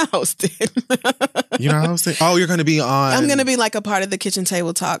 No, I'm not hosting. You're not hosting? Oh, you're going to be on. I'm going to be like a part of the kitchen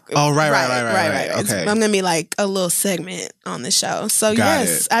table talk. Oh, right. Okay. I'm going to be like a little segment on the show. So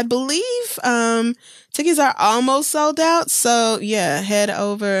yes, I believe tickets are almost sold out. So yeah, head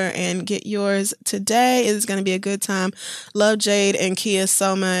over and get yours today. It's going to be a good time. Love Jade and Kia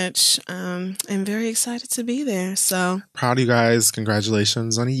so much. I'm very excited to be there. So proud of you guys.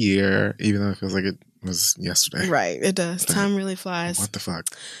 Congratulations on a year, even though it feels like it was yesterday. Right, it does. Time really flies. What the fuck?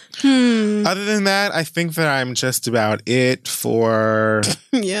 Other than that, I think that I'm just about it for...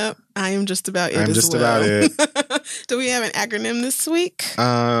 Yep, I am just about it I'm as just well. about it. Do we have an acronym this week?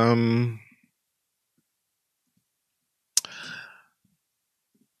 I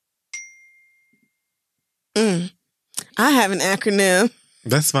have an acronym.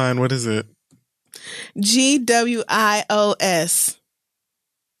 That's fine. What is it? GWIOS.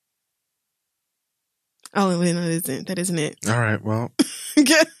 Oh, wait, no, that isn't it. All right, well.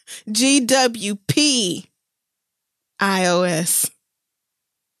 GWPIOS.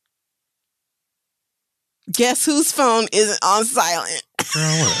 Guess whose phone isn't on silent?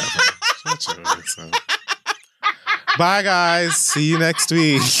 Girl, whatever. Shut your ass up. Bye, guys. See you next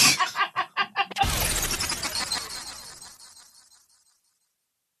week.